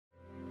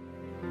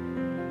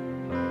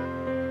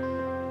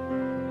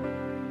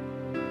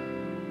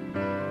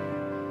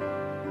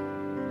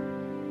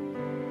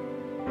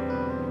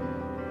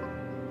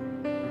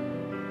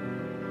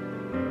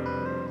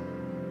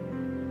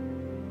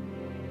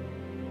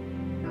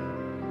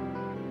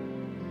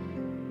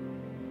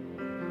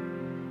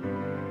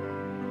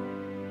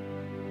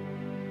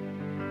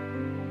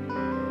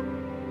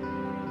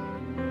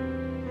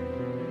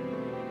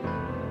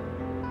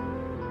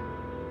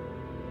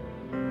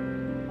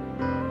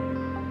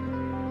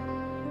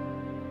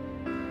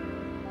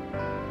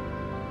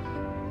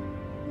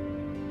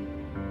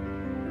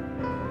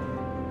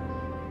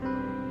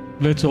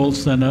Let's all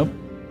stand up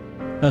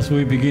as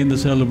we begin the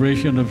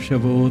celebration of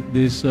Shavuot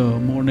this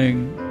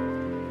morning.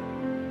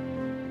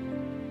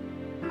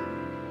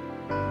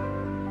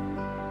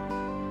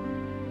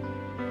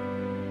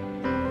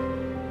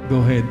 Go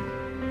ahead.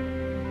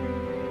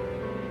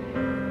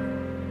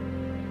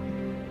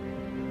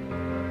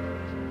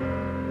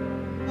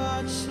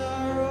 Hearts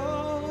are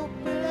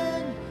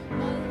open,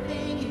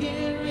 nothing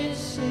here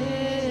is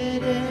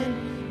hidden.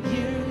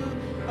 You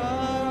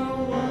are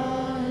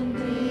one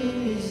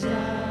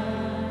desire.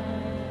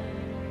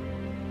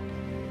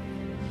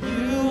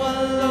 You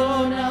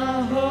alone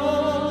are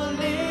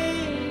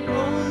holy,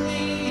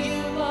 only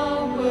you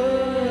are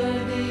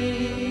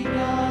worthy,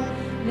 God.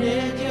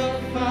 Let your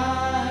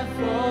fire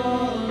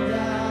fall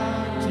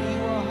down.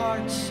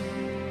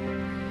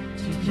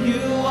 To you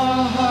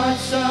our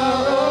hearts,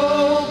 are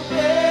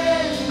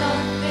open,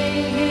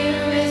 nothing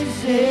here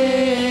is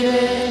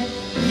hidden.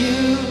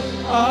 You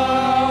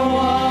are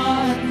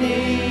one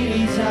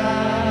desire.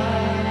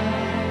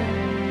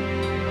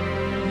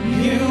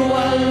 You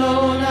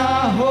alone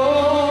are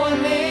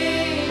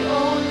holy,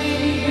 only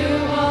you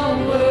are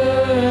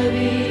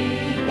worthy,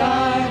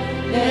 God.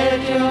 Let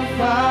your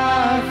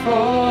fire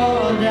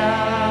fall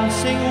down.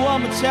 Sing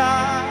one more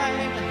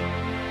time.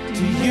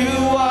 To you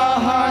our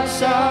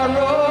hearts are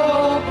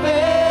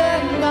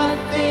open,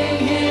 nothing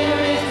here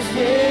is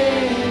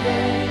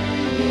hidden.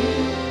 You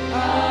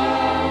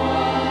are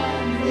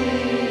one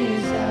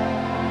desire.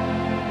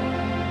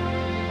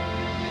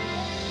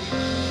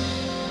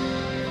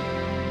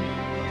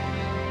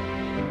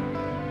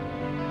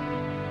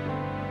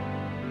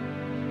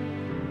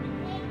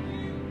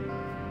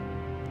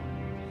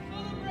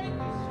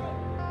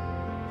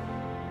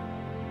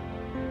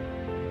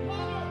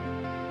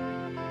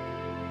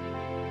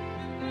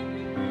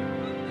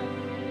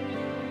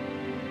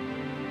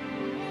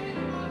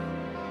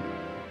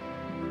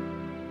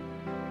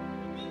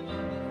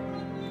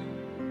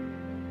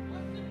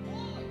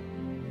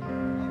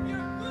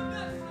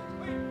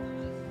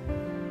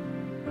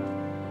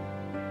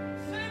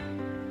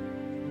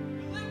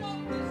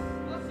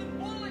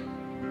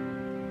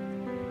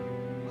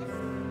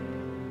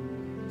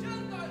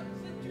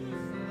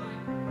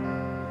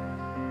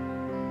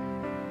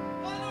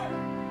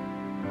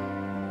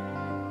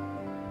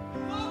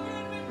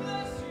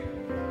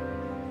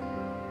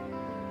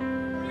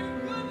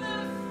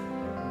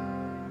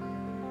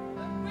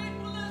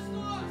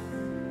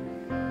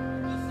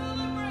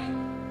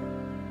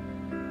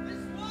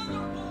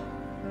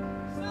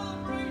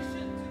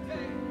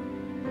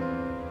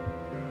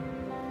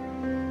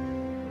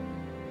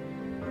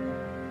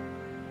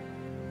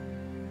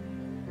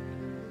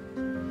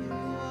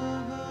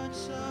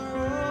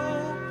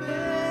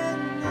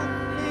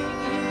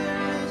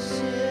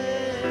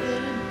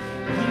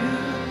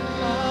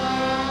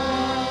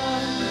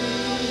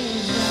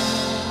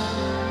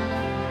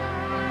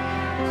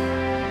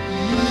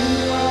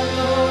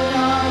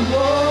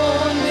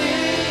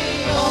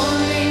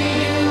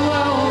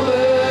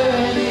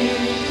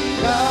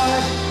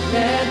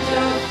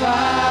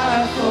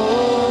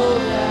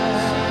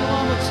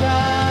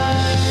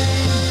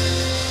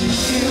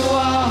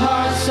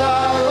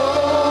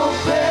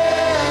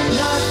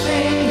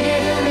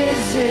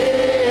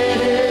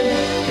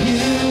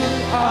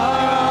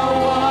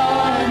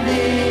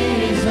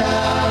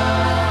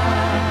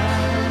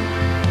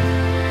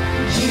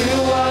 You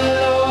are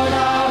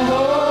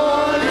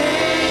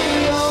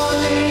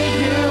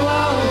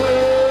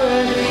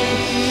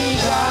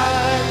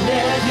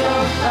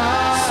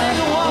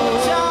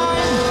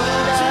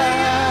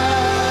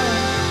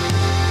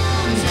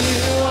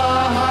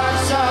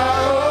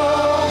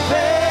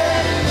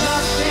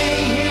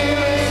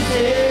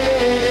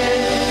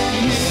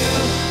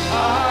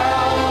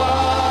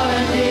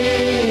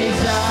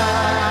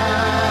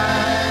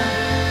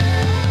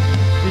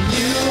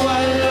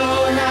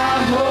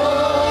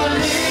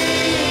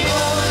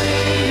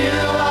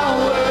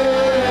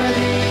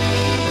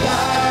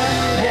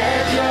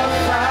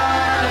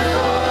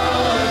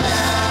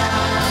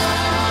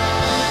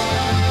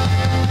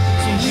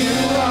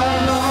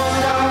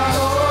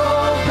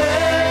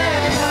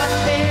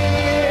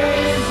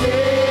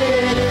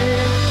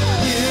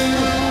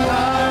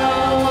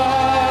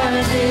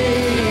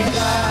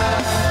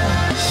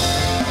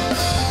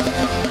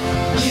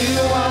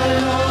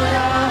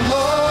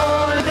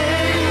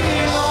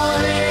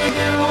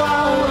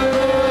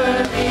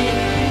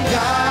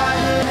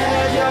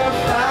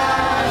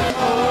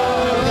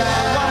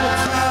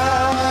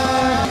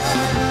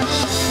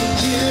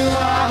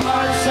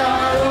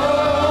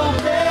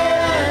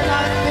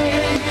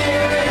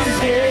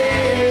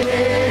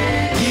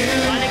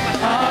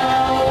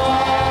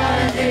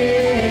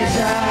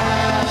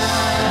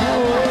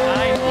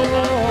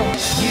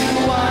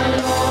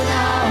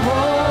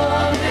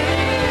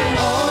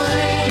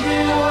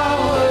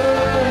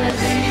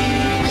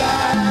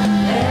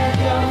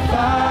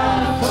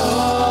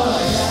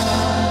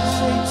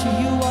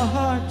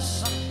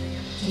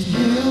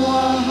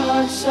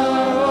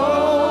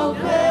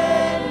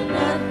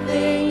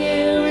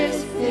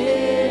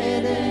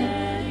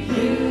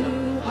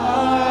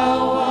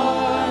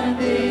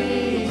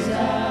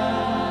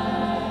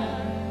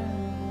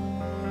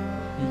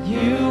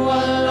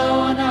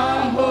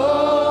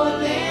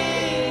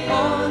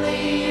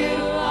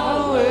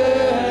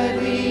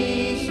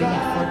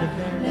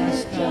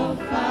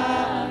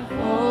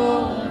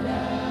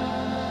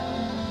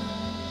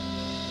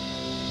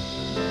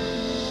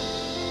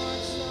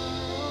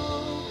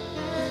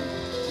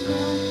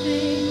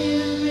nothing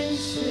in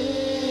return.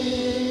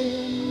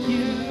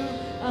 You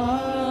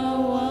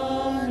are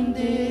one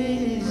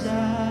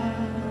desire.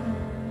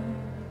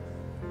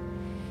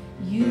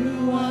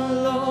 You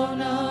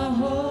alone are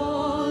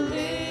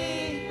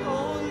holy,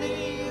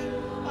 only you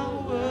are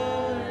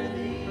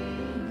worthy.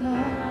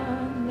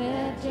 God,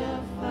 let your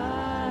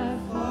fire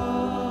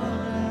fall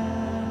down.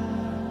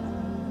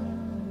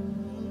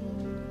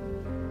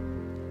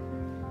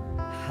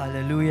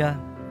 Hallelujah.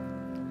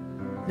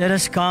 Let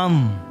us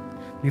come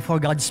before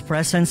God's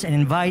presence and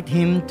invite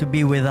Him to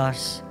be with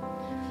us.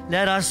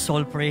 Let us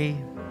all pray.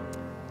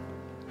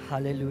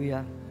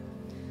 Hallelujah.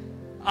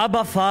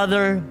 Abba,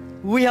 Father,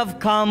 we have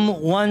come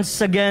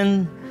once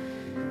again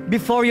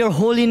before your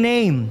holy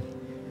name,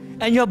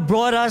 and you have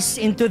brought us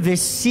into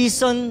this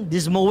season,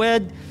 this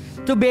Moed,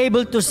 to be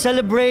able to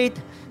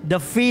celebrate the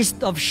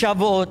feast of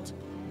Shavuot.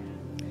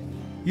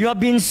 You have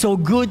been so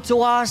good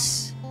to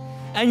us,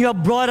 and you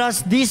have brought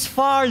us this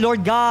far,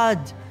 Lord God,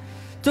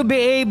 to be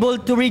able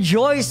to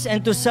rejoice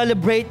and to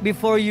celebrate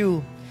before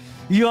you.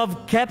 You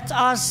have kept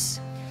us.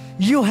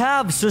 You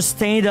have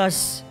sustained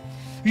us.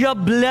 You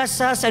have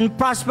blessed us and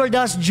prospered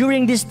us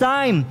during this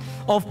time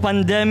of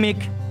pandemic.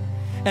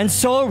 And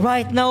so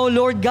right now,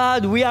 Lord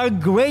God, we are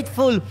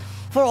grateful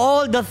for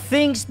all the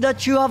things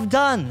that you have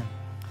done.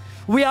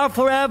 We are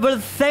forever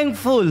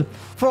thankful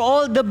for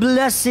all the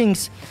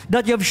blessings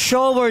that you have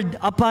showered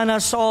upon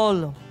us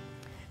all.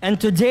 And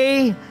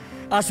today,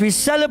 as we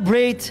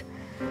celebrate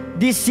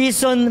this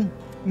season,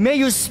 may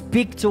you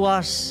speak to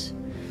us.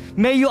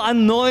 May you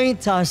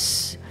anoint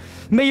us.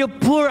 May you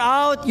pour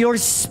out your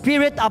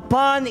Spirit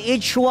upon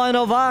each one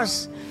of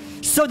us,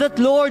 so that,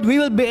 Lord, we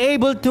will be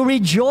able to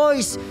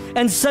rejoice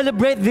and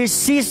celebrate this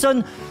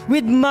season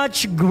with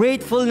much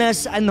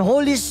gratefulness. And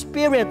Holy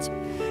Spirit,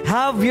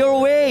 have your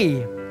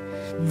way.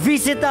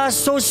 Visit us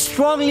so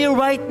strongly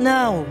right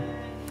now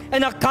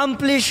and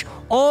accomplish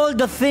all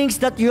the things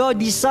that you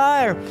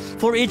desire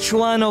for each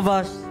one of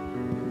us.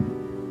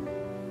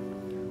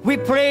 We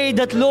pray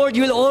that, Lord,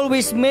 you will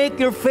always make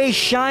your face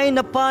shine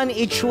upon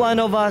each one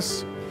of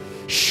us.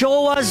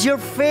 Show us your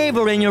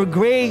favor and your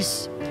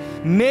grace.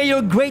 May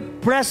your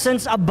great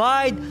presence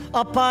abide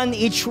upon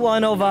each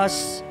one of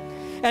us.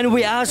 And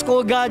we ask,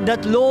 oh God,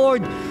 that,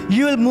 Lord,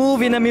 you will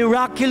move in a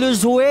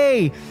miraculous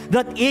way,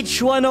 that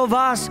each one of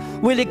us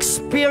will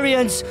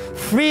experience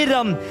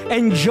freedom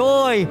and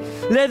joy.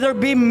 Let there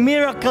be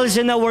miracles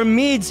in our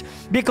midst,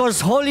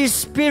 because, Holy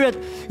Spirit,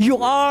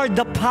 you are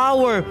the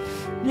power.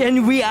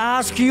 And we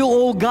ask you,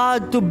 oh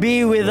God, to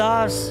be with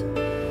us.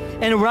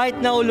 And right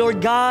now,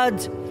 Lord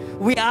God,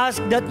 we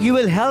ask that you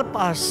will help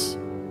us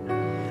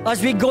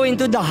as we go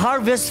into the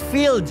harvest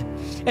field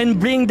and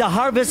bring the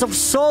harvest of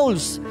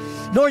souls.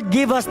 Lord,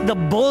 give us the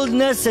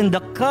boldness and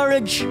the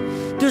courage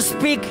to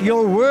speak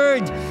your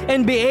word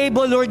and be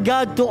able, Lord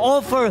God, to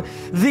offer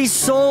these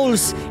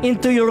souls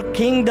into your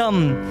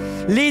kingdom.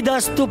 Lead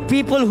us to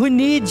people who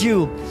need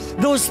you,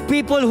 those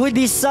people who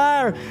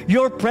desire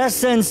your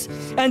presence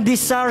and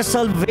desire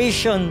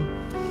salvation.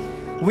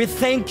 We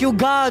thank you,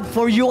 God,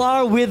 for you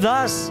are with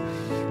us,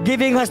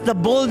 giving us the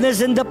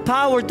boldness and the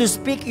power to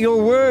speak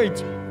your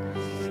word.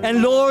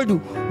 And Lord,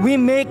 we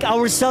make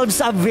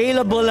ourselves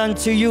available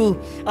unto you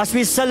as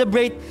we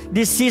celebrate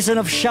this season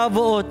of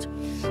Shavuot.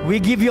 We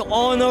give you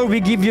honor, we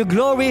give you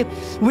glory,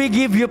 we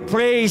give you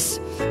praise.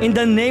 In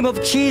the name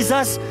of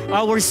Jesus,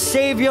 our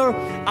Savior,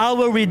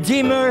 our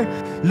Redeemer,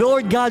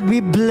 Lord God, we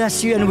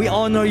bless you and we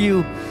honor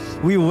you.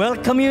 We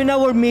welcome you in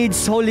our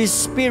midst, Holy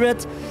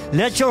Spirit.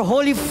 Let your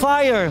holy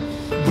fire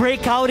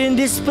break out in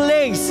this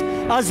place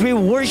as we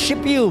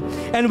worship you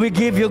and we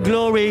give you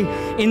glory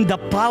in the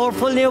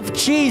powerful name of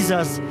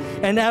Jesus.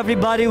 And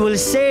everybody will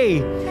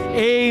say,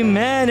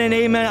 Amen and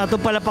Amen. Ato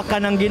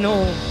palapakan ng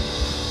Ginoo.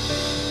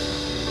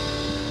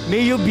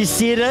 May you be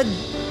seated.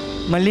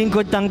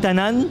 Malingkod tang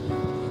tanan.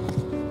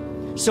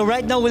 So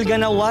right now we're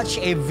gonna watch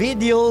a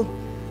video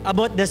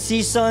about the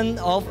season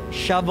of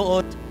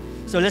Shavuot.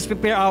 So let's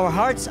prepare our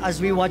hearts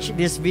as we watch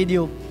this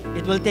video.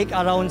 It will take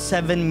around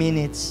 7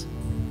 minutes.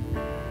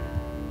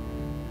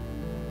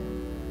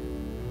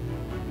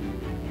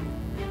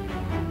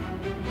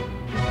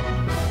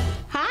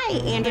 Hi,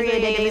 Andrea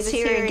Davis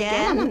here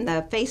again. I'm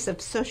the face of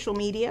social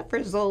media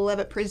for Zola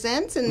Levitt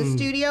Presents in the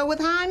studio with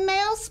Chaim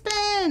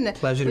Mailspin.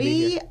 Pleasure to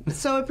be here. We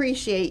so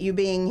appreciate you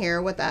being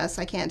here with us.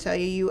 I can't tell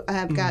you, you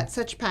have got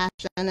such passion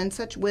and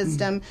such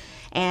wisdom,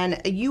 and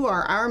you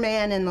are our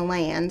man in the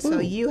land. So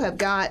you've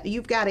got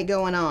it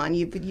going on.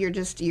 You're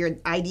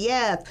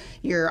IDF,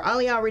 you're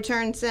Aliyah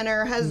Return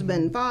Center,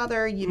 husband,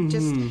 father.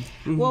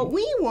 Well,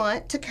 we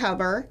want to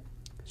cover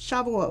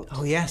Shavuot.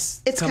 Oh,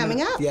 yes. It's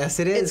coming up. Yes,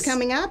 it is. It's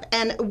coming up.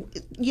 And,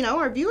 you know,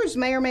 our viewers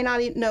may or may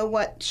not even know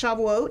what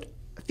Shavuot,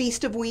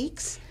 Feast of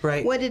Weeks,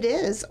 right, what it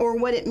is or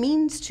what it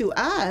means to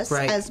us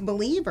right, as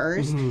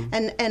believers,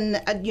 and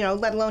you know,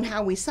 let alone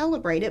how we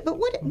celebrate it. But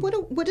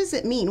what does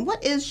it mean?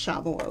 What is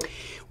Shavuot?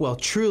 Well,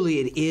 truly,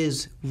 it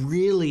is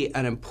really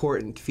an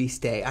important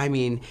feast day. I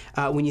mean,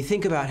 when you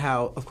think about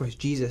how, of course,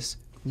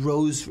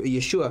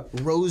 Yeshua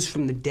rose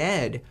from the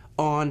dead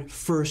on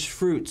first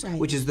fruits,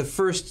 which is the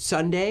first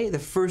Sunday, the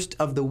first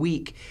of the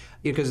week.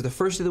 Because it's the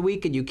first of the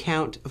week, and you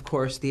count, of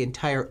course, the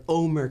entire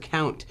Omer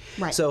count.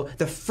 Right. So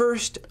the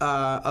first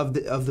of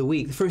the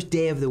week, the first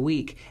day of the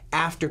week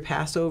after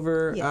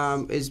Passover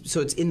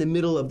it's in the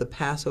middle of the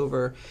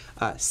Passover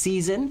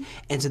season,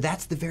 and so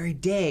that's the very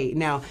day.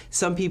 Now,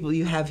 some people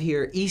you have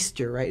here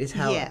Easter, right? Is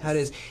how it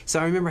is. So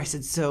I remember I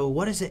said, so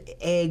what does an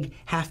egg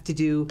have to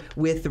do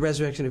with the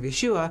resurrection of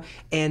Yeshua?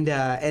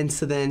 And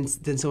so then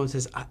someone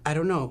says, I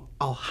don't know.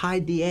 I'll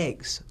hide the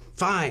eggs.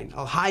 Fine,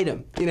 I'll hide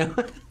them.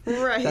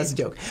 Right. That's a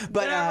joke.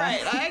 But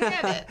right, I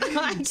get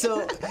it.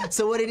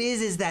 So what it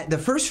is that the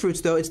first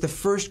fruits, though, it's the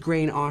first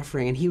grain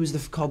offering, and he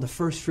was called the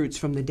first fruits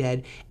from the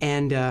dead,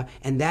 and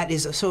that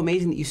is so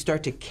amazing that you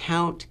start to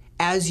count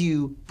as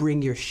you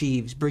bring your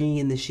sheaves, bringing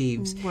in the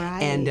sheaves,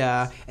 right?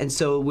 And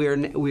so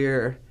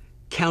we're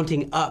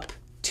counting up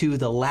to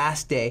the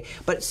last day.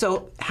 But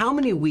so how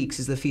many weeks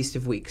is the Feast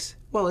of Weeks?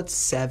 Well, it's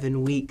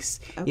 7 weeks,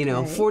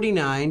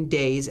 49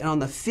 days, and on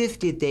the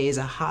 50th day is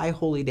a high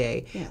holy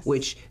day,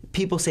 which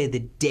people say the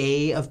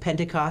day of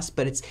Pentecost,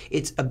 but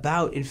it's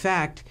about, in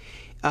fact,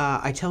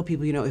 I tell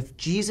people, if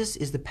Jesus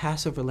is the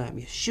Passover lamb,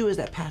 Yeshua is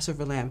that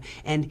Passover lamb,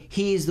 and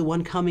he is the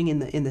one coming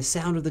in the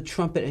sound of the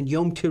trumpet and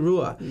Yom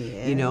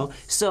Teruah,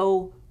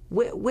 so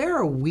where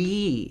are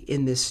we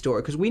in this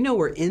story? Because we know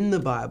we're in the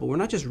Bible. We're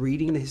not just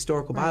reading the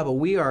historical Bible.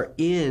 We are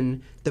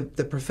in the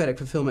prophetic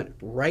fulfillment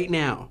right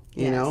now,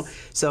 you know?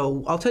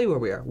 So I'll tell you where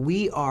we are.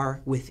 We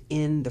are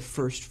within the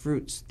first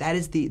fruits. That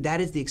is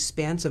the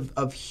expanse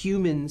of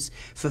humans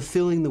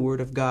fulfilling the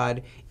Word of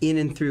God in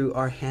and through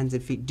our hands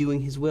and feet,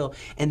 doing His will,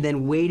 and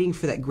then waiting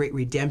for that great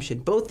redemption.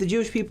 Both the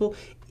Jewish people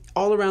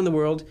all around the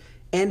world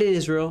and in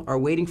Israel are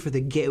waiting for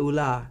the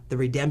Geulah, the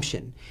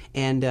redemption.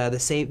 And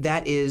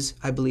that is,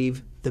 I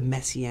believe, the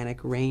messianic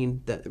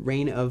reign, the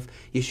reign of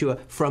Yeshua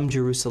from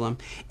Jerusalem.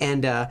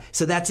 And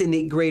so that's in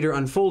the greater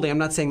unfolding. I'm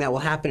not saying that will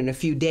happen in a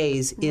few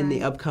days in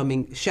the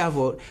upcoming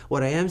Shavuot.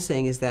 What I am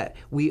saying is that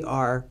we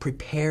are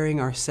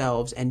preparing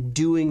ourselves and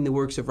doing the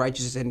works of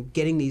righteousness and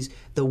getting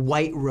the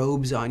white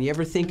robes on. You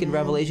ever think in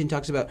Revelation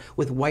talks about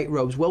with white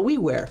robes? Well, we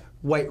wear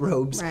white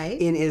robes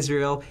in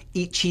Israel,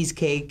 eat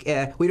cheesecake.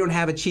 We don't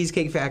have a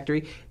cheesecake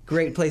factory.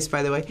 Great place,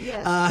 by the way.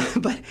 Yes.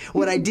 But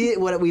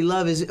what we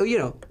love is,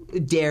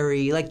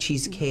 dairy, like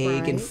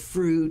cheesecake and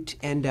fruit,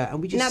 and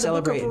we just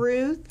celebrate. The Book of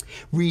Ruth.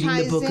 Reading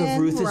the Book of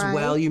Ruth as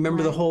well. You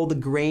remember the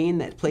grain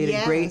that played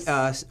a great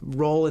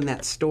role in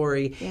that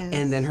story,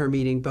 and then her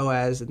meeting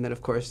Boaz, and then,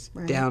 of course,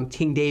 down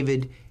King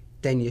David,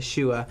 then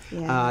Yeshua.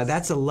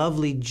 That's a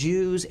lovely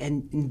Jews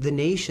and the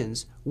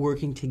nations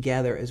working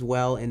together as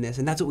well in this.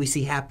 And that's what we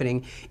see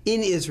happening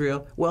in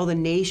Israel. Well, the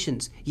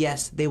nations,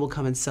 yes, they will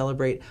come and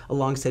celebrate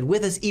alongside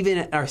with us, even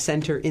at our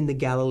center in the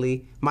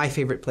Galilee, my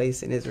favorite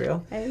place in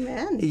Israel.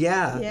 Amen.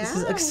 Yeah. This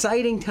is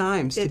exciting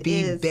times to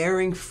be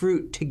bearing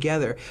fruit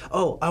together.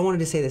 Oh, I wanted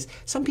to say this.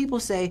 Some people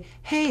say,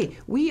 hey,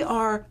 we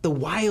are the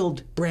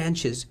wild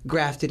branches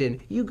grafted in.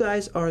 You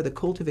guys are the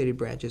cultivated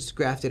branches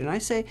grafted in. I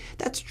say,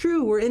 that's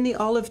true. We're in the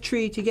olive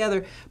tree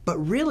together. But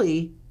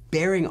really,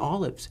 bearing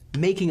olives,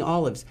 making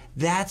olives,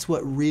 that's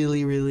what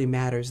really, really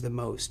matters the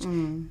most.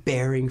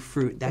 Bearing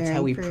fruit. That's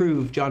how we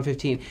prove, John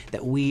 15,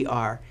 that we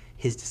are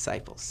His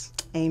disciples.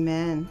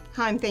 Amen.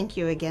 Chaim, thank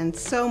you again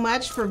so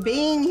much for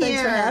being here.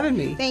 Thanks for having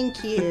me.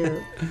 Thank you.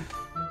 Good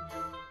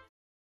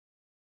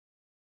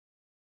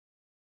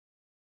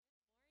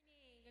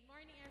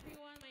morning,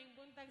 everyone. Maayong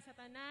buntag sa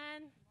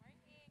tanan.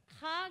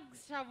 Chag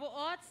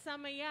Shavuot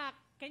Samayak.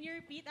 Can you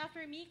repeat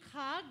after me?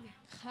 Chag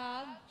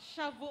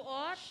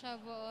Shavuot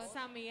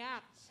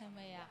Samayak.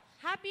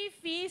 Happy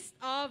Feast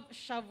of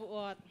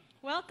Shavuot.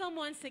 Welcome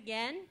once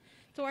again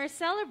to our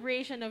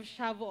celebration of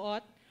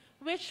Shavuot,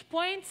 which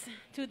points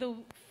to the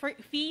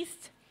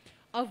Feast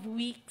of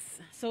Weeks.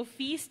 So,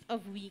 Feast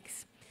of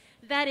Weeks.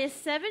 That is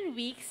 7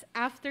 weeks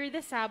after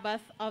the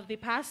Sabbath of the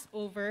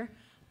Passover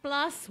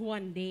plus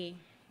 1 day.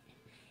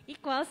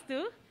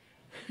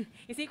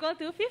 Is equal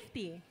to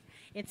 50.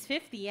 It's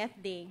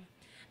 50th day.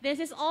 This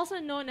is also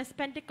known as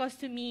Pentecost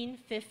to mean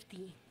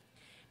 50.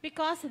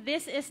 Because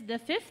this is the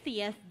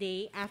 50th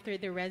day after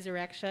the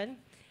resurrection,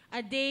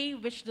 a day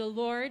which the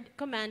Lord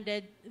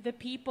commanded the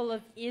people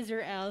of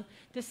Israel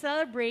to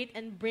celebrate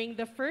and bring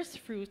the first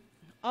fruit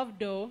of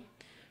dough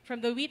from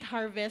the wheat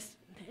harvest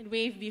and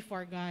wave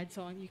before God.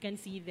 So you can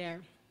see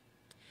there.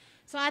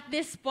 So at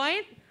this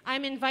point,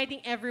 I'm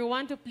inviting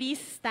everyone to please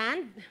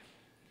stand.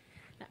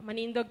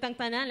 Manindog tang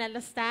tanan, let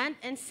us stand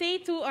and say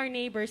to our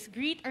neighbors,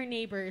 greet our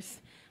neighbors,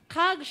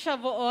 Chag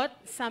Shavuot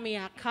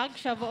Samayak. Chag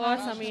Shavuot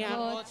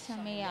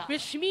Samayak.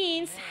 Which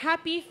means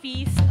Happy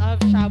Feast of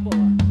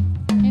Shavuot.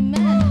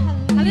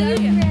 Amen. Hallelujah.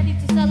 Are you ready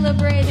to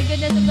celebrate the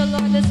goodness of the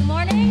Lord this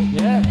morning?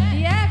 Yeah.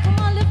 Yeah, come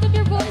on, lift up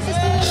your voices to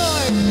the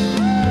Lord.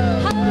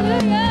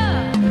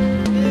 Hallelujah.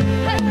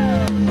 And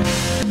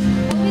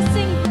we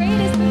sing,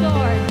 great is the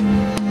Lord.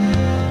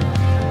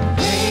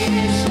 Great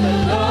is the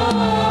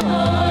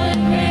Lord,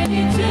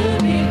 ready to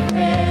be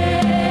praised.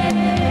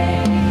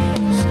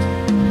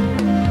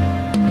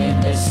 In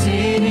the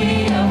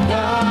city of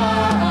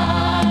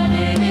God,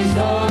 in His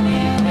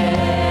holy place.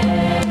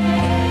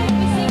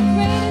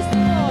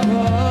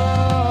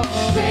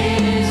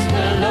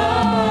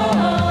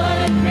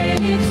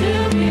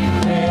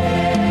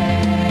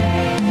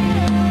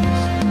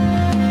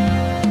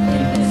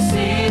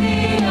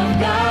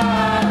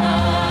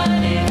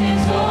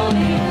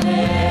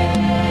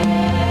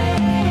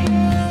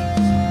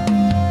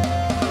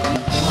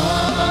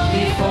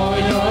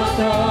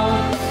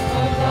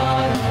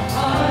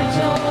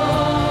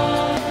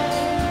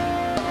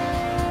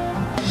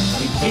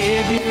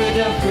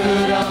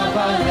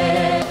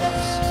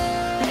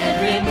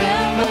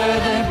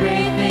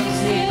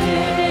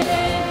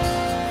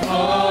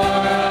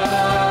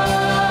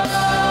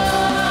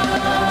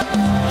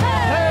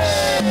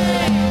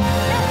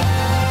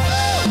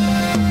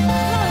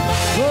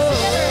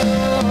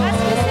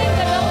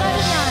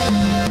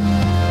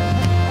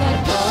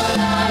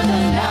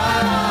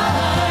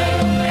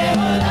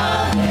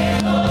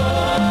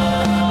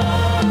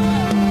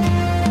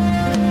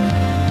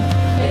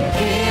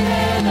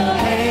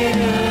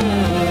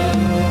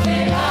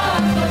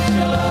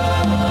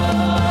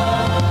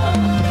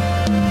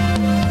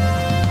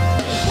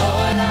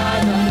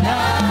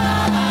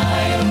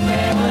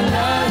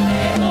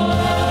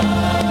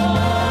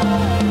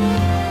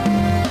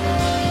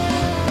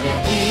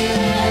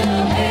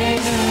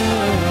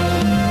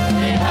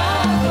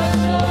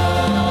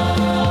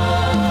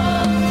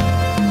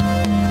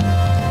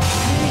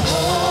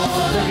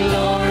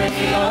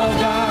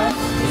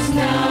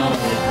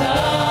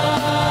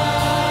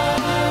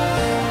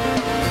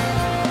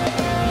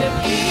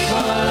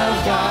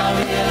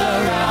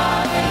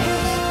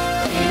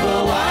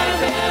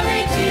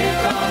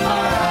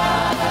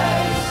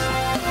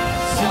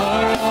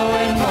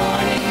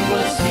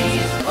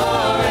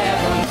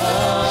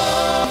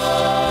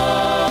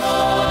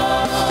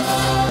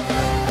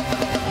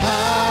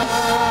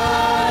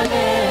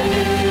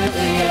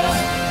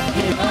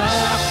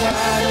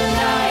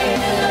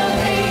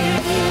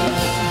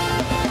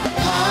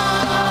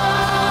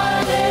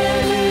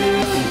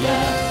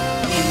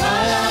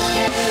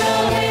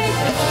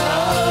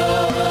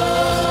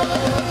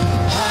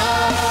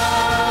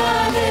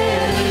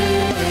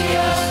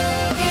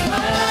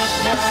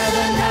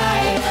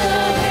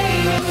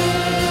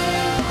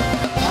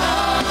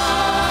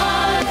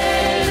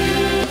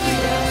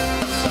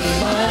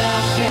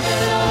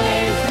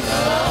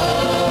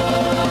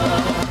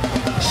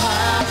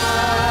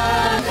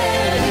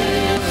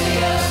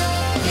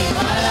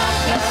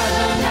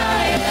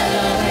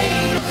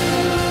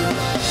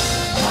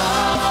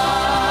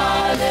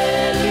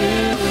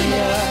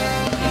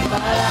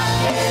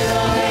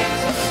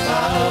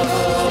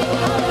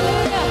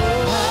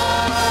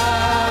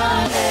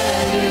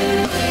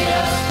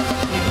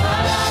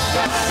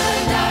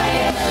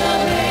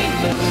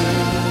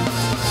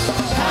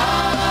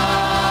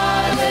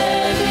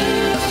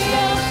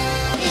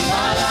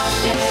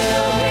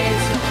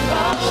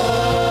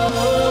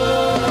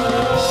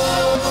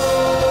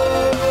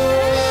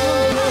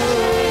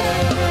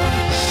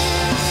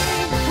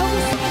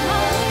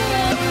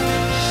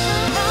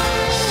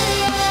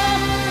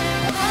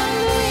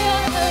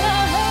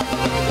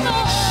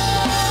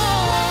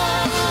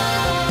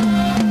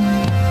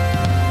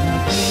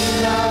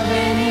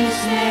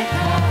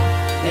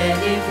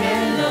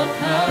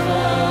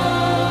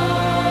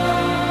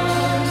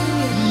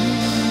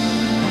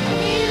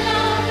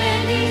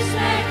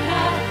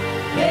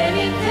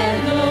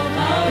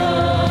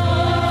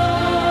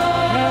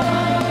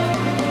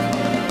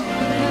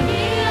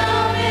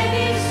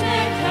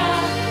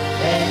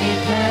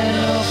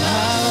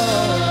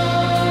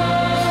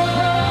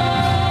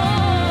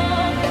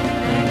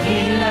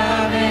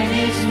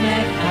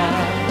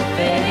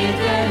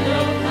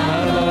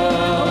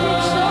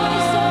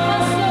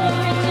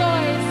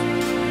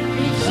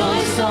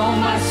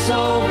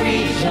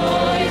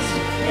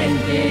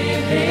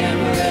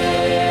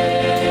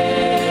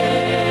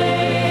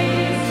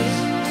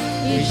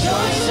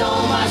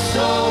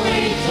 soul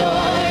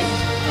rejoice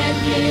and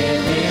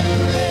give Him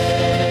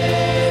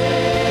praise.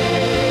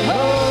 Oh,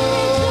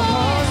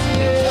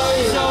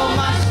 rejoice, oh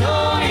my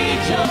soul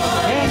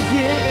rejoice and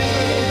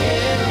give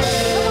Him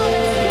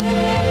praise.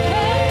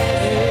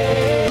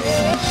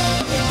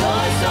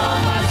 Rejoice, oh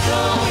my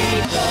soul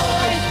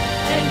rejoice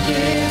and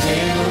give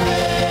Him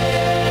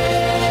praise.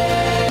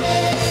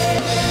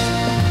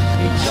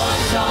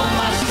 Rejoice, oh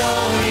my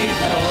soul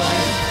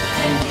rejoice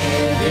and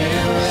give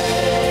Him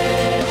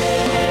praise.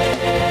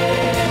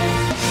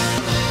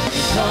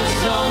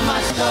 Rejoice, oh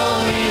my soul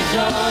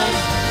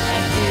rejoice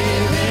and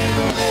give Him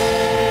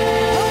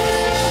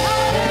praise.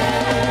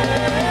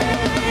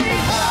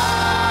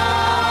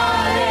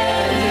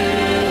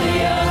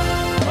 Hallelujah,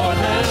 for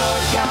the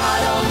Lord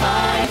God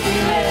Almighty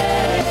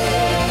reigns.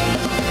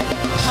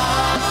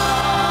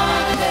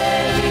 Hallelujah,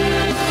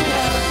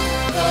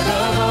 for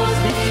the host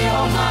the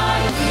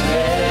Almighty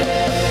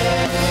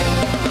reigns.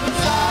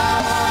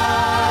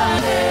 Hallelujah,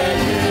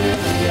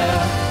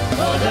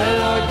 for the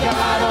Lord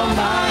God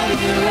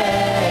Almighty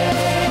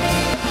reigns.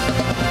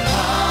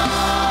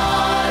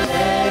 Hallelujah,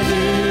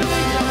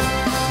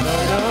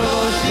 for the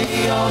host the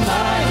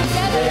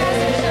Almighty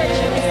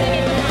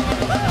reigns.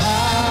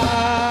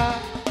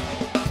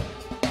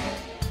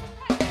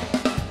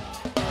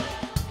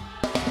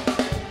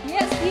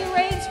 Yes, He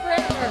reigns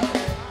forever.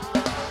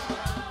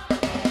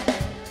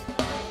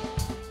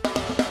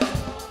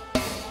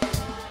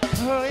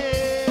 Oh,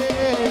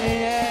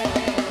 yeah.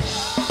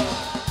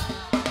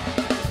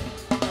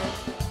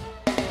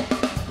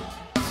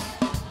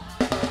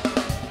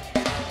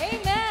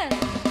 Amen.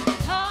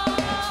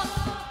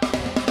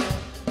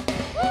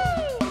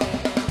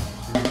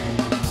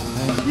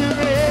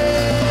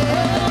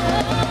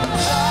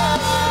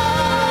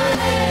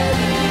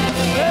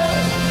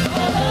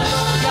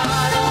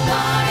 God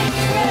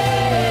Almighty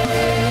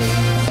reigns.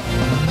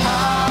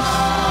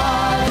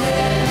 Hallelujah,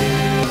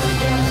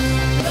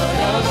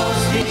 Lord of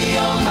hosts, the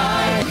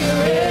Almighty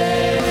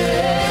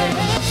reigns.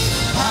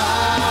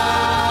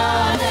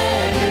 Hallelujah,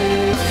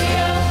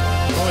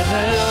 for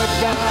the Lord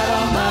God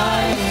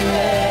Almighty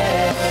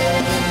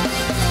reigns.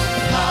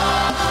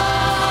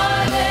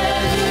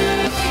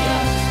 Hallelujah,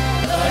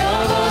 Lord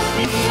of hosts,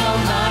 the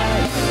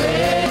Almighty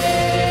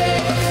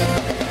reigns.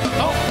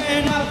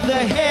 Open up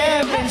the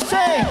heavens,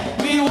 say,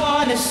 we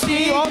want to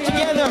see you all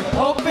together.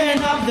 Open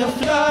up the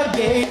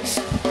floodgates,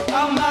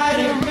 a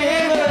mighty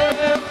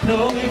river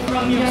flowing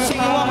from your Sing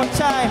it one more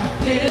time.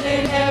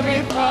 Filling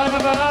every part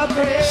of our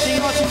praise. Sing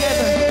it all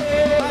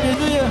together.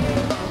 Hallelujah.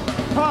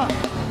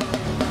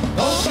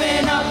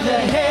 Open up the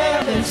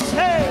heavens,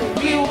 hey,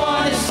 we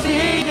want to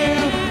see you.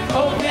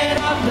 Open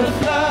up the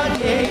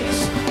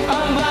floodgates,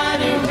 a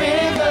mighty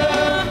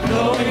river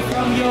flowing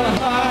from your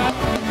heart,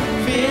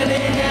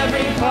 filling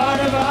every part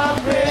of our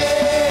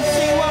praise.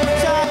 Sing one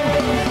more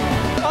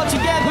time, all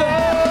together.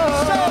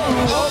 So,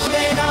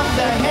 open up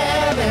the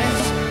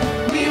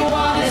heavens, we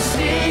want to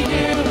see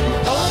you.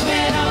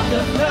 Open up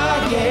the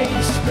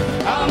floodgates,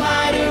 a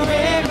mighty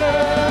river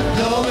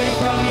flowing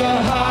from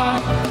your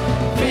heart,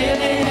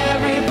 filling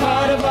every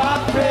part of our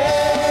praise.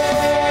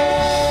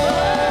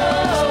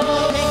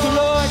 Thank you,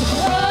 Lord.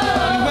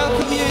 We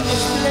welcome you in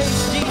this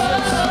place,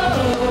 Jesus.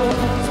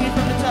 Sing it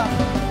from the top.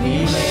 We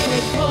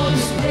waited for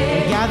this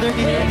day. We gathered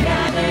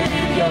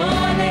in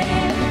your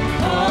name,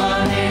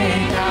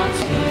 calling out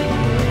to you.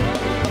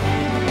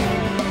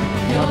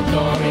 Your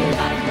glory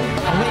like a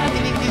fire,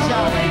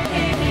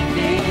 awakening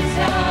these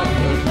out,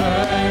 will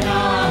burn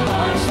our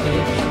hearts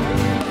with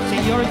truth. Say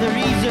you're the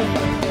reason.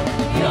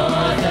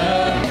 You're the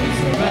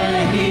reason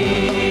we're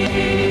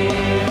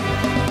here.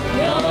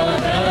 You're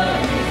the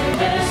reason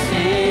we're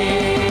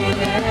singing.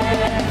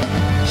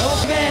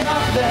 Open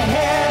up the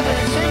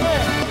heavens,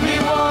 we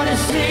want to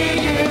see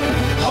you.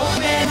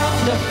 Open up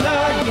the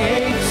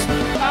floodgates,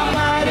 a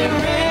mighty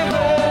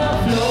river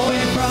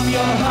flowing from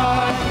your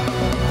heart,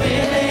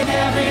 filling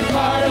every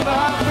part of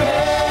our praise.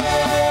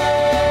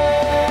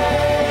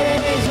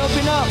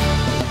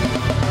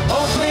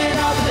 Open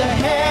up the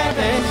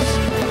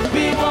heavens,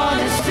 we want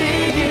to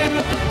see you.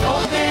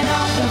 Open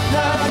up the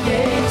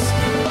floodgates,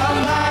 a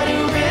mighty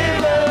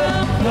river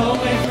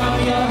flowing from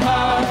your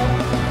heart,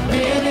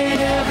 filling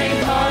every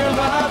part of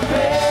our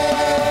praise.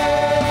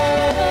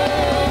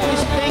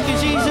 Thank you,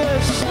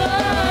 Jesus.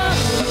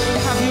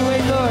 Have your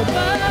way, Lord.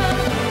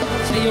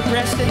 Say your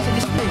presence in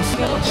this place.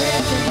 Your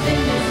presence in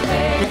this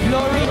place. Your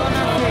glory on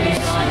our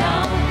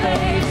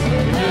face.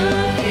 We're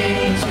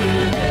looking to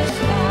the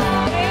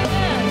sky.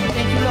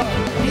 Thank you,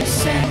 Lord.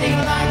 Descending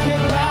like a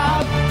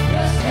cloud.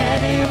 You're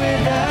standing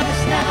with us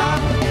now.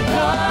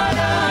 Lord,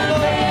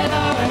 unveil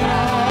our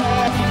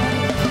eyes.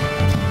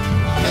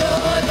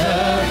 You're the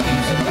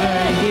reason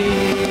we're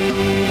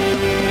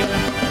here.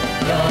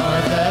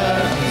 You're the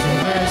reason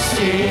we're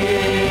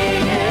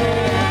singing.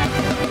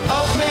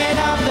 Open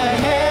up the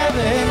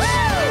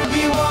heavens,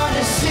 we want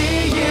to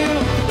see you.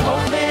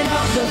 Open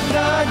up the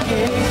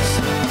floodgates,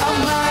 a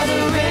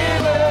mighty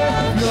river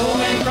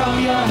flowing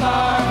from your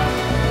heart,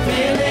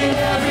 filling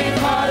every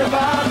part of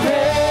our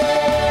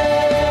praise.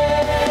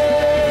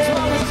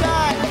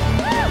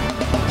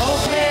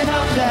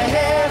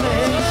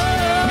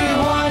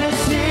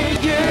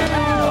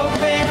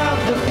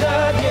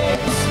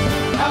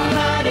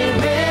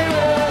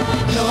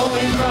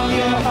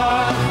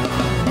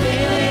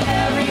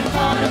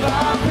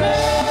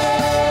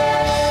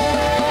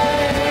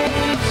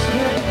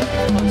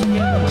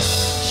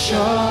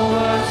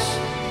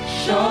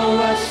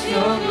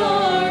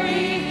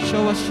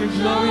 your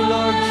glory,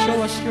 Lord.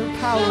 Show us your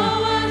power.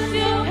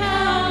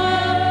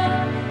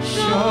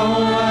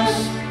 Show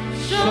us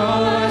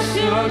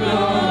your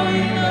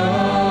glory,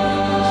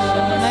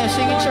 Lord. Now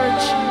sing it,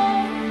 church.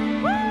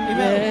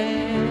 Amen.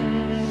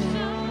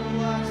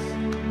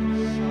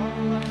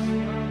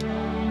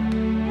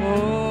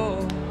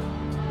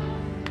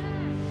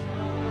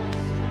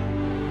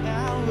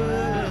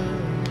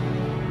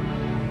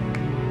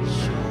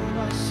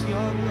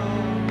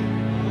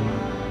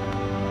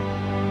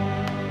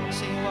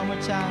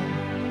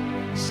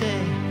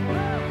 Say,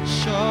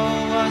 show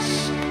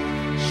us,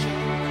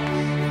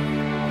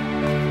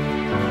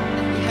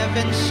 let the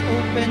heavens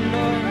open,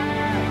 Lord.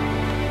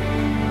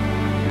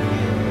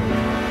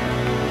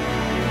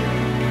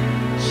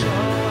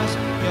 Show us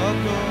your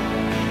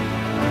glory.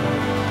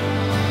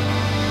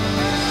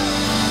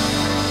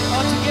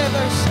 All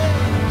together, say,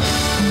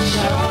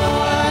 show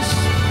us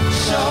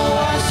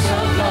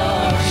your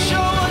glory.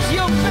 Show us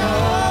your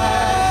power.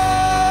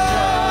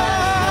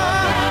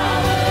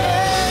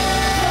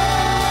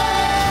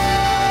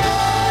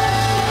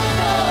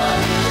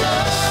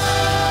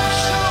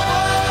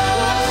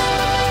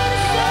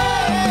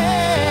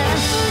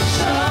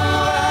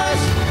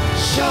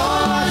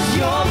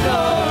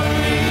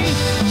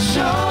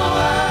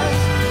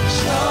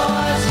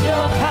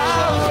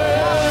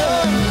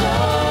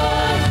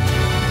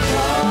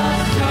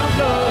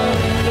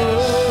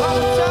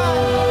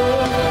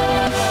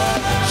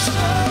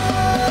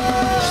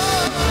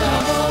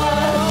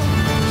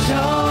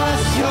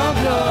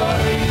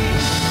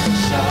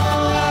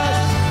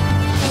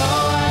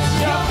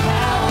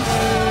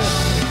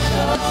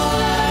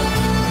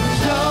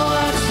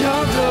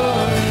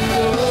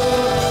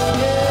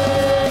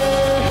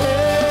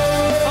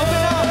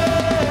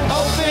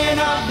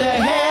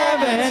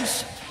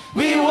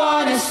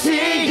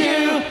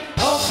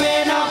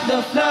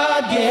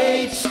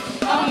 Floodgates,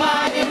 a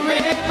mighty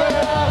river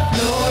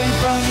flowing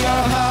from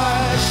your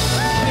heart,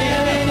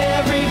 filling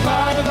every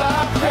part of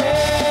our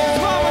praise.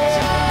 One more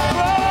time.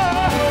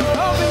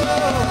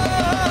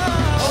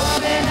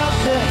 Open up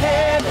the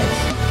heavens,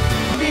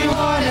 we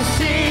want to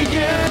see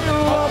you.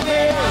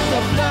 Open up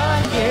the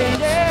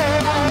floodgates,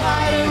 a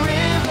mighty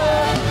river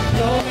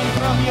flowing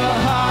from your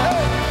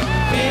heart,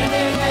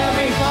 filling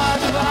every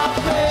part of our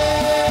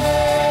praise.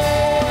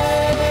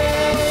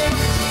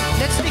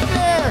 Let's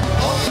declare.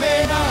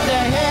 Open up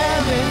the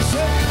heavens,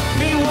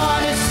 we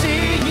want to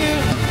see you.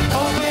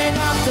 Open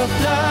up the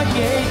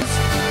floodgates,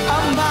 a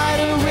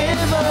mighty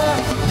river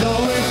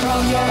flowing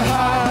from your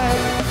heart,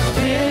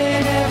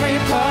 filling every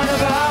part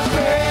of our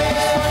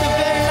praise. For the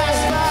very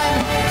last time,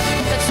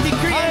 let's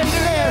decree and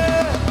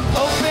declare.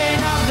 Open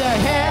up the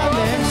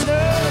heavens,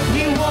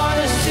 we want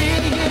to see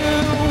you.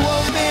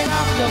 Open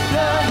up the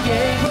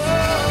floodgates,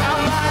 a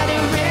mighty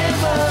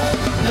river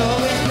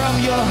flowing from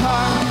your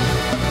heart,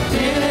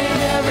 filling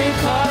every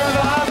part of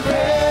our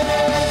praise.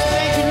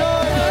 Thank you,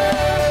 Lord.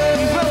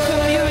 We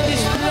welcome you in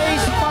this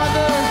place,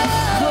 Father.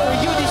 Lord,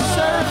 you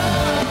deserve.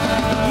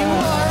 You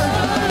are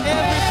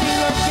everything,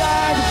 Lord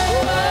God.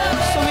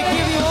 So we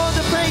give you all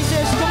the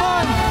praises. Come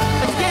on,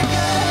 let's get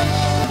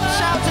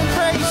shouts and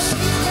praise.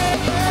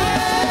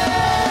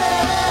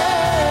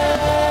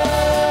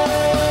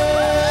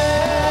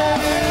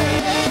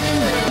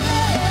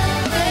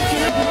 Thank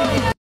you,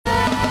 Lord.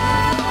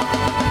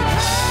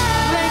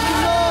 Thank you,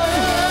 Lord.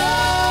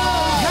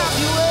 Have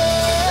your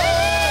way.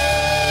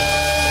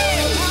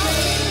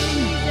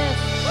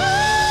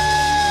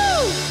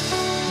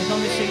 And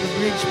then we sing the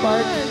bridge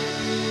part.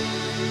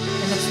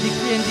 And let's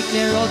decree and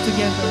declare all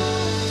together.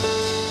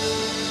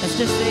 Let's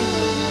just say,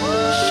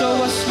 show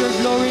us your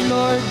glory,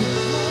 Lord.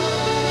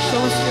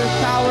 Show us your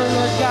power,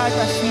 Lord God,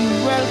 as we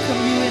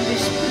welcome you in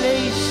this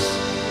place.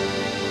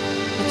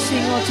 Let's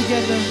sing all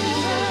together.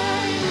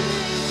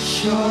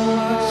 Show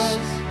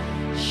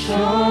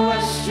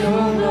us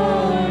your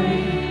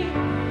glory.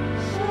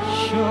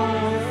 Show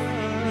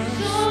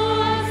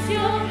us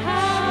your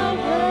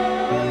power.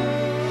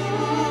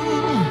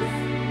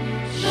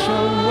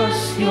 Show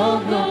us your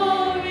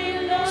glory,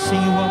 Lord.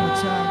 Sing it one more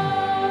time.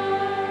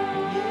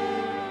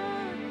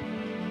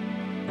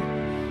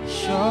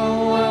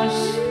 Show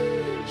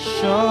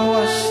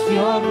us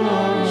your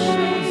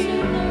glory.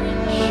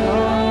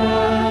 Show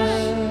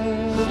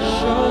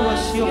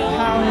us your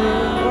power.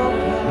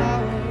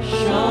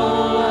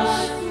 Show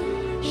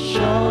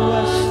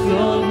us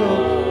your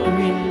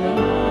glory,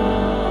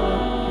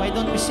 Lord. Why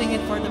don't we sing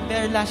it for the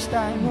very last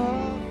time?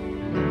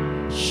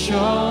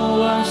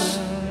 Show us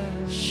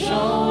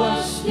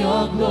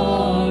your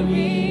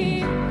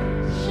glory.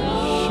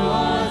 Show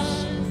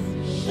us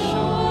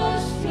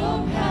your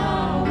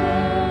power.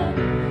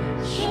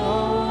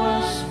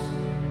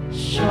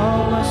 Show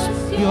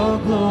us your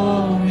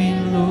glory,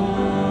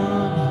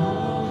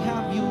 Lord.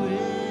 Have your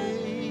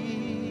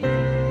way.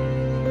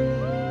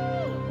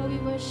 Oh, we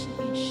worship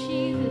you,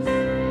 Jesus.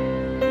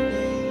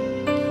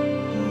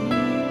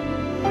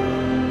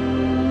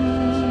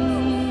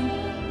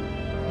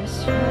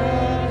 Yes,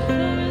 Lord.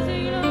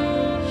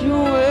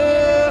 Your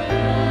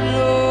way,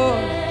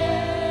 Lord.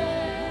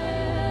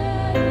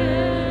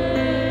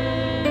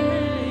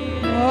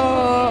 Oh,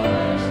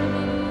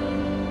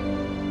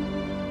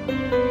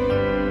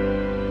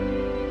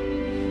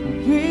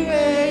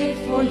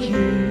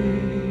 you.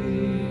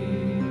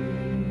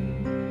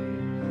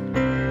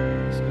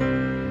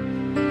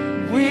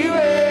 We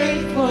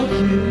wait for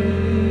you.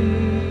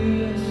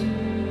 Yes.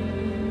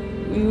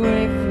 We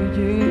wait for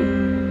you.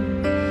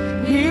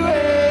 We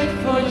wait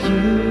for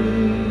you.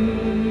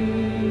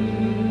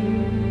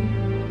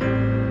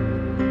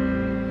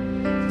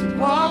 To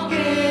walk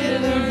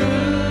in the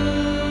room.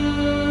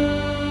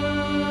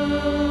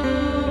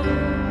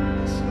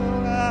 So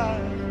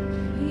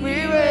we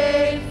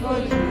wait for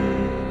you.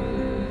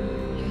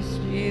 Yes,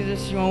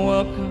 Jesus, you're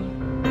welcome.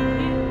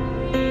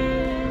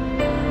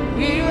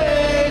 We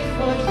wait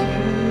for you.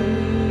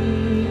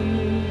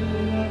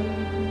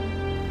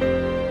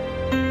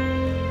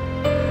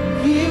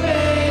 We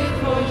wait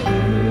for you.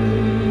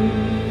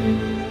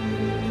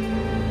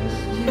 Yes,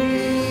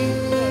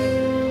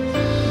 Jesus.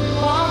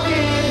 Walk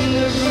in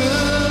the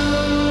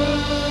room.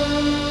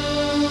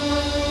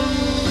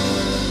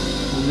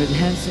 With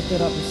hands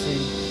lifted up and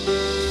sing.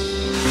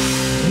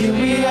 Here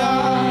we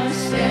are,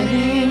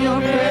 standing in your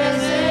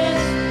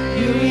presence.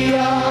 Here we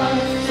are,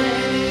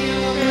 standing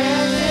in your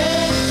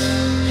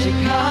presence.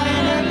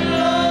 Shekinah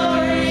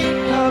glory,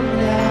 come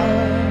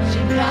now.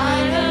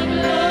 Shekinah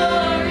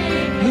glory.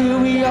 Here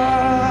we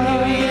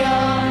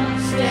are,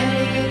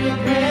 standing in your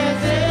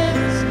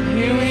presence.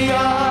 Here we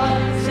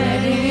are,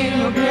 standing in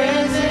your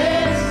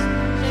presence.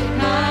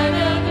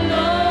 Shekinah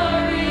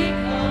glory,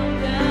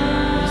 come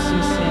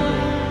down.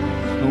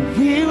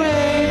 We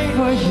wait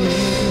for you,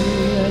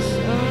 yes,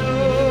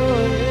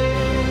 Lord.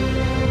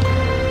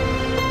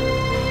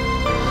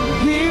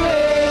 We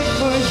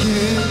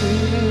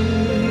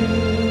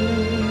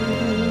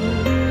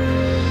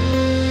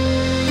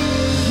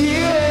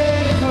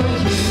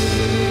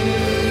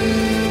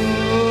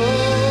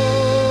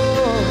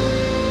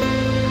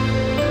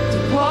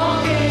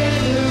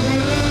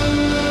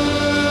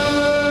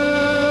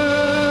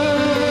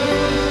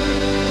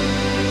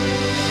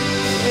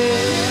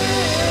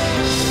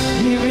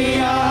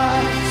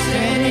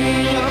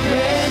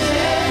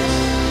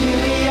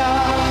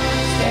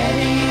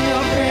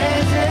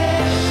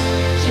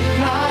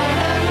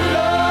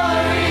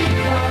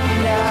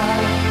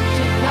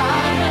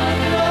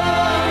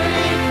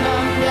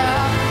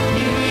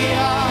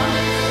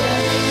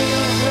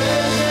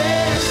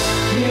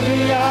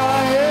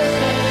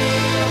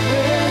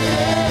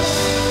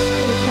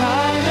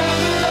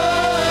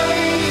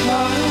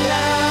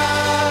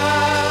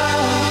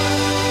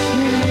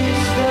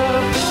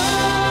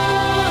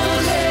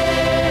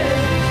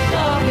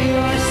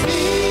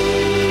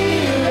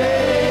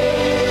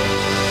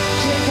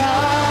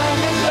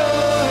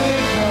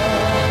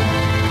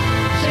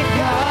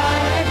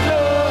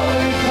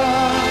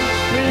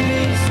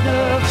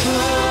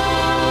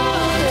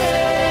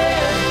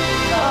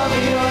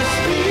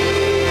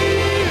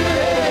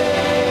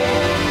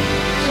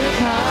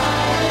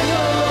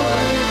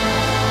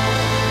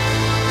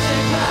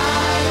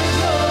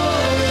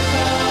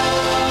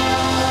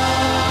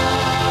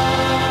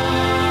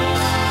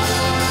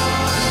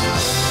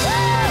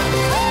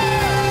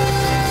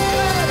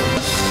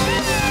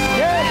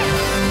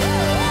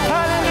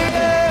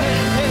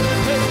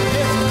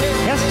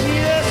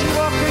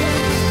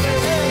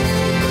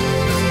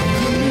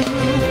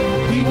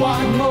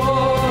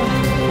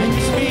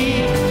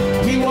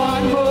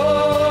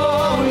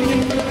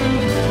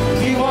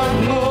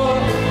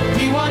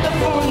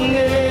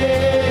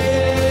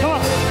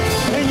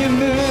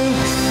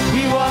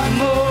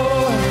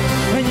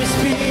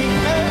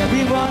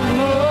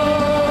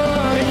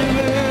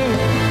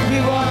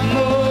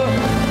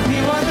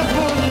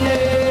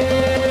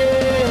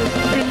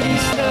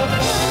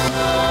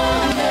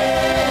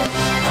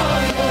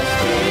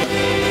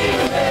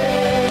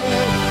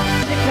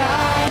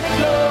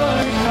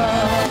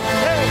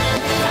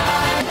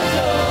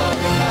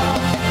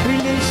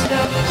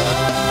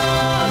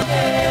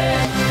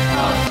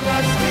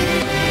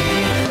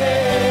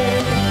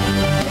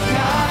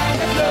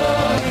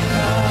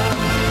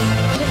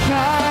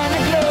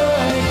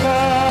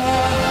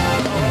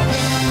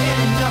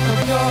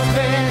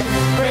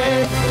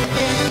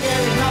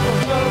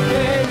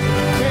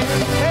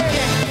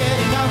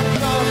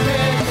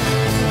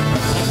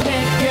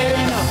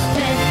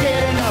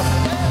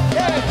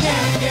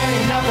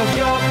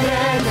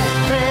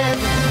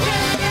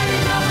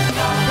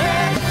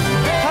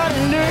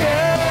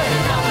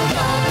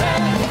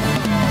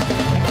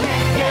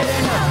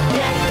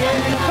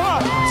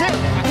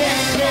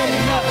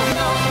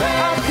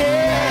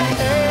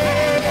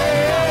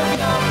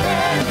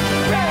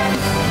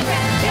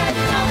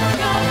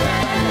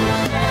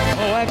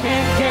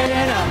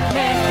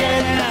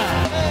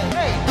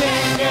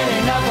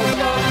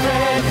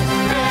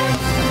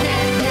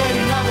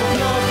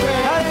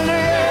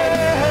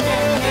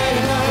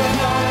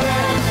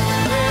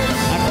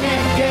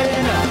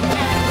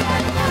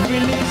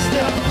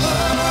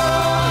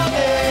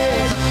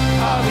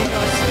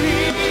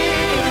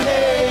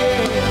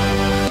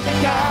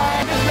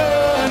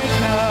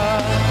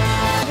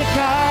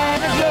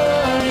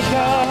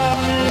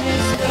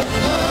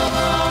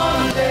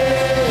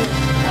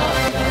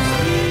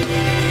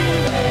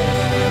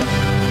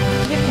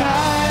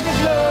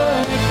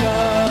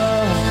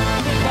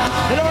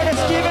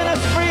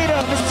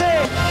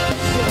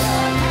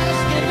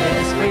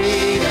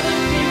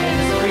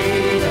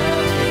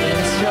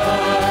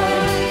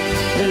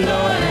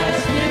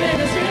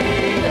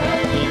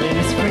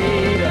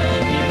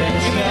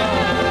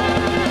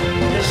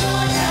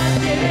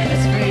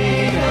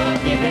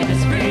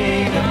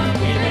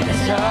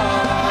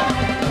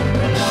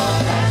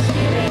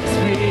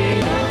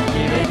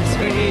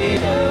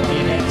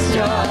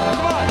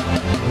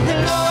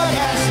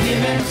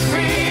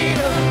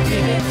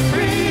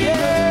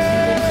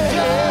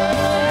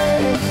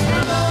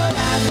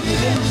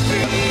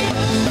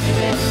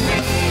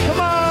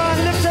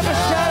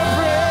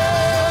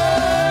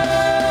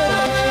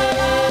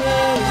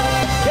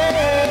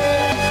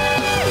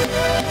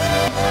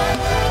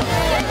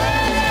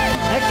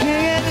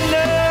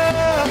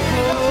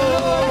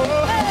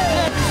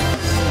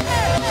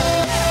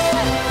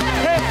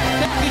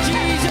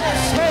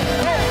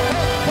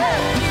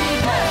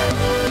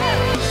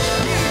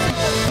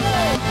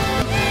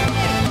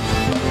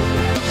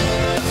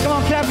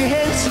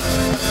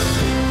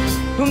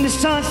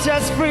Son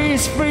sets free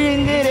is free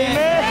indeed.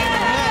 Amen.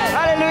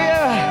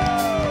 Hallelujah.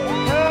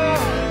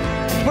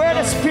 Where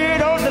the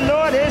Spirit of the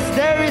Lord is,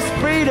 there is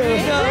freedom. Oh,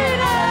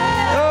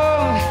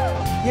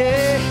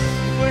 yeah.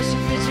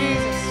 Worship you,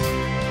 Jesus.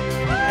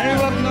 And we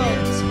welcome you.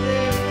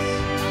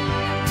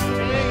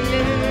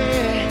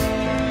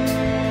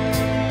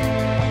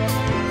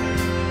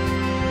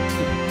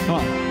 Come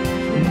on.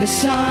 The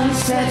sun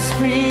sets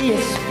free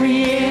is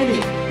free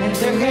indeed, and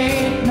there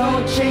ain't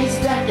no chains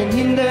that can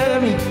hinder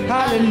me.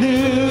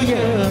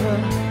 Hallelujah.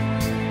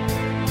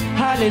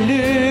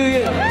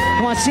 Hallelujah.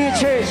 Come on, sing it,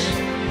 church.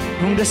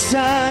 Whom the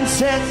sun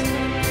sets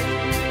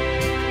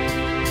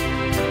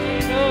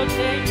No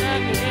chains that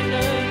can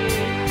hinder me.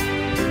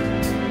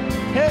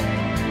 hey.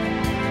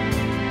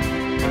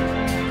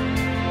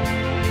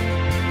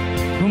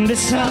 Whom the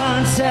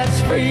sun sets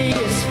free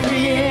is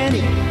free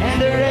indeed,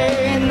 and there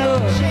ain't no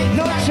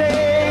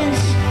chains.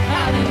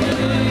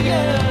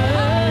 Hallelujah.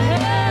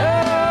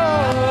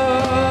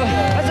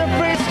 Oh, as the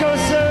praise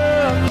goes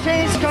up,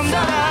 chains come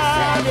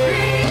down.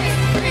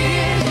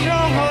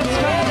 Strongholds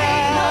come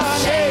down.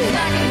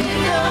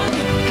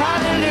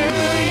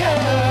 Hallelujah.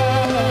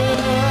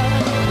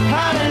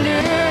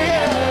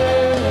 Hallelujah.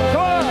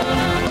 Come on.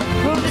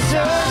 Whom the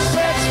sun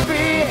sets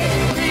free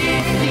is free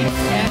indeed,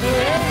 and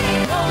there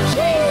ain't no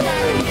chains that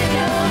can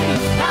hinder me.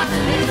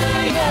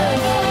 Hallelujah.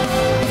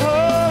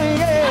 Oh,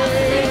 yeah.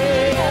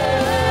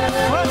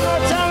 One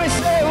more time we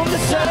say, whom the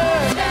sun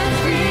sets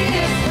free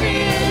is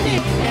free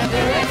indeed, and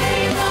there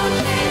ain't no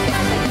chains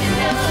that can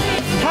hinder me.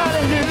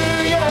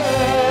 Hallelujah.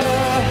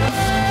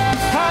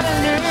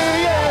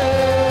 Hallelujah.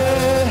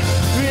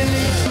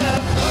 Release the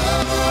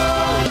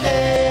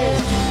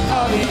fullness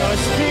of your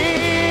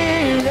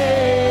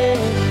Spirit.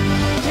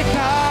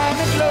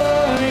 Shekinah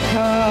glory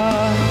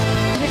come.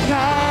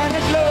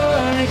 Shekinah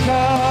glory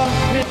come.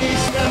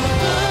 Release the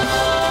fullness of your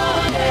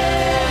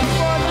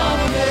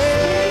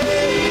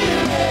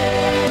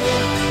Spirit.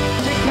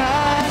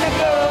 Shekinah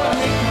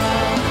glory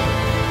come.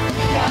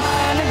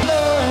 Shekinah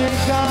glory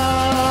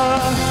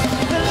come.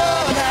 The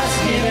Lord has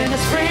given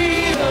us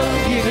freedom,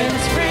 given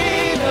us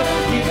freedom,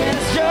 given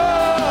us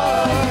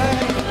joy.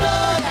 The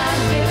Lord has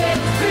given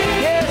us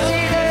freedom, yes,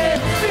 He did.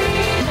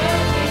 Freedom,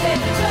 given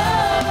us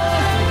joy.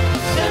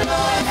 The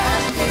Lord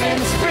has given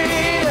us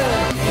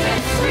freedom, given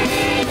us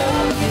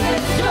freedom, given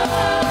us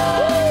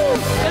joy.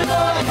 The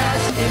Lord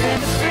has given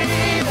us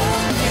freedom,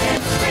 given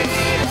us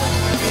freedom,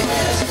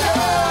 given us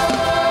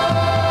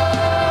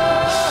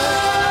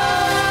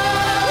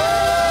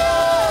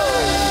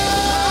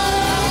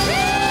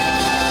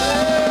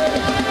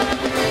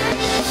We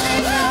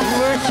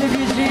worship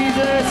you,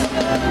 Jesus.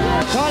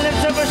 Come on,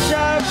 lift up a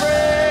shout of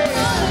praise.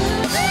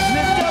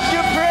 Lift up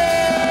your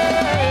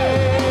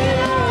praise.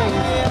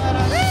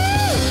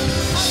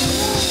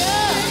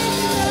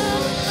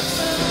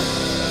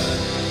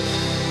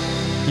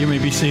 You may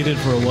be seated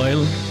for a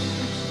while.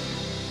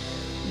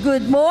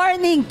 Good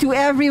morning to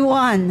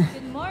everyone.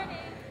 Good morning.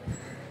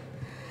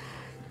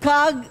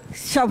 Kag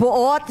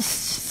Shavuot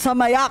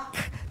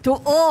Samayak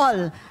to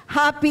all.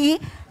 Happy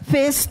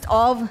Feast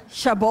of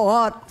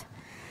Shavuot.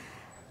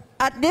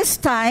 At this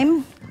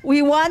time,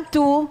 we want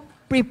to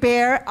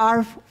prepare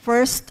our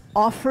first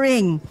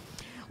offering,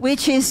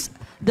 which is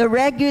the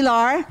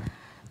regular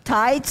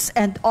tithes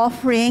and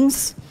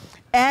offerings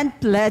and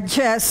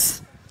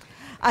pledges.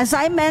 As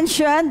I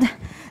mentioned,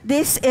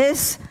 this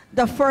is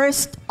the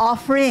first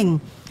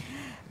offering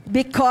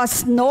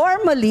because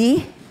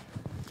normally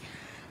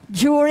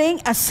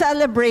during a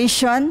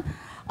celebration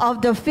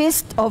of the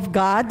Feast of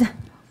God,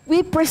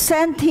 we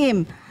present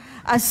Him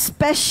a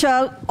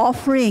special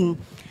offering.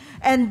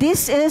 And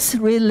this is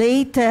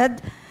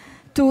related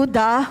to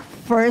the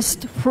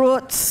first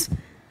fruits.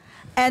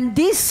 And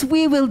this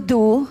we will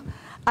do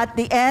at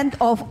the end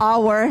of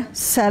our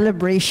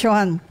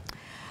celebration.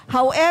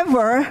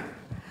 However,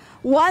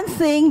 one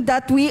thing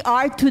that we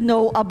are to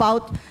know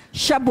about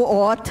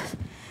Shavuot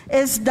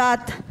is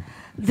that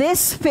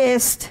this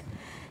feast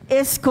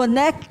is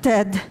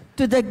connected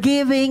to the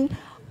giving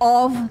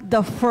of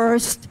the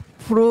first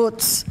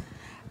fruits,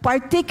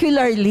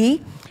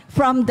 particularly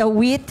from the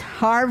wheat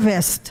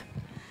harvest.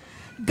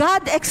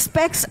 God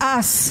expects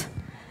us,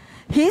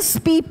 His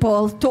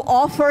people, to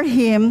offer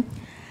Him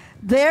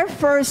their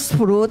first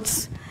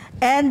fruits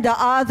and the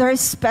other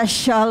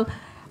special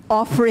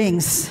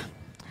offerings.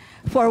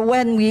 For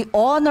when we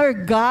honor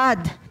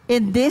God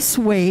in this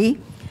way,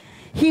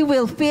 He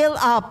will fill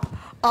up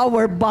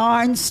our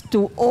barns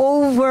to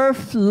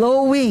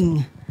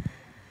overflowing.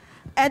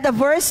 And the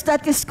verse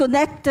that is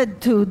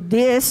connected to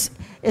this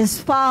is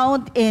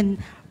found in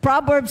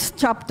Proverbs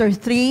chapter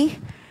 3,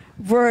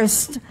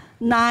 verse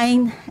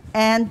 9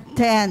 and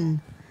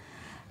 10.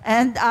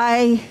 And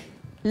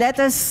let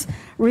us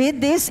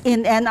read this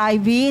in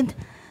NIV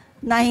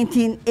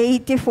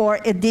 1984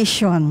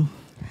 edition.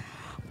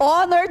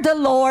 Honor the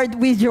Lord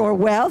with your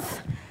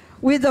wealth,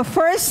 with the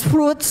first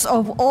fruits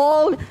of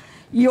all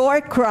your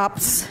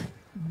crops.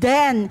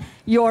 Then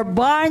your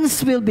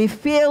barns will be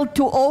filled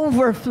to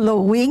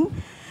overflowing,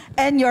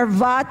 and your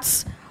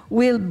vats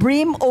will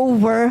brim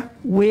over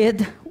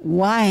with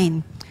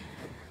wine.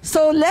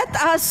 So let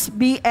us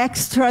be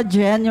extra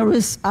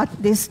generous at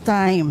this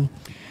time,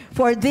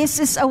 for this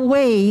is a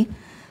way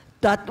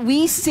that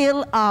we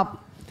seal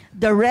up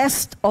the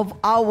rest of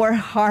our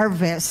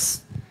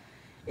harvest.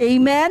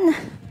 Amen?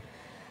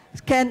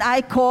 Can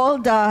I call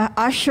the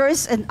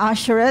ushers and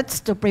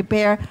usherettes to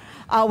prepare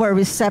our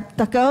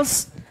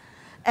receptacles?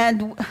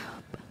 And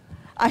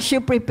as you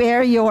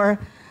prepare your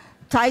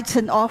tithes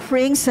and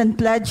offerings and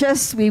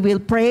pledges, we will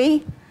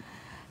pray.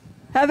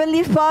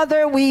 Heavenly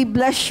Father, we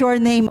bless your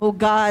name, O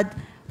God,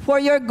 for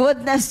your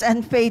goodness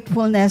and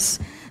faithfulness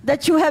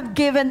that you have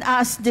given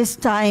us this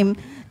time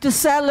to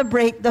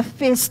celebrate the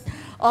feast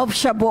of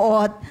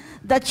Shavuot,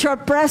 that your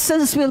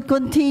presence will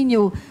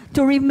continue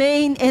to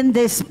remain in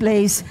this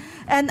place.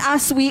 And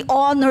as we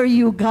honor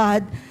you,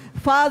 God,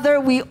 Father,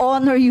 we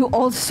honor you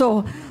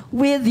also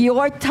with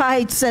your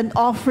tithes and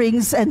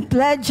offerings and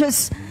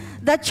pledges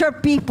that your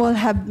people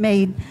have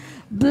made.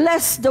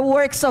 Bless the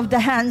works of the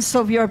hands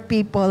of your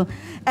people,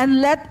 and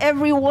let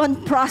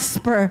everyone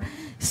prosper,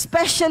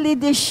 especially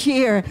this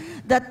year,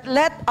 that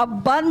let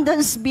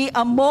abundance be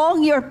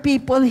among your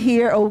people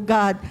here, O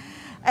God.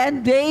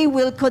 And they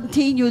will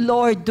continue,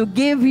 Lord, to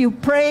give you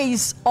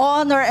praise,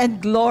 honor,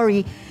 and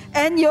glory.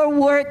 And your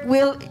work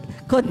will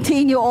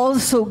continue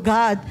also,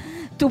 God,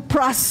 to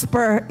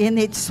prosper in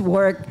its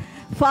work.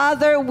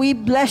 Father, we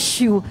bless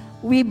you,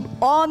 we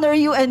honor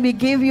you, and we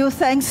give you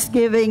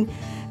thanksgiving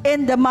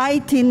in the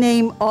mighty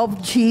name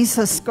of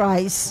Jesus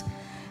Christ.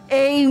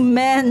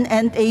 Amen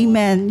and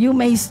amen. You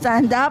may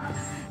stand up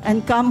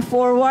and come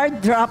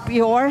forward, drop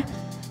your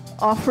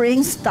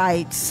offerings,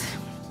 tithes.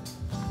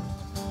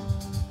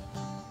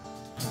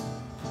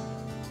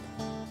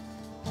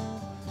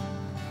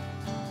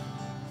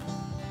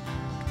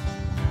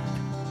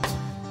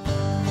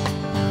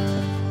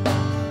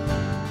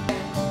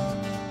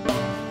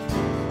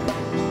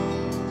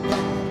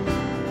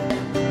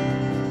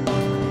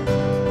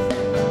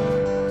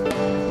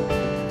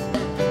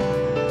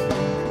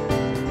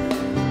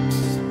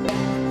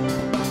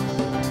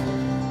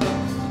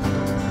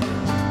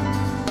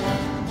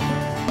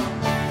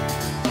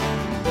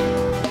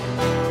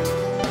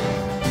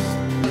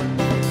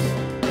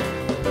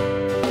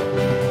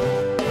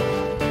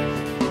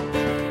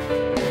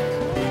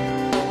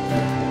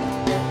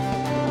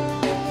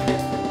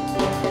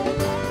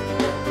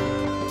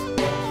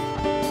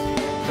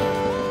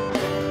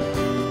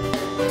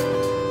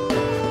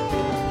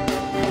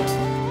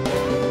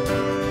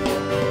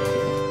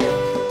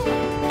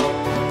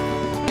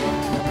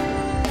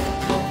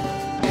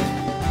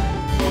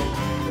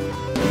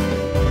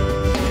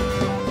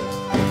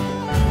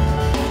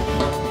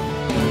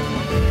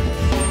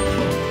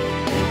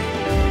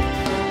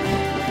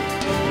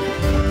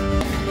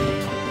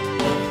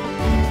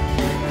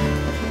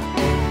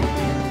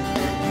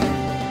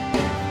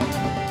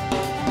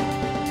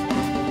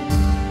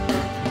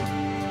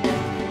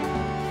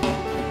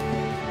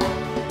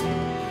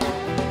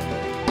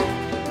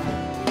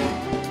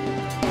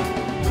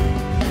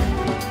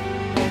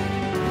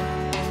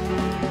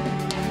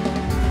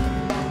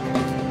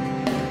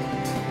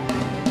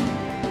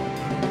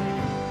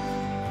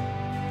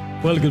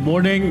 Well, good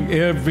morning,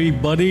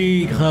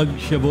 everybody. Chag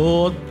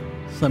Shavuot,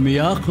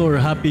 Sameach, or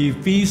Happy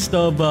Feast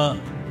of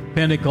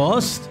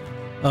Pentecost.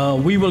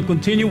 We will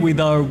continue with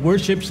our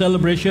worship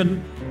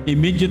celebration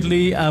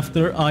immediately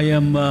after I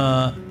am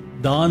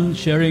done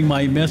sharing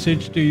my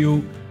message to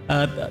you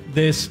at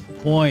this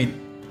point.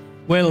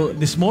 Well,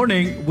 this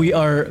morning we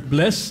are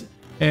blessed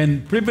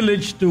and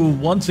privileged to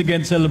once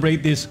again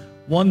celebrate this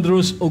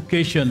wondrous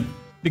occasion,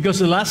 because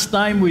the last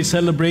time we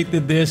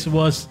celebrated this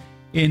was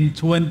in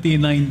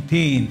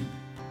 2019.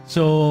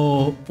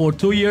 So for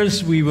 2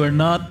 years we were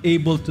not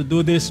able to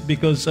do this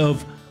because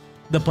of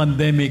the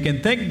pandemic,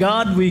 and thank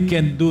God we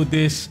can do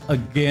this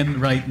again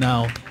right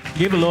now.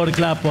 Give the Lord a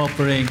clap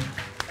offering.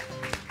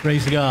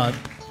 Praise God.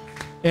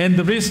 And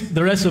the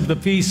rest of the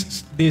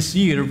feasts this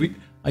year,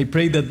 I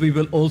pray that we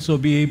will also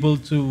be able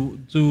to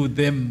do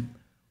them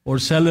or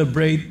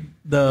celebrate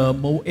the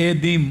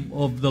Moedim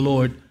of the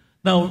Lord.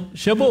 Now,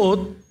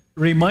 Shavuot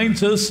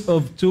reminds us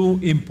of two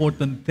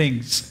important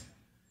things.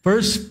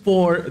 First,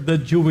 for the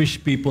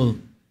Jewish people,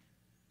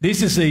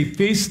 this is a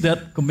feast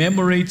that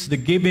commemorates the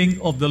giving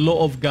of the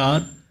law of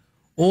God,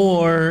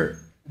 or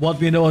what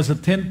we know as the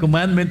 10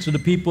 Commandments to the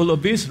people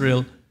of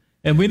Israel.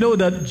 And we know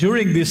that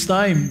during this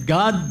time,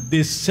 God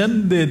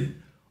descended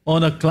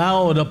on a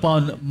cloud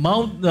upon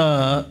Mount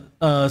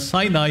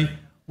Sinai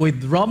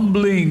with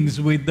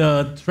rumblings, with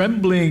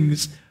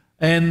tremblings,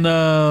 and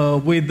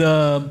with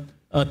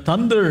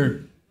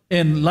thunder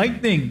and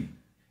lightning.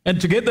 And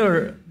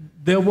together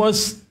there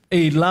was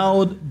a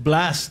loud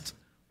blast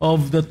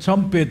of the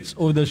trumpets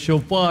or the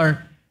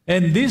shofar,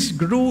 and this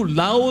grew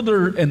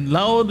louder and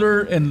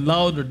louder and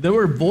louder. There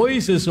were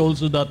voices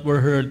also that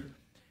were heard,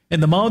 and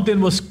the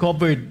mountain was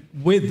covered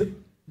with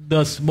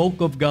the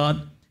smoke of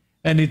God,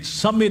 and its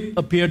summit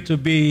appeared to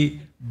be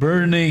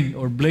burning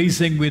or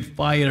blazing with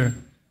fire,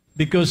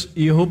 because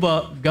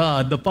Jehovah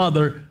God, the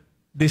Father,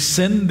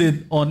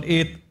 descended on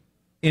it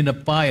in a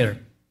fire.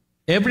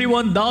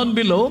 Everyone down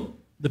below,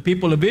 the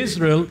people of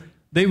Israel,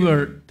 they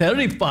were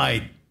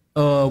terrified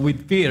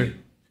with fear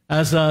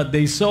as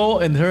they saw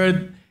and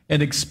heard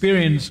and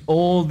experienced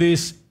all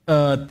these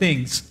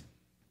things.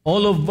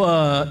 All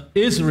of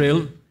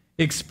Israel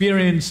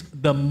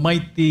experienced the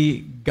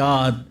mighty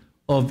God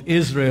of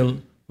Israel,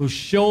 who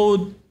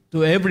showed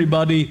to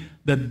everybody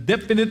that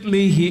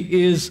definitely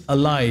He is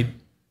alive.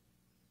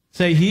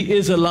 Say, He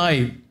is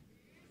alive.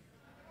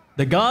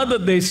 The God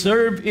that they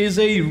serve is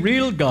a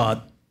real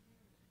God.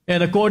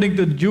 And according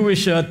to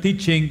Jewish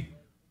teaching,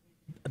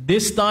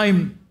 this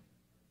time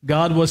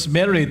God was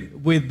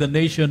married with the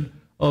nation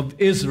of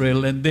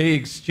Israel, and they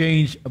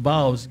exchanged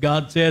vows.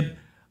 God said,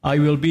 I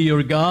will be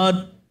your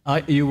God,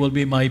 you will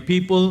be my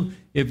people.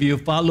 If you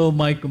follow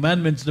my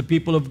commandments, the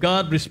people of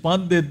God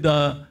responded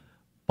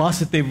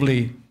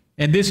positively.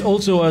 And this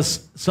also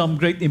has some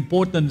great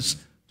importance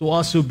to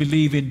us who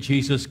believe in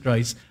Jesus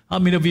Christ. How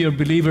many of you are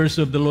believers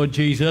of the Lord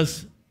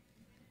Jesus?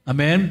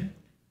 Amen.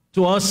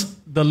 To us,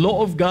 the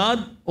law of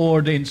God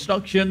or the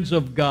instructions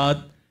of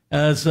God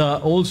has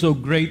also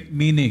great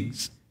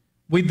meanings.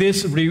 With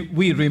this,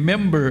 we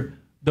remember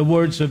the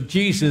words of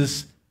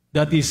Jesus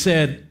that He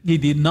said, He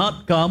did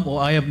not come,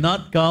 or I have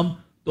not come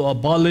to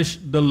abolish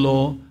the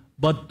law,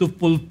 but to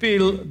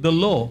fulfill the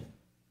law.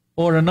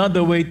 Or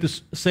another way to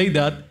say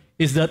that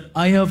is that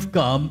I have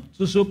come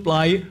to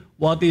supply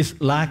what is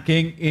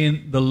lacking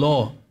in the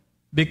law.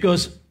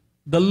 Because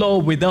the law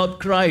without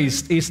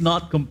Christ is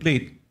not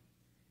complete.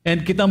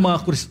 And kita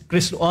mga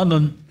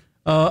Kristoanon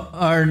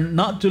are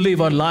not to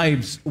live our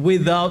lives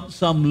without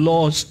some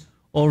laws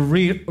or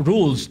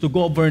rules to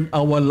govern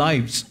our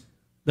lives.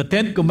 The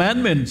Ten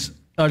Commandments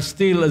are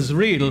still as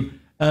real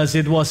as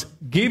it was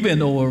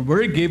given or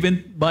were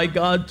given by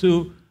God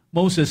to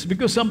Moses.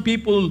 Because some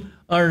people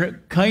are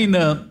kind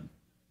of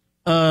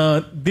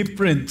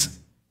different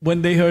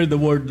when they heard the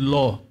word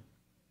law.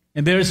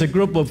 And there is a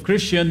group of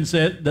Christians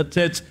that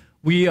says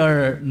we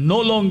are no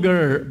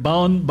longer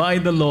bound by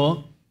the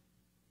law,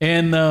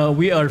 and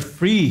we are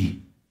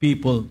free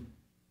people.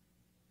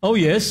 Oh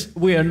yes,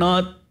 we are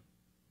not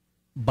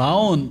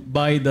bound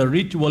by the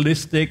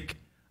ritualistic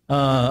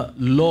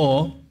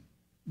law,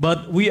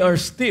 but we are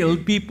still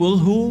people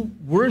who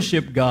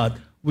worship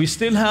God. We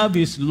still have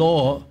His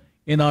law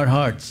in our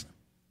hearts.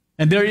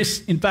 And there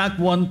is, in fact,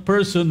 one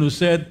person who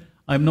said,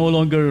 I'm no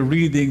longer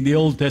reading the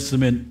Old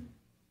Testament.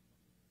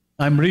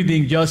 I'm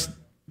reading just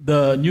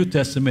the New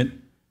Testament,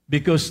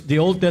 because the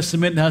Old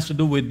Testament has to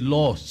do with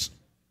laws,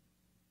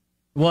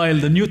 while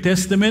the New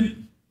Testament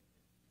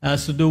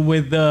has to do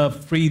with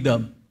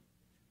freedom.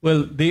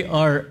 Well, they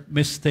are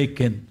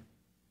mistaken.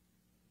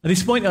 At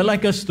this point, I'd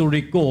like us to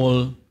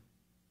recall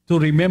to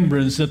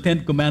remembrance the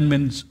Ten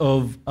Commandments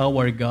of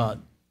our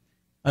God.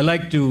 I'd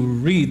like to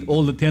read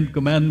all the Ten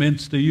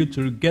Commandments to you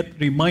to get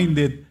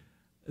reminded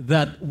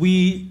that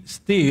we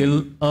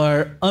still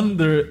are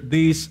under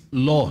these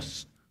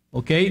laws.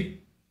 Okay?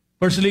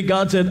 Firstly,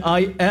 God said,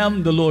 I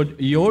am the Lord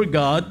your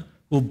God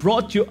who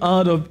brought you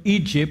out of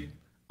Egypt,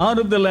 out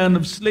of the land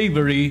of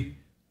slavery.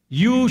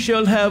 You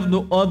shall have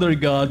no other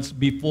gods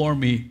before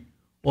me.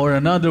 Or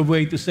another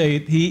way to say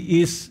it,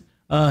 He is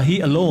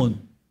He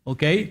alone.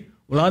 Okay?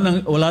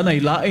 Wala na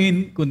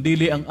ilain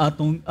kundili ang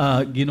atong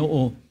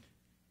Ginoo.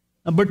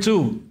 Number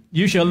 2,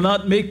 you shall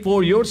not make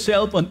for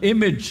yourself an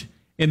image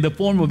in the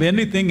form of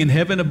anything in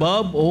heaven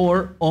above,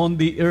 or on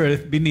the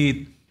earth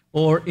beneath,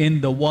 or in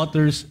the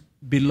waters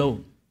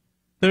below.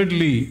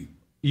 Thirdly,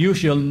 you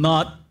shall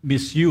not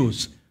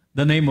misuse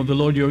the name of the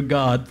Lord your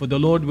God, for the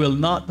Lord will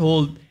not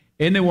hold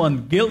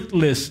anyone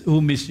guiltless who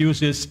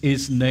misuses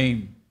His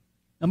name.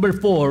 Number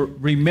 4,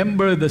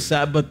 remember the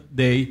Sabbath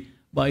day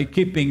by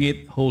keeping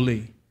it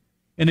holy.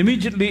 And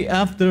immediately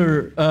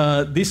after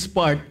this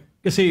part,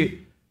 kasi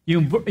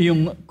yung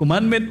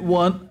commandment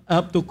 1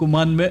 up to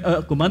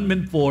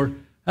commandment 4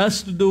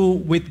 has to do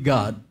with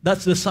God.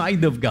 That's the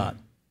side of God.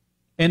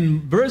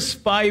 And verse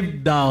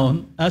 5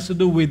 down has to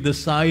do with the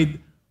side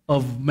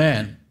of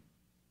man.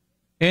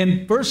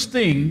 And first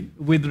thing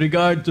with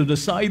regard to the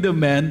side of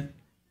man,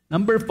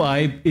 number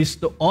 5 is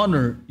to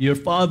honor your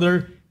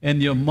father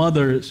and your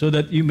mother so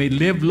that you may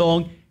live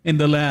long in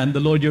the land the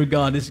Lord your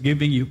God is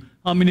giving you.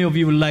 How many of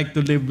you would like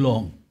to live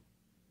long?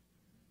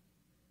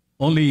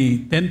 Only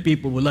 10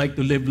 people would like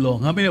to live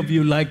long. How many of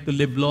you like to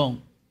live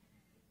long?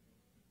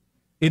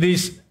 It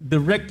is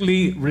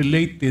directly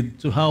related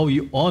to how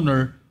you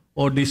honor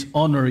or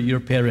dishonor your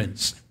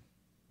parents.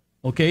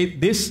 Okay?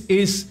 This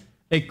is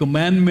a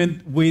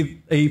commandment with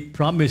a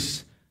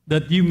promise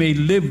that you may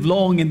live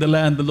long in the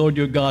land the Lord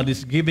your God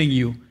is giving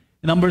you.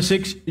 Number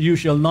 6, you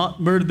shall not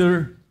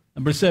murder.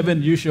 Number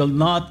 7, you shall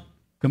not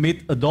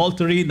commit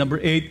adultery. Number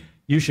 8,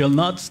 you shall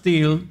not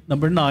steal.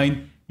 Number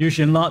 9, you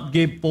shall not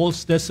give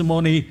false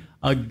testimony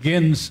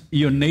against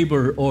your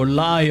neighbor or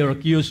lie or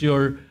accuse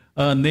your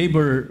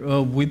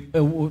neighbor with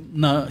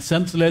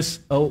senseless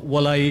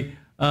walay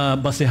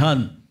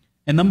basehan.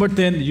 And number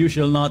 10, you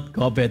shall not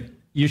covet.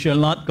 You shall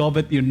not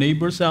covet your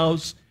neighbor's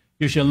house.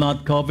 You shall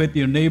not covet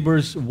your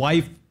neighbor's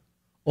wife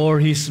or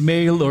his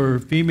male or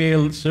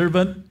female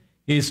servant,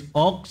 his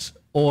ox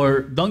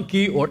or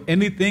donkey or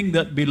anything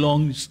that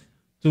belongs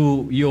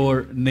to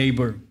your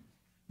neighbor.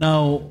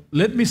 Now,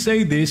 let me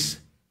say this,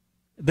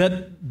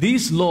 that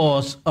these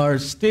laws are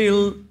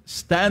still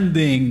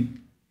standing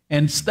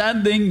and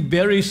standing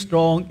very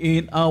strong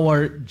in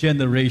our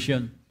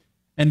generation.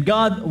 And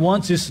God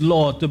wants His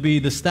law to be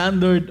the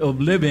standard of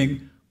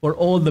living for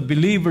all the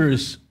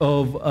believers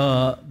of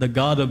the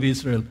God of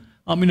Israel.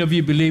 How many of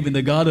you believe in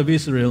the God of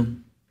Israel?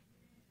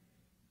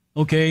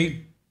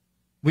 Okay,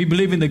 we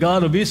believe in the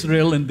God of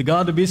Israel, and the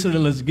God of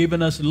Israel has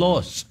given us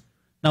laws.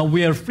 Now,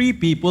 we are free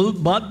people,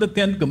 but the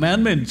 10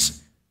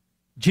 Commandments,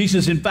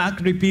 Jesus, in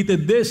fact,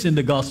 repeated this in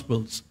the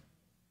Gospels.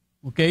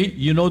 Okay,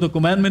 you know the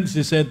commandments,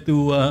 He said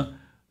to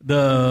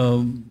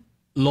the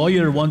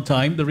lawyer one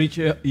time, the rich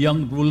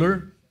young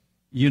ruler,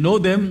 you know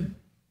them,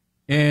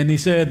 and he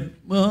said,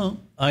 well,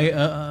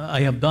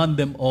 I have done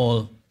them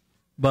all,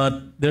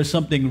 but there's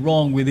something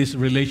wrong with his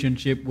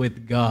relationship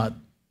with God.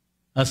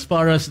 As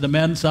far as the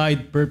man's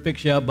side, perfect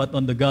siya, but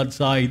on the God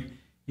side,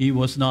 he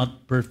was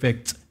not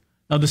perfect.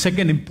 Now, the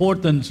second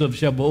importance of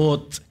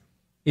Shavuot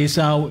is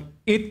how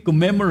it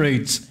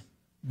commemorates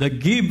the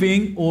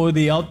giving or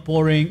the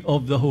outpouring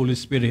of the Holy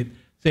Spirit.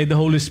 Say, the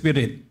Holy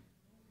Spirit.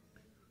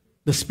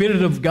 The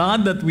Spirit of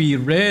God that we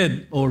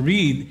read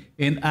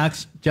in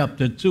Acts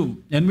chapter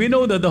 2. And we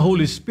know that the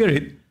Holy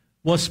Spirit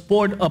was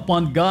poured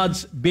upon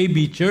God's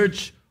baby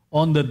church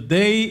on the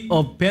day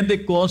of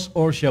Pentecost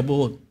or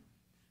Shavuot.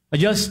 I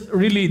just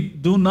really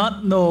do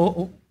not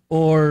know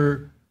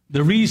or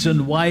the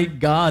reason why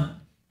God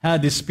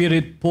had the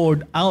Spirit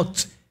poured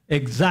out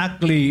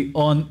exactly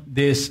on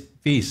this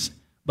feast.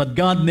 But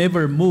God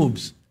never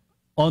moves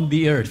on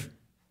the earth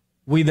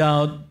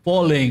without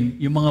falling,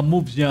 yung mga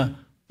moves niya,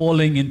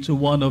 falling into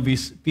one of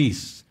His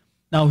feasts.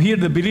 Now here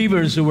the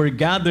believers who were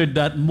gathered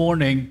that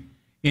morning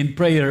in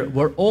prayer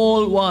were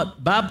all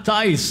what?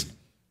 Baptized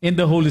in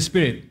the Holy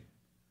Spirit.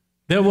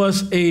 There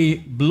was a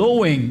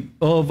blowing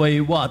of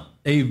a what?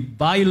 A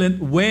violent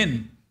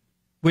wind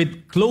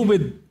with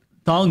cloven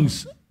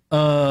tongues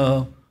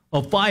of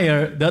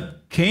fire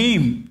that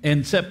came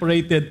and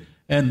separated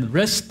and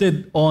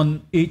rested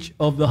on each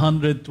of the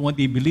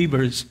 120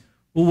 believers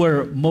who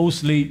were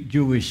mostly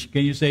Jewish.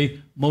 Can you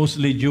say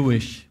mostly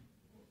Jewish?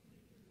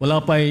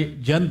 Wala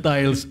pa'y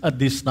Gentiles at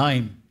this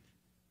time.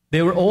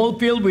 They were all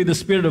filled with the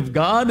Spirit of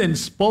God and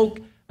spoke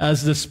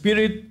as the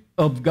Spirit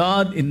of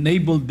God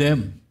enabled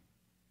them.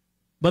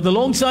 But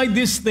alongside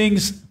these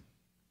things,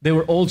 they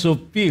were also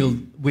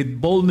filled with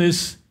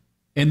boldness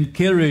and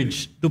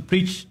courage to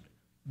preach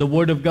the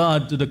Word of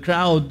God to the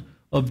crowd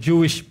of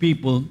Jewish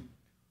people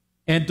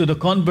and to the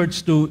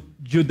converts to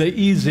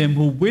Judaism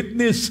who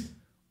witnessed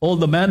all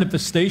the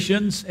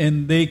manifestations,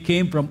 and they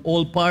came from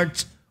all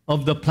parts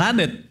of the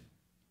planet.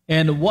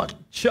 And what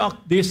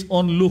shocked these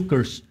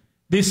onlookers,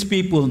 these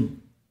people,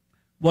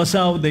 was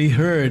how they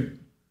heard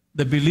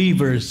the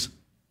believers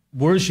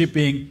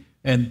worshiping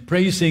and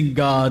praising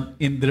God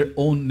in their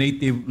own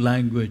native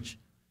language.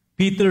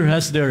 Peter,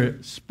 as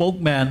their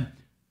spokesman,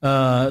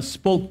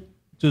 spoke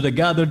to the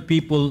gathered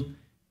people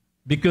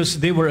because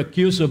they were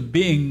accused of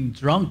being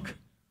drunk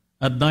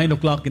at 9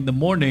 o'clock in the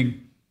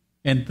morning,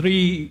 and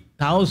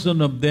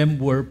 3,000 of them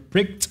were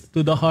pricked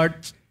to the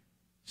heart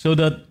so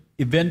that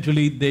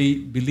eventually they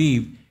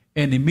believed.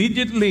 And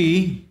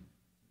immediately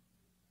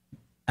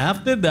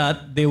after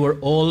that, they were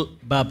all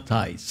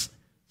baptized.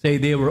 Say,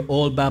 they were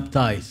all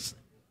baptized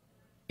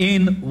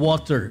in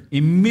water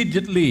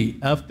immediately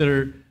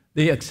after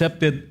they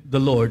accepted the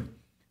Lord.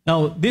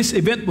 Now, this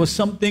event was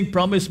something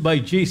promised by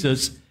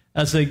Jesus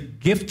as a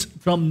gift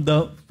from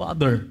the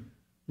Father.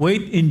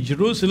 Wait in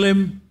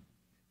Jerusalem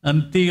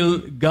until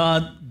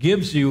God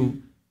gives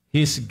you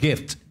His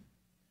gift.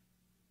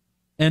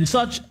 And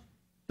such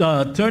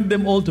turned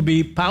them all to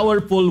be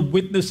powerful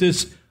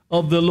witnesses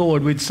of the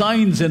Lord, with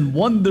signs and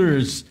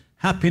wonders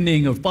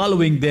happening or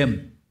following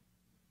them.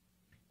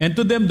 And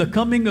to them, the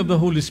coming of the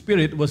Holy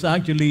Spirit was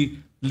actually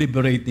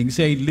liberating.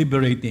 Say,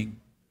 liberating.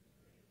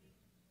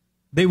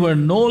 They were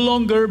no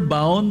longer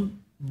bound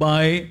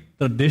by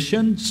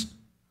traditions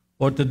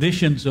or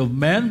traditions of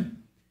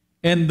men,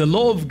 and the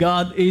law of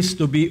God is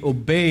to be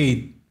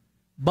obeyed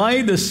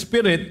by the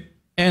Spirit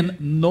and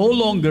no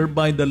longer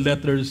by the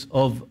letters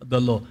of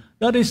the law.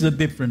 That is the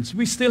difference.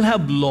 We still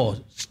have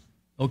laws,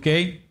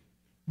 okay?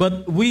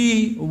 But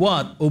we,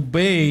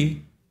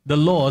 obey the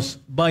laws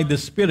by the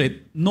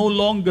Spirit, no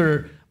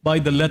longer by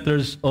the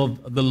letters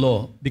of the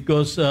law,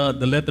 because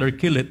the letter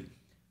kill it.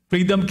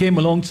 Freedom came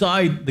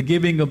alongside the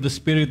giving of the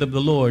Spirit of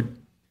the Lord.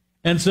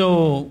 And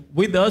so,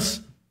 with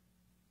us,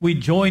 we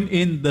join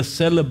in the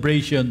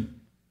celebration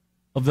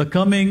of the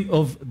coming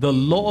of the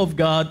law of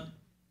God,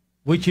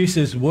 which is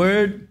His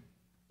Word,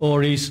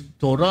 or His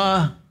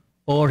Torah,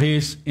 or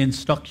His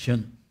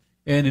instruction.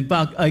 And in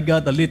fact, I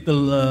got a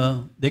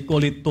little, they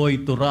call it toy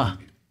Torah.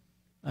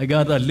 I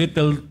got a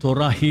little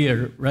Torah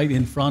here, right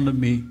in front of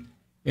me.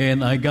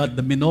 And I got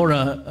the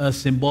menorah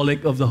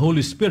symbolic of the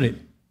Holy Spirit.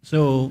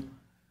 So,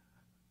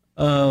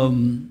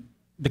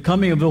 the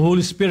coming of the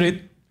Holy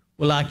Spirit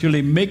will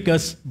actually make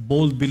us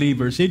bold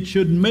believers. It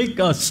should make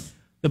us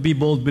to be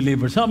bold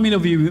believers. How many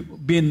of you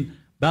have been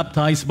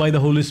baptized by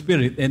the Holy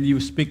Spirit and you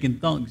speak in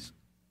tongues.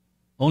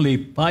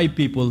 Only 5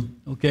 people,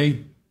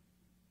 okay?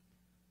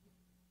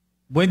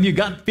 When you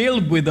got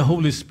filled with the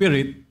Holy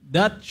Spirit,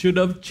 that should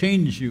have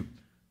changed you.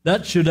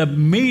 That should have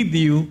made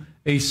you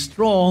a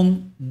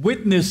strong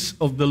witness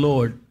of the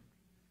Lord.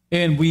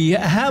 And we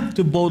have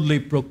to boldly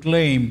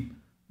proclaim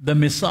the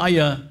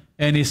Messiah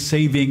and His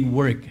saving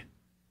work.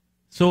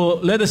 So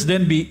let us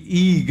then be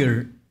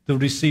eager to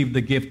receive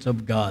the gift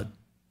of God.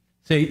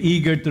 Say,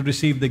 eager to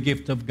receive the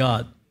gift of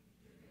God.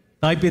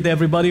 Type it,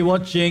 everybody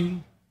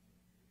watching,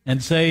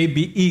 and say,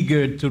 be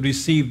eager to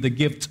receive the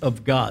gift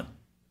of God.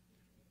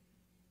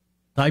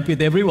 Type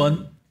it,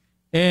 everyone.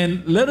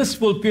 And let us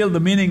fulfill the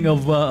meaning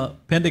of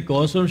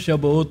Pentecost or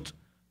Shavuot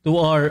to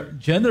our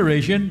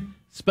generation,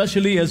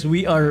 especially as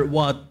we are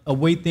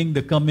awaiting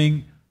the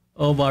coming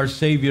of our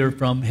Savior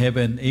from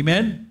heaven.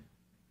 Amen?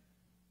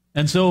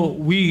 And so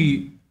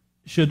we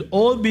should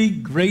all be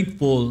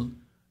grateful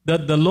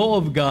that the law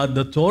of God,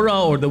 the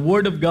Torah or the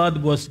Word of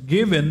God, was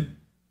given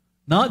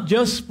not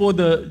just for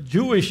the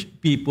Jewish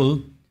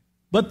people,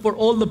 but for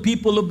all the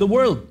people of the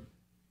world.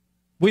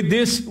 With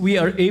this, we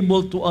are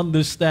able to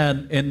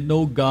understand and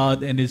know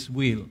God and His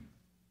will.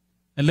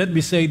 And let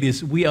me say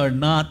this, we are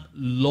not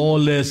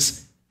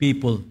lawless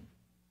people.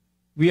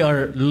 We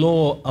are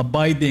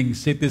law-abiding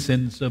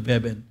citizens of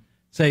heaven.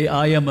 Say,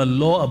 I am a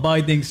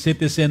law-abiding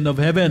citizen of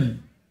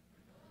heaven.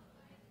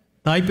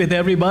 Type it,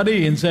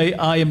 everybody, and say,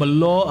 I am a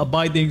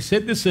law-abiding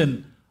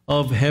citizen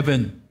of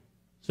heaven.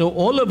 So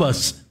all of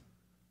us,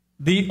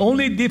 the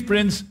only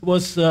difference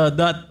was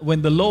that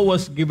when the law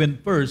was given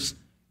first,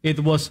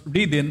 it was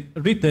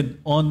written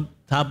on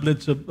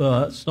tablets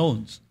of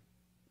stones.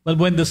 But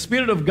when the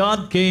Spirit of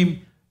God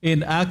came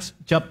in Acts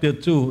chapter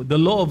 2, the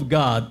law of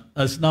God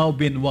has now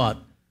been what?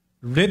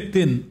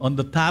 Written on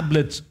the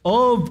tablets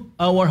of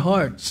our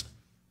hearts.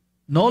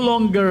 No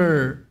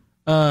longer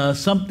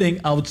something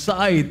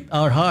outside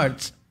our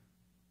hearts,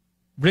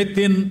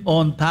 written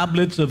on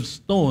tablets of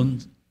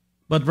stones,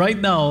 but right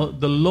now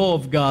the law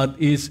of God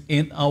is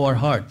in our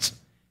hearts.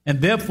 And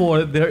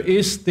therefore, there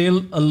is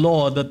still a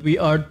law that we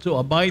are to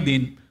abide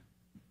in,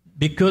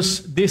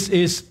 because this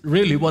is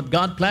really what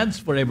God plans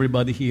for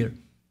everybody here.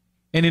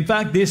 And in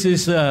fact, this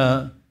is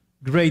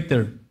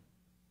greater.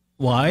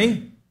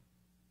 Why?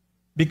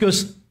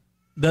 Because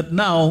that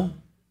now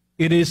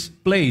it is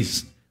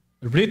placed,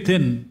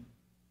 written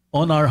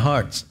on our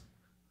hearts,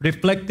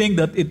 reflecting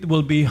that it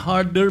will be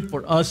harder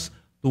for us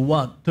to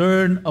what?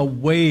 Turn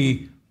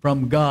away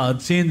from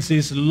God, since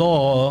His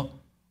law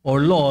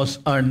or laws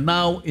are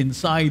now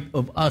inside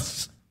of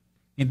us.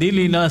 Hindi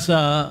li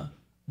nasa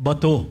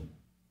bato.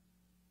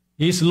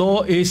 His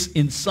law is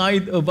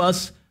inside of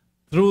us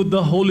through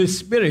the Holy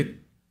Spirit.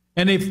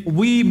 And if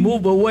we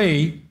move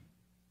away,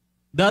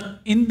 that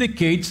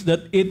indicates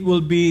that it will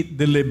be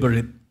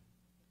deliberate.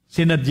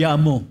 Sinadya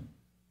mo.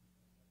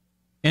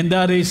 And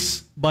that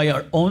is by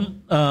our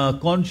own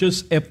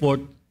conscious effort,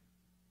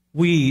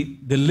 we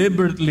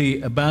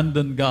deliberately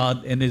abandon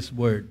God and His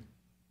Word.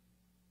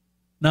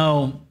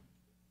 Now,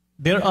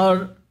 there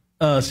are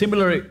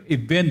similar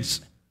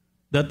events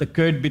that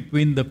occurred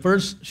between the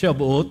first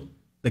Shavuot,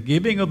 the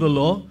giving of the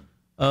law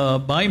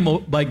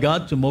by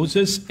God to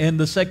Moses, and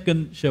the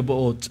second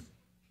Shavuot.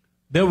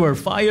 There were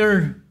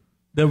fire,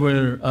 there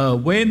were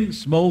wind,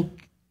 smoke,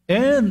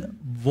 and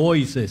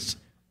voices.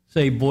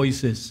 Say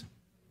voices.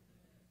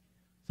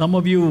 Some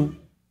of you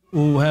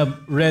who have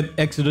read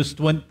Exodus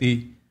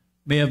 20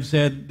 may have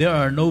said there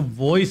are no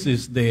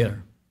voices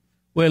there.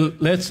 Well,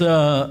 let's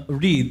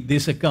read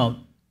this account.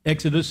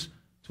 Exodus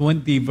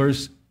 20,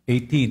 verse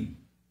 18.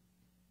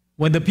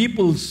 When the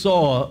people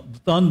saw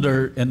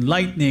thunder and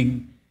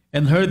lightning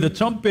and heard the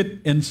trumpet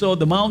and saw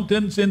the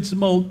mountains in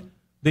smoke,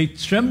 they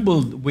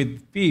trembled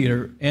with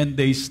fear and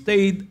they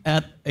stayed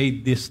at a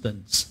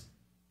distance.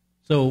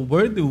 So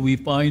where do we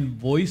find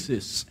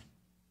voices?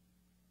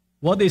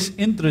 What is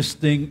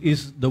interesting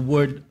is the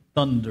word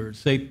thunder.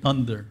 Say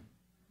thunder.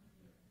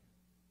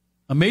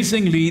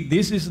 Amazingly,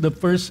 this is the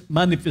first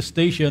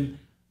manifestation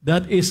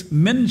that is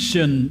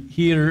mentioned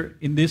here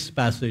in this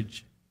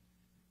passage.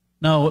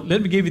 Now,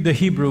 let me give you the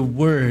Hebrew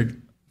word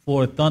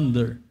for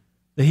thunder.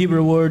 The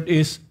Hebrew word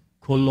is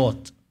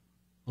kolot.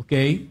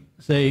 Okay?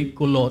 Say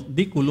kolot.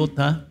 Di kulot,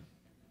 ha?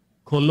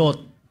 Kolot.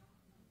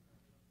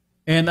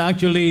 And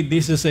actually,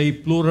 this is a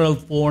plural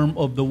form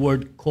of the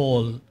word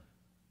call.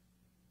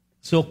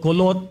 So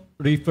kolot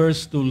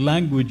refers to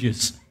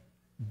languages,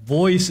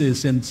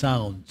 voices, and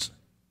sounds.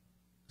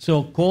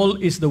 So call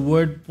is the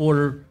word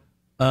for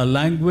a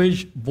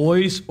language,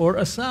 voice, or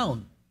a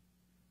sound.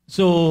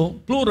 So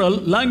plural,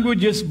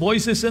 languages,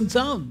 voices, and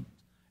sound.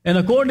 And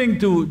according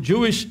to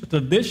Jewish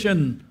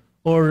tradition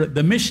or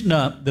the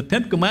Mishnah, the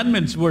 10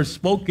 Commandments were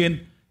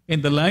spoken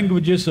in the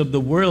languages of the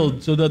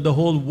world so that the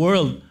whole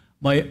world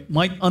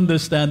might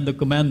understand the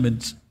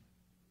commandments.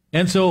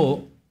 And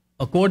so,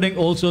 according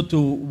also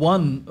to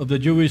one of the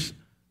Jewish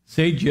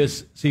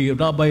sages, see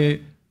Rabbi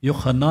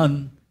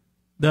Yochanan,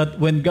 that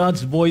when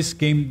God's voice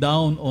came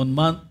down on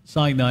Mount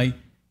Sinai,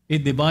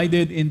 it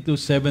divided into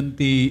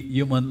 70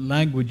 human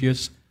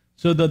languages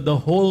so that the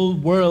whole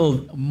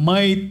world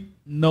might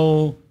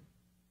know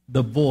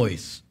the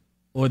voice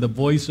or the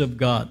voice of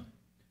God.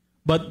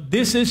 But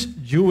this is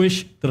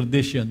Jewish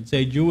tradition.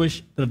 Say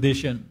Jewish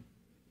tradition.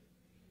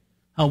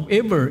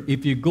 However,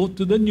 if you go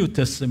to the New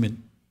Testament,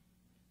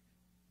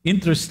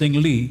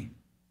 interestingly,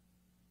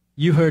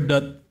 you heard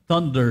that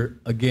thunder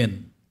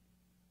again.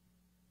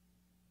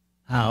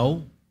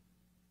 How?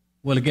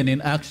 Well, again,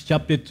 in Acts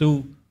chapter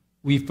 2,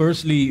 we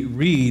firstly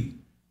read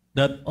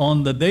that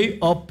on the day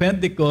of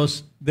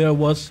Pentecost, there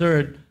was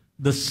heard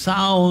the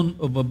sound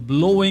of a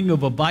blowing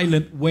of a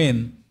violent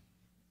wind.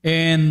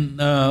 And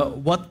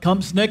what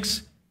comes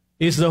next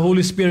is the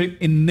Holy Spirit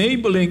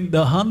enabling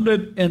the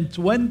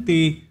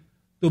 120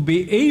 to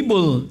be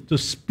able to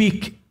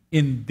speak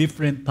in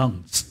different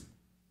tongues,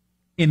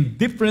 in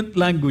different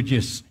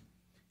languages.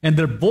 And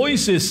their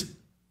voices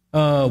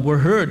were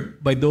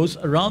heard by those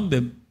around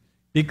them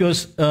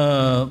because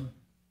the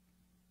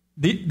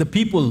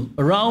people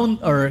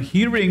around are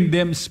hearing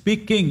them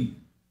speaking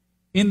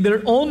in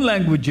their own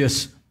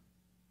languages,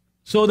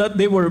 so that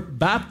they were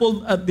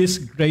baffled at this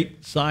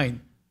great sign.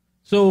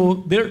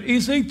 So there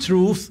is a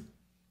truth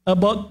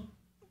about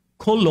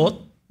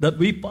kolot that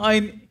we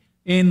find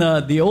in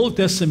the Old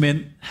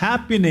Testament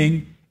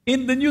happening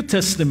in the New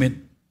Testament.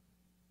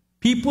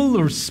 People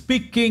are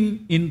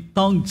speaking in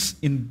tongues,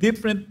 in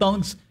different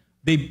tongues.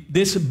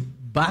 This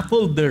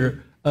baffled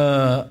their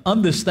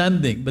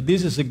understanding. But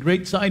this is a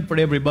great sign for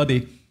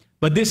everybody.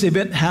 But this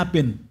event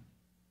happened.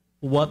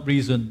 For what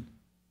reason?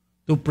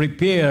 To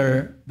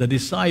prepare the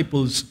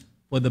disciples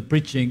for the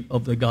preaching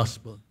of the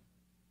gospel.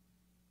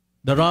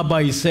 The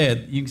rabbi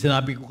said, yung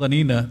sinabi ko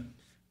kanina,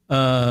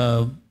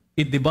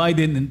 it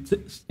divided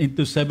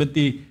into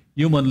 70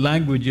 human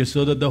languages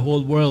so that the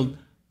whole world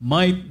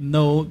might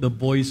know the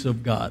voice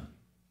of God.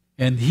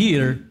 And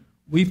here,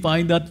 we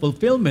find that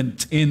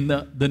fulfillment in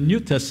the New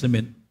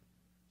Testament.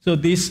 So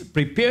this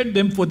prepared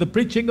them for the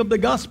preaching of the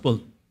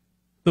gospel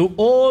to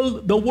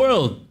all the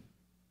world.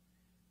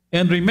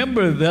 And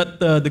remember that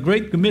the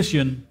Great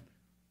Commission,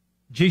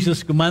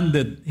 Jesus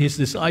commanded his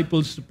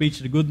disciples to preach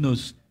the good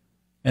news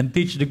and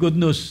teach the good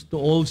news to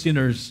all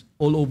sinners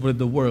all over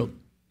the world.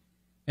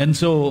 And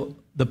so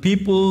the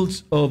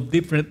peoples of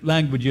different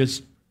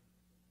languages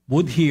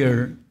would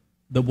hear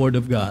the word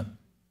of God.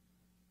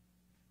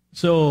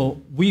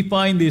 So we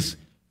find this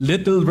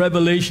little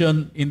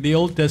revelation in the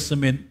Old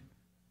Testament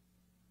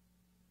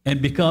and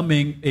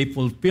becoming a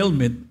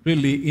fulfillment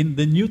really in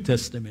the New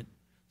Testament.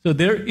 So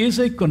there is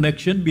a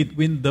connection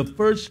between the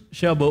first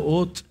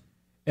Shavuot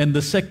and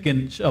the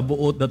second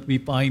Shavuot that we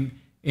find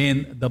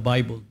in the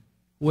Bible.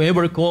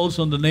 Whoever calls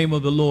on the name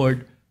of the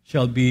Lord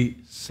shall be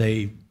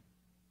saved.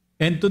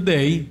 And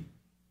today,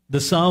 the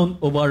sound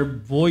of our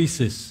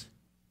voices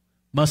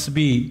must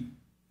be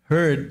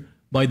heard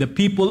by the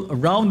people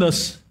around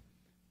us,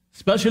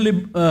 especially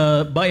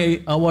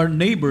by our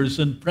neighbors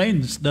and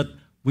friends that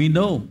we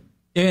know.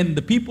 And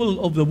the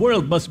people of the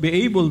world must be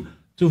able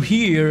to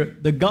hear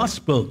the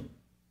gospel.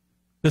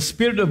 The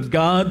Spirit of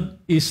God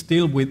is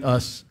still with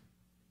us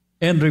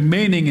and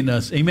remaining in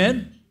us.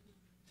 Amen?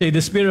 Say,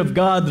 the Spirit of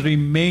God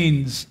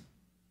remains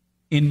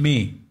in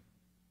me.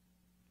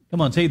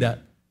 Come on, say that.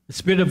 The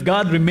Spirit of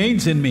God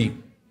remains in me.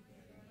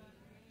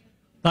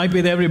 Type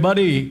it,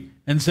 everybody,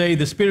 and say,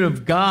 the Spirit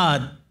of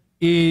God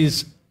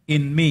is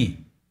in me.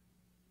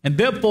 And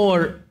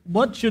therefore,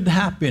 what should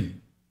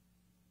happen?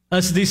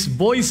 As these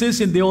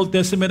voices in the Old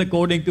Testament,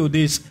 according to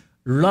this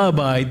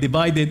rabbi,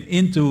 divided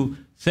into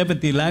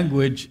 70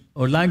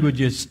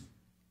 languages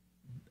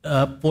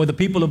for the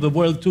people of the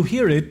world to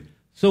hear it.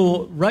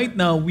 So right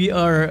now, we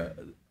are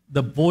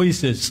the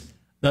voices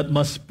that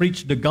must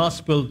preach the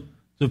gospel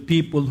to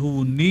people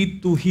who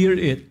need to hear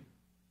it.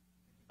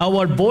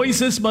 Our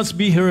voices must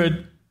be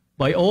heard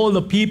by all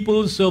the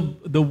peoples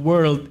of the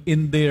world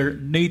in their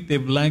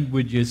native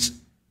languages.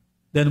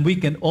 Then we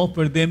can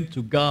offer them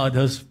to God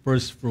as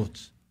first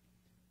fruits.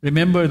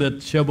 Remember that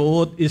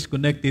Shavuot is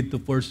connected to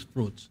first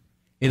fruits.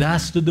 It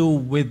has to do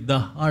with the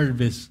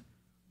harvest,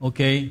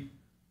 okay?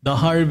 The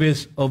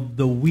harvest of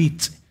the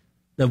wheat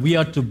that we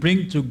are to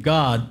bring to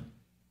God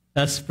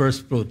as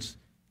first fruits.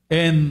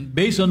 And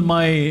based on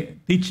my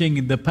teaching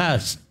in the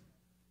past,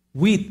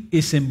 wheat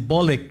is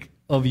symbolic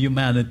of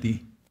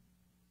humanity.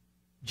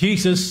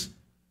 Jesus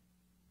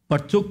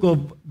partook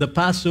of the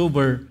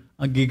Passover.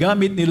 Ang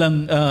gigamit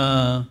nilang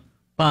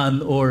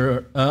pan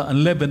or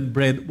unleavened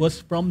bread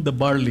was from the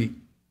barley,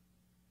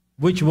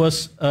 which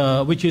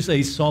is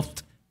a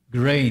soft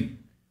grain.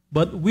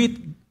 But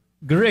wheat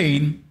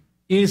grain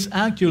is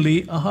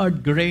actually a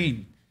hard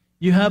grain.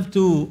 You have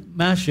to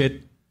mash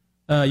it.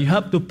 You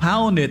have to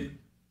pound it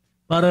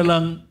para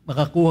lang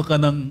makakuha ka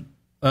ng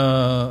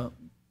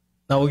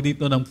tawag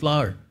dito ng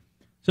flour.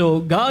 So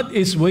God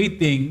is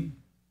waiting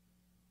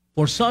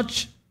for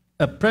such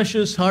a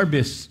precious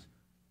harvest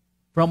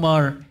from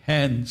our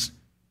hands,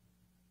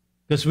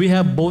 because we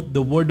have both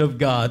the Word of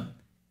God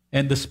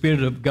and the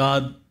Spirit of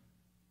God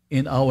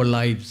in our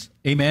lives.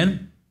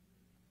 Amen?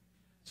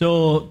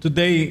 So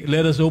today,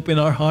 let us open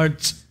our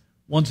hearts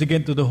once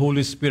again to the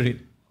Holy Spirit.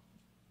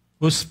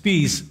 whose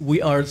feast we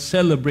are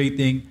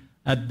celebrating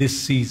at this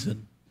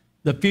season.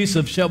 The Feast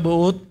of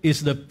Shavuot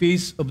is the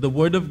feast of the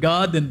Word of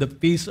God and the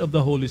feast of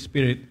the Holy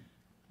Spirit.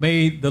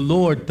 May the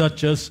Lord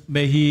touch us.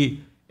 May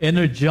He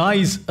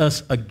energize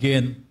us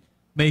again.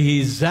 May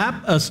He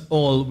zap us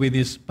all with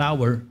His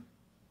power.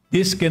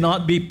 This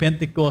cannot be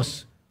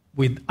Pentecost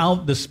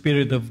without the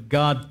Spirit of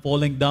God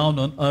falling down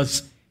on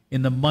us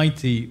in a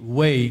mighty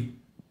way.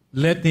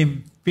 Let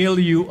Him fill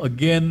you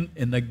again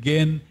and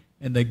again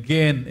and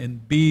again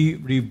and be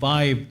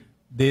revived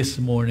this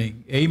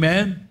morning.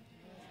 Amen?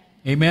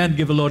 Amen.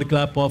 Give the Lord a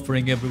clap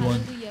offering, everyone.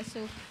 Hallelujah.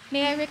 So,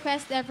 may I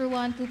request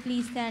everyone to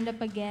please stand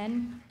up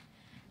again?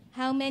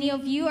 How many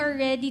of you are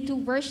ready to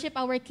worship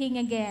our King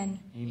again?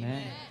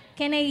 Amen.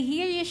 Can I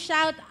hear you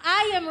shout,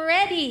 I am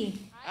ready?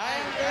 I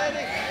am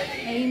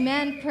ready.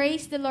 Amen.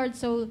 Praise the Lord.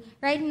 So,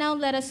 right now,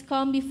 let us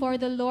come before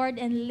the Lord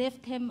and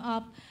lift Him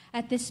up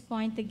at this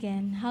point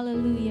again.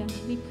 Hallelujah.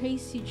 We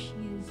praise you,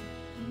 Jesus.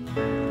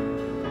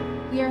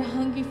 We are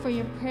hungry for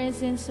your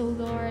presence, O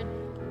Lord.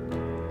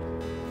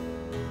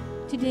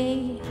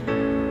 Today,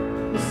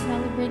 we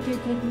celebrate your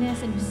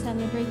goodness and we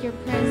celebrate your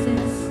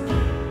presence.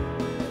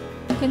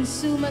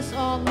 Consume us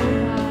all, O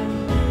God.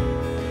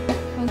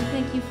 Oh,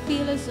 thank you.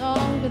 Fill us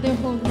all with your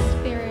Holy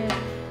Spirit.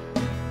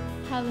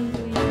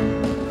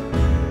 Hallelujah.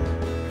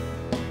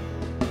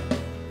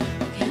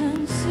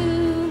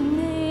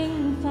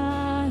 Consuming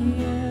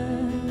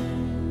fire,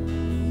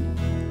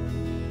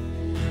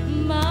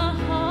 my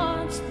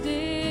heart's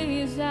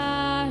desire.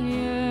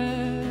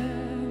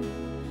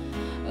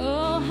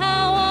 Oh,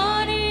 how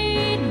I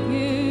need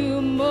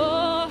you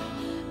more,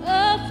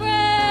 a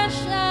fresh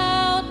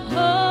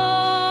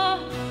outpour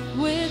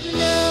with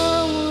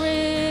no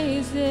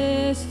resistance.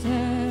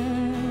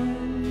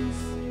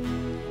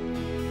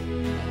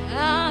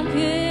 I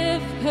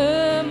give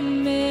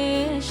permission.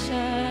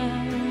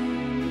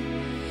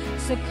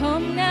 So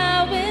come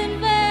now,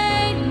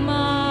 invade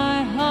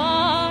my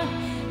heart.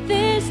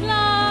 This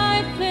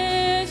life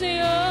is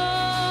yours.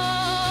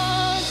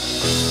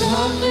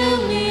 Come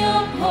fill me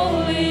up,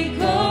 Holy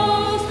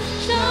Ghost.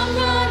 Shine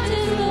bright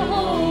till the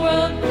whole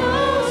world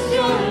knows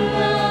your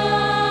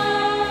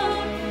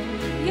love.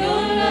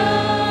 Your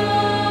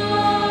love.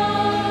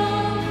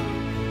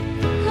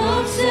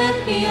 Come set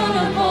me on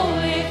a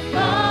holy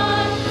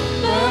fire.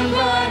 Burn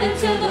bright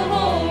until the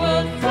whole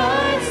world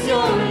finds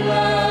your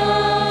love.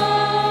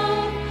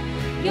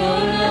 Your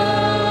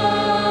love.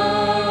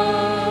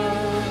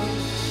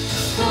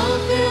 Come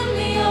fill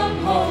me up,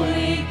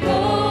 Holy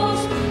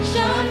Ghost.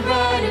 Shine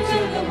bright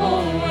until the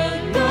whole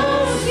world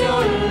knows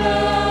your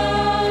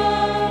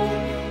love.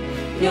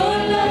 Your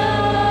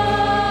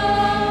love.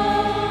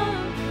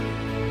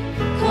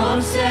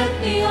 Come set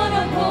me on a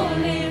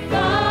holy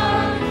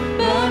fire.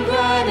 Burn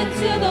bright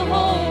until the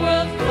whole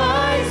world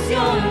finds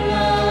your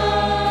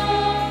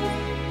love.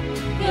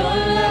 Your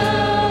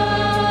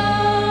love.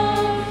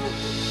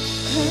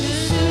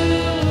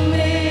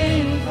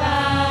 Consuming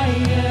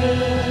fire.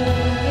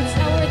 It's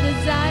our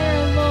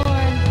desire,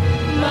 Lord.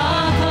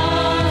 My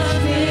heart's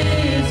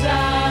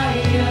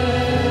desire.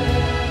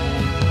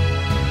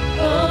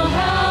 Oh,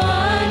 how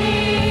I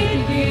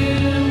need you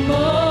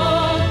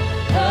more.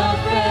 A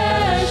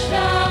fresh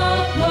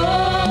outpour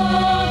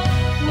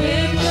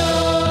with no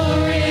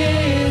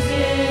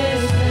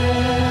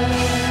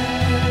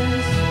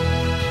resistance.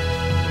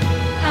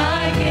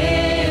 I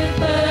give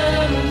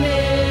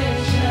permission.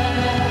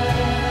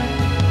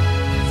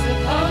 So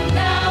come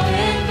now,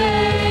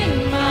 invade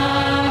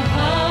my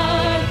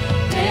heart.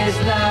 This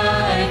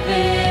life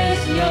is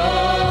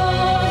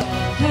yours.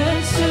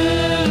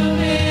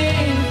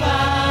 Consuming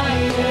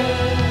fire.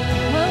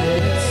 Oh,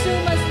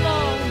 consume us,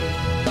 Lord.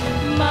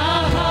 My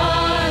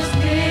heart's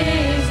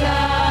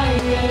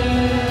desire.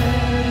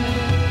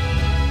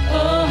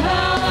 Oh,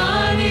 how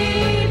I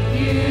need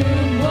you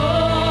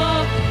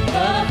more.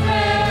 A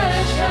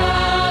fresh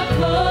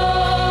outpour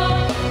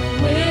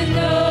with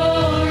no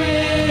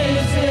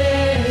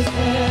resistance.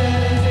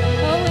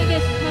 Oh, we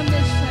give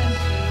permission.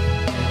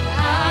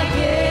 I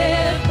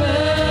give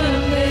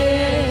permission.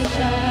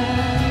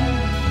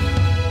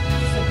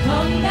 So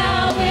come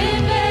now,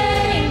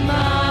 invade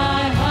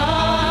my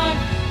heart.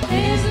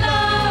 This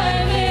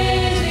life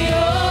is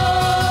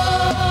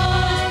yours.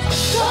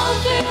 Come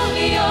fill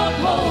me up,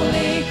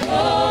 Holy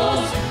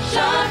Ghost.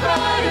 Shine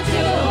bright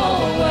until the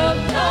whole world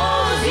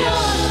knows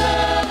your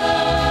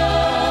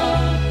love.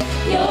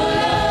 Your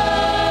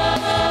love.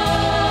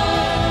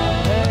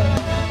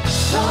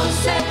 Come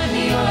set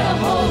me on a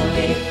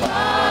holy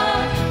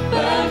fire.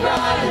 Burn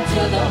bright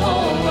until the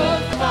whole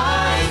world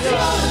finds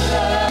your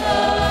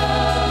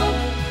love.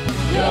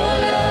 Your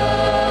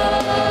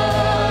love.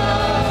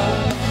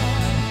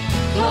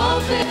 Come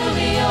fill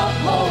me up,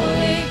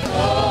 Holy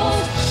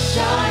Ghost.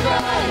 Shine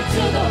bright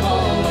until the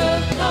whole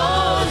world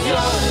knows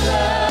your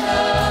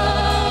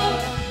love.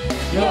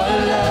 Your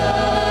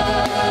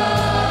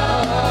love.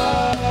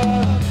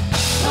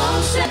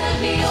 Come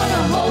set me on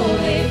a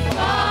holy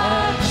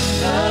fire.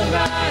 Burn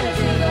bright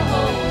until the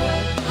whole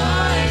world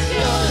finds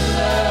your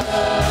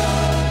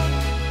love.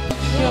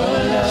 Your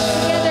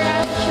love. Together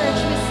as a church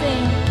we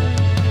sing.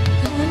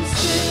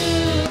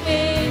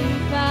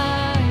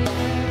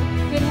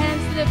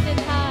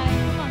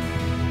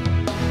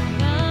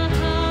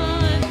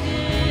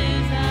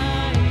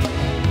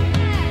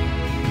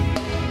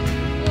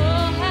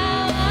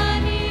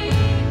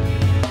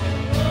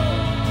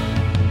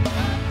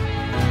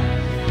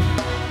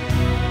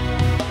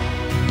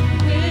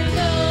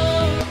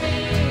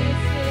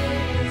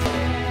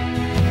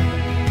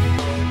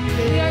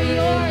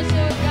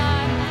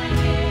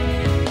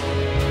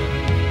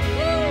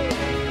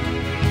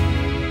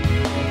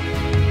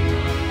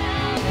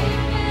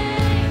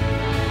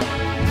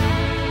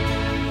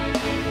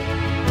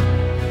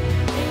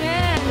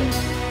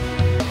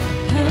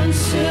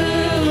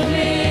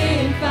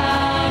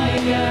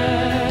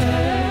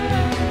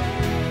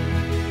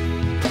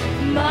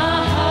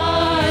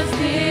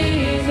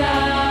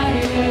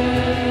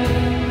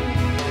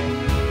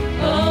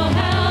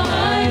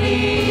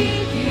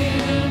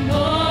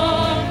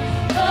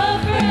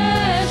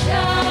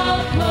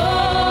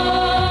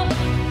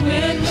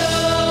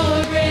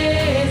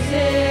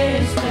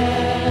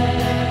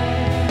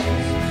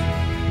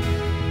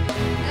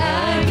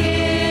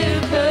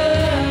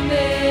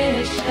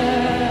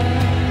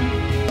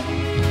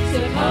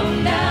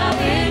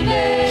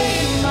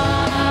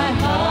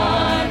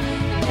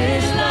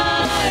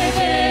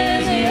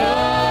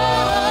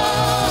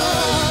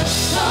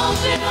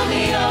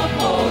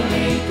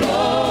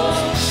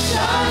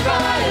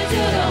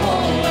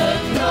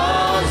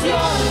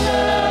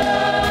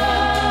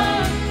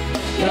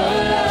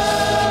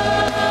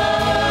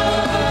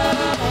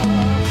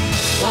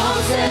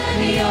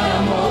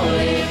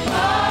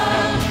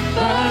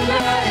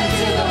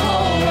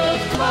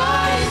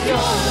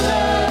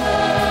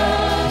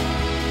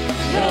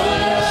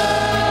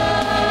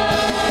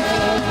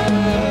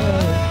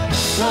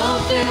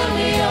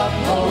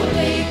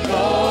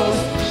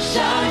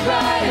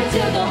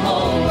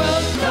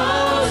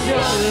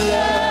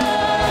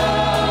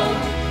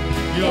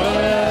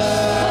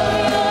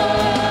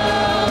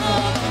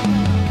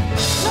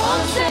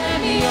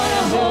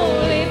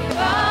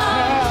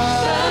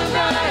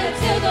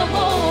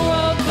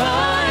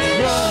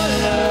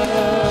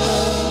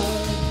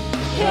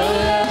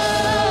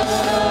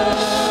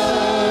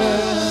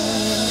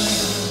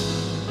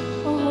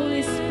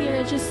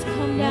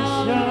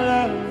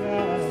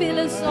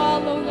 us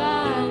all, oh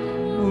God.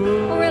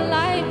 Our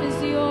life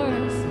is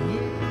yours.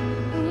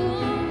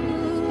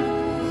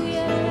 Ooh,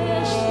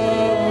 yes.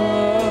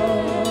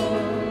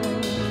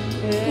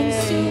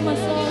 Consume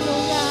us all,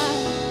 oh God.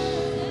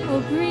 Oh,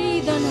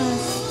 breathe on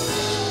us.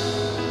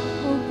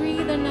 Oh,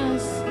 breathe on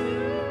us.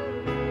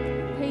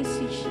 Praise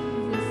you,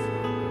 Jesus.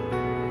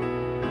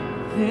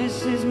 This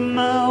is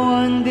my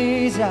one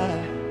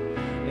desire,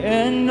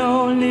 and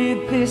only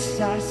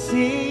this I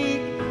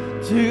seek,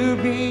 to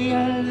be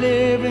a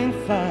living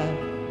fire,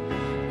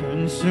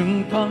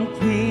 consumed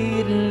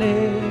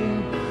completely.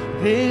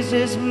 This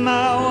is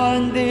my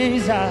one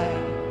desire,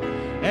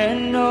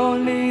 and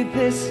only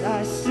this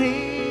I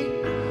seek,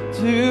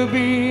 to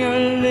be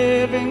a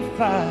living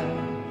fire,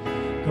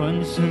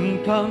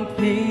 consumed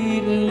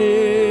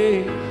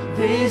completely.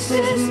 This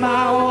is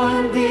my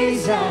one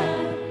desire,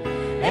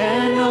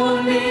 and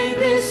only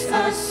this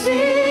I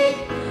seek,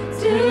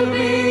 to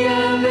be a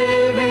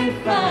living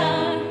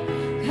fire,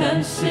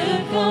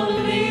 consumed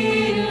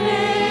completely.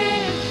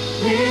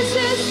 This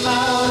is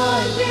my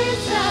one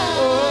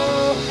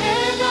desire,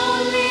 and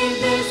only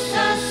this I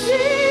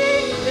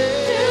seek,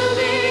 to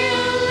be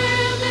a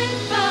living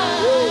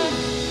fire,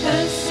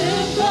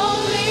 consumed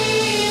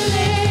completely.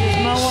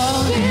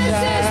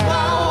 This is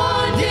my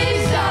one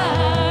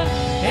desire,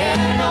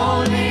 and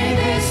only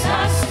this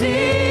I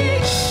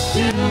seek,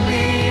 to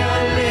be a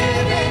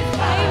living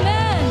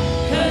fire,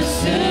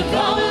 consumed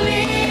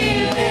completely.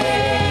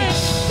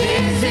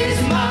 This is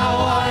my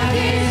one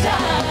desire,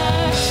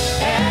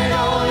 and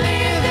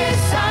only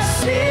this I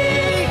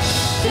seek,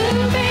 to be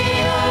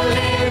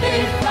a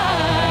living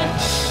fire,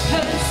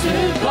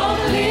 consumed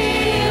completely.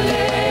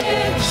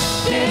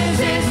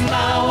 This is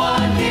my one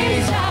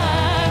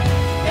desire,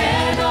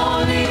 and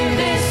only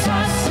this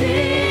I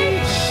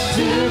seek,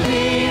 to be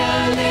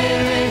a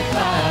living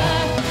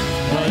fire,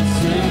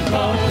 consumed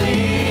completely.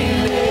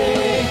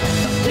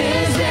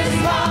 This is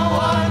my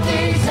one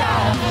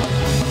desire,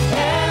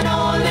 and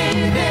only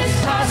this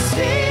I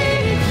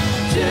seek,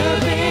 to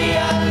be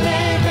a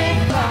living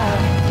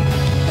fire,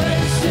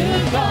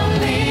 consumed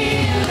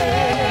completely.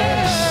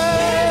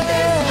 This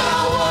is my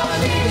one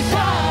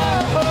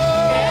desire,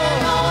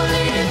 and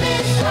only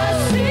this I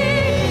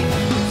seek,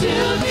 to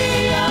be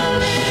a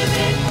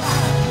living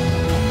fire,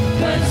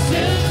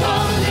 consumed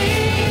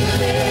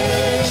completely.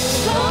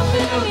 So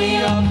fill me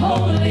up,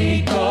 Holy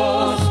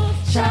Ghost,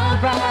 shine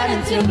bright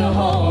until the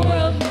whole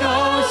world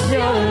knows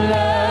your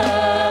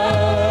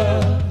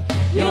love,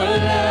 your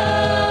love.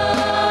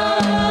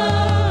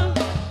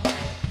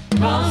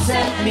 Come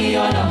set me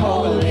on a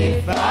holy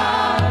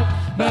fire,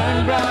 burn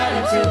bright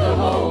until the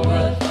whole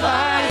world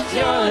finds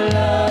your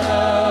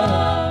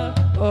love,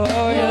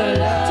 oh your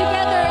love.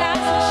 Together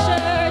as a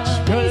church,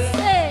 we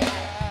sing.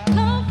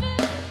 Come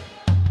fill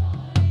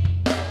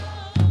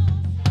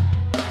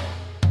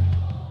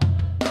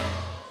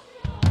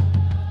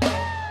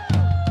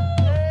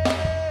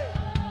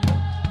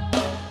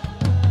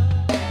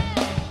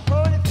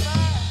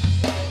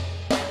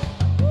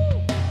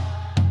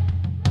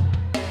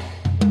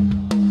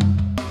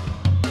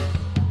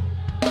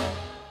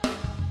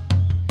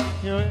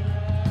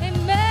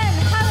Amen.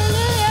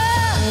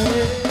 Hallelujah.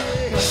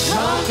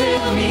 Come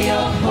fill me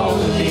up,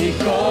 Holy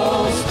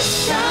Ghost,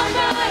 shine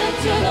bright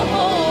until the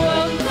whole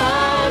world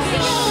knows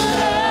your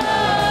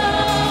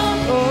love,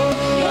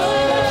 your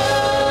love.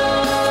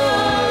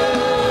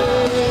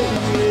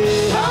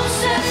 Come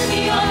set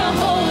me on a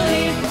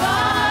holy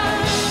fire,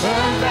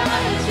 burn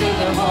bright until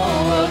the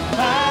whole world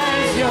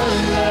finds your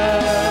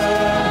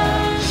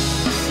love,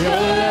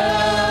 your love.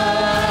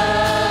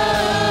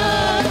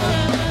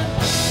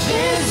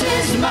 This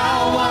is my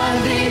one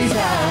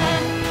desire,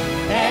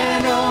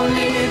 and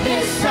only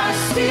this I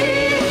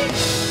seek,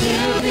 to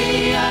be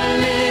a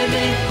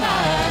living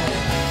fire,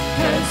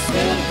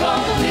 consumed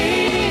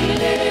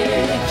completely.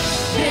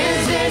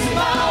 This is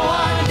my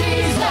one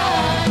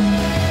desire,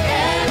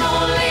 and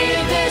only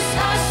this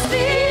I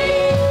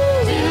seek,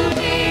 to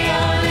be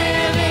a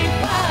living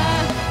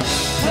fire,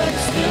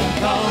 consumed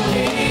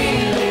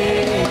completely.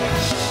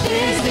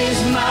 This is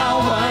my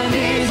one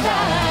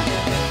desire,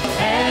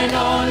 and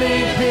only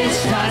this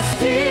I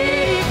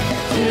seek,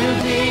 to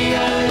be a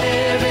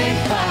living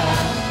fire,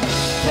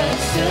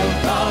 consumed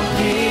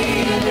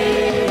completely.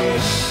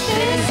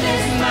 This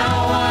is my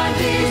one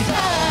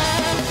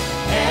desire,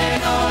 and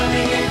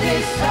only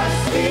this I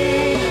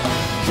seek,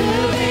 to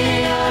be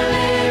a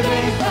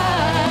living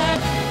fire,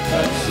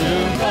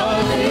 consumed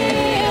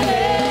completely.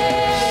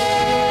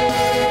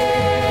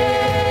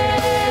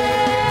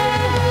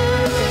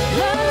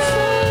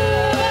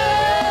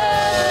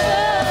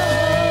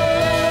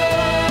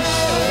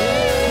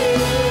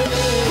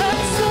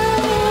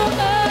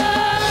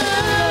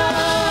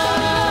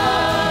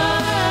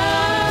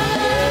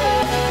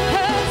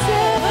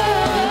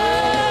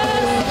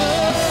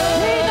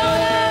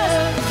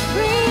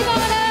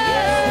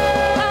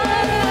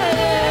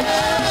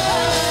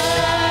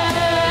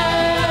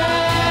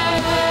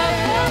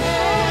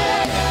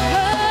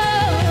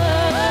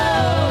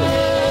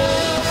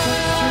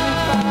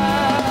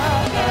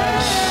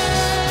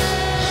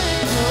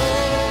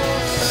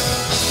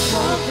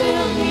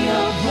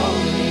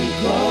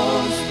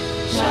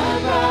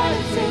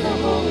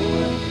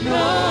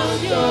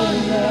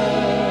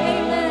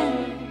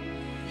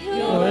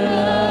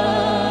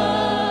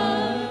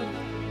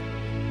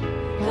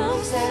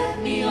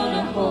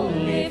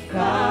 holy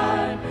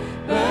fire.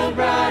 Burn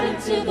bright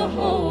until the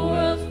whole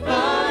world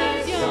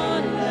finds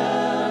your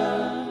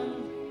love.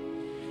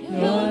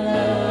 Your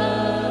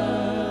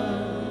love.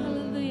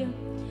 Hallelujah.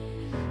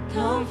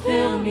 Come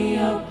fill me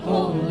up,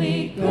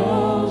 Holy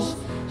Ghost.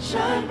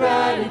 Shine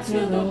bright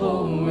until the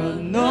whole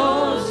world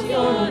knows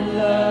your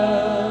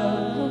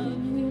love.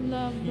 Your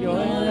love.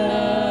 Your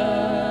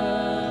love.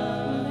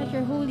 Let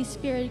your Holy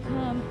Spirit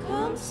come.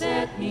 Come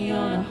set me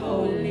on a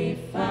holy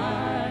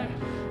fire.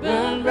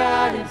 Burn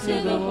bright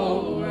until the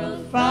whole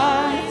world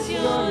finds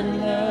your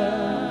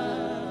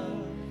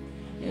love.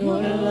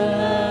 Your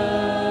love.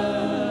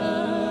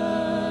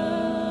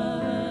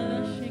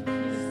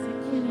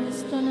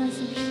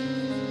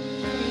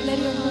 Let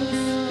your Holy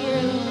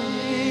Spirit,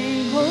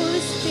 Holy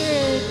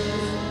Spirit,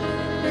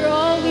 you're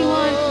all we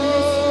want in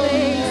this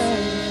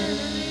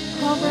place.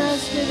 Cover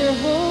us with your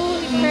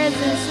holy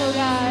presence, oh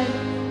God.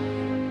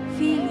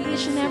 Feel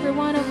each and every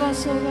one of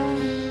us, oh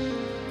God,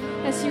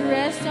 as you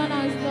rest on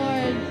us,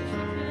 Lord.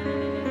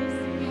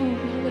 Oh,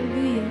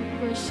 hallelujah.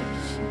 Worship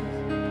you.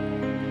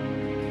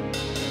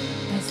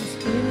 As the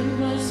Spirit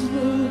was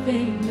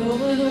moving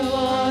over the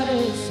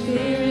water,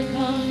 Spirit,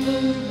 come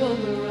move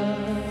over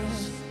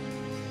us.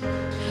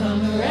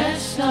 Come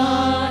rest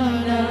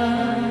on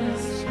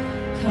us.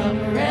 Come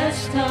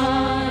rest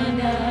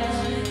on us.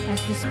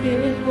 As the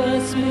Spirit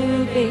was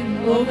moving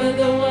over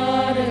the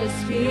water,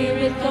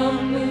 Spirit,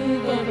 come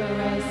move over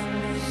us.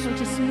 So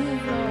just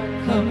move,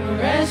 Lord. Come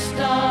rest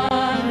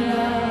on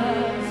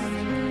us.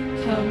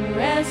 Come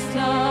rest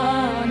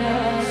on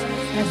us.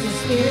 As the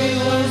Spirit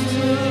was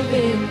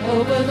moving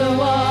over the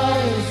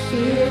water,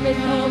 Spirit,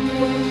 come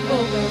move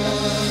over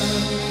us.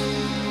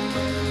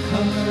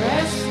 Come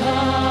rest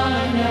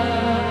on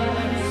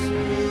us.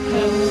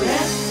 Come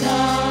rest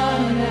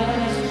on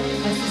us.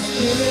 As the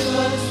Spirit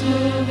was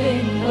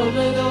moving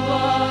over the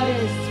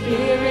water,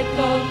 Spirit,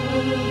 come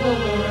move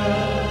over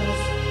us.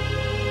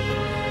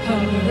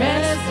 Come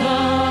rest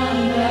on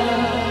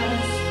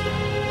us.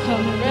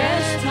 Come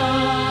rest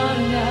on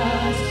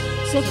us.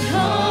 So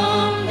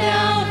come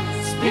down,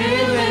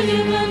 Spirit, when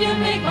you move, you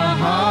make my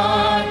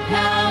heart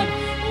pound.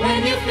 When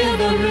you fill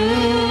the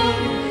room,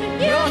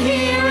 you're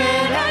here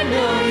and I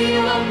know you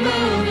are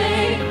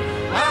moving.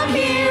 I'm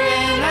here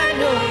and I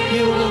know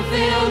you will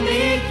fill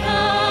me.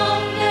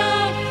 Come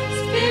down,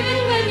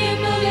 Spirit, when you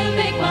move, you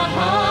make my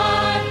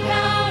heart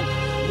pound.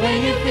 When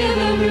you fill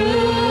the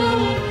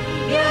room,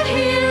 you're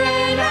here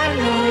and I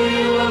know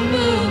you are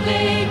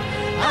moving.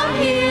 I'm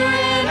here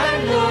and I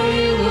know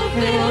you will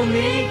fill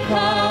me.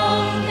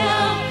 Come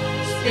down,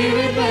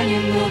 Spirit, when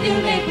you move, you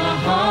make my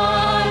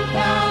heart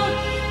pound.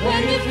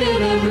 When you fill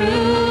the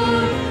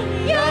room,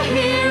 you're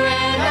here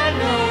and I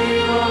know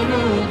you are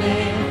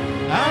moving.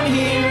 I'm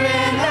here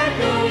and I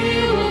know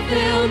you will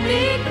fill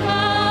me.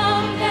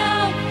 Come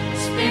down,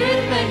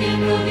 Spirit, when you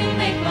move, you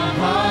make my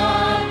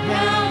heart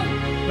pound.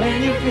 When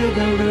you fill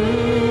the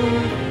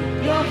room,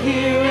 you're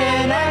here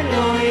and I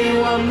know you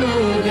are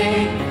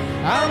moving.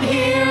 I'm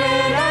here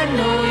and I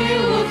know you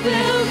will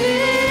fill me.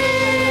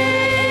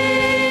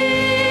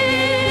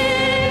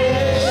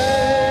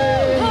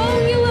 Oh,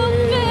 you will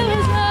fill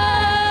us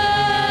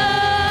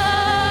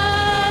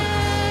up.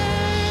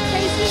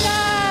 Praise you,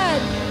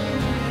 God.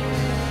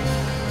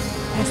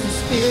 As the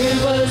Spirit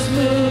was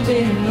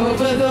moving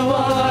over the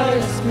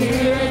water,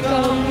 Spirit,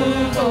 come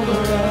move over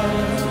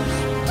us.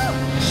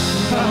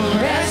 Come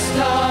rest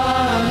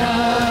on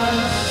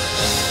us.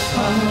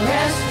 Come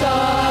rest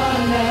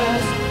on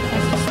us.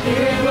 As the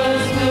Spirit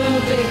was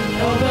moving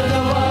over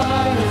the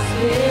water,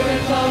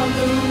 Spirit, come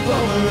move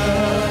over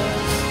us.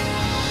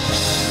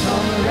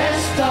 Come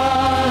rest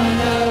on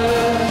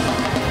us.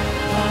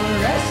 Come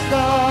rest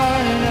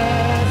on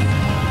us.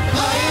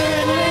 Fire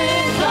and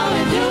wind, come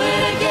and do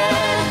it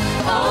again.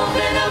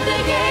 Open up the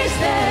gates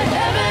that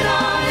heaven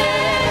on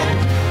in.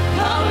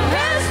 Come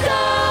rest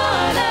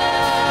on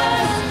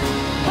us.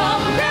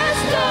 Come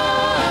rest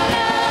on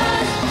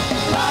us.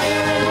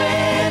 Fire and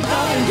wind,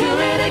 come and do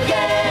it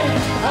again.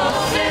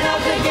 Open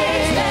up the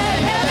gates that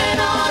heaven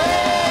on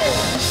in.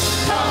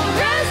 Come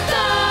rest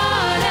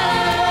on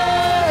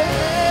us.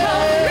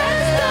 Come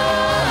rest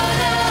on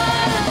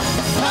us.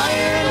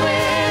 Fire and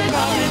wind,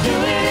 come and do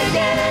it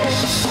again.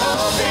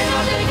 Open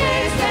up the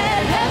gates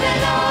that heaven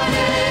on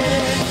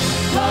in.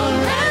 Come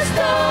rest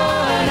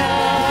on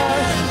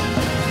us.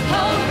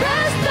 Come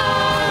rest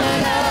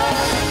on us.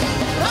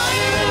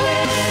 Fire and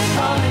wind,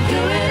 come and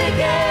do it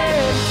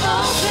again.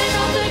 Open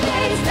up the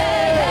gates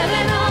that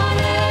heaven on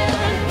in.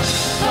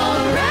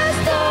 Come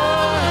rest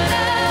on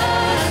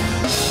us.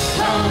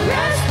 Come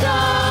rest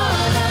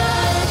on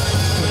us.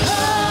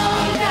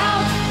 Come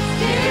down,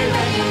 Spirit,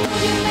 when you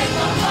move, you make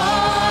my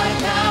heart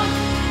pound.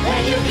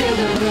 When you fill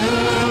the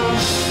room,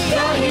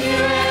 you're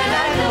here and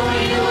I know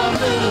you are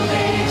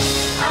moving.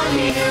 I'm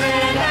here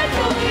and I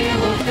know you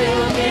will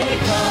fill me.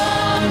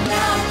 Come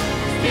down,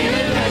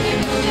 Spirit, when you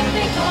move, you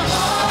make my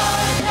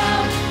heart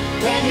pound.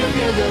 When you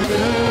fill the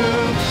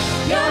room,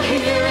 you're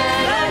here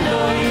and I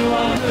know you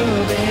are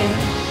moving.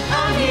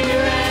 I'm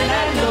here and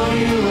I know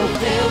you will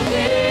fill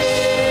me.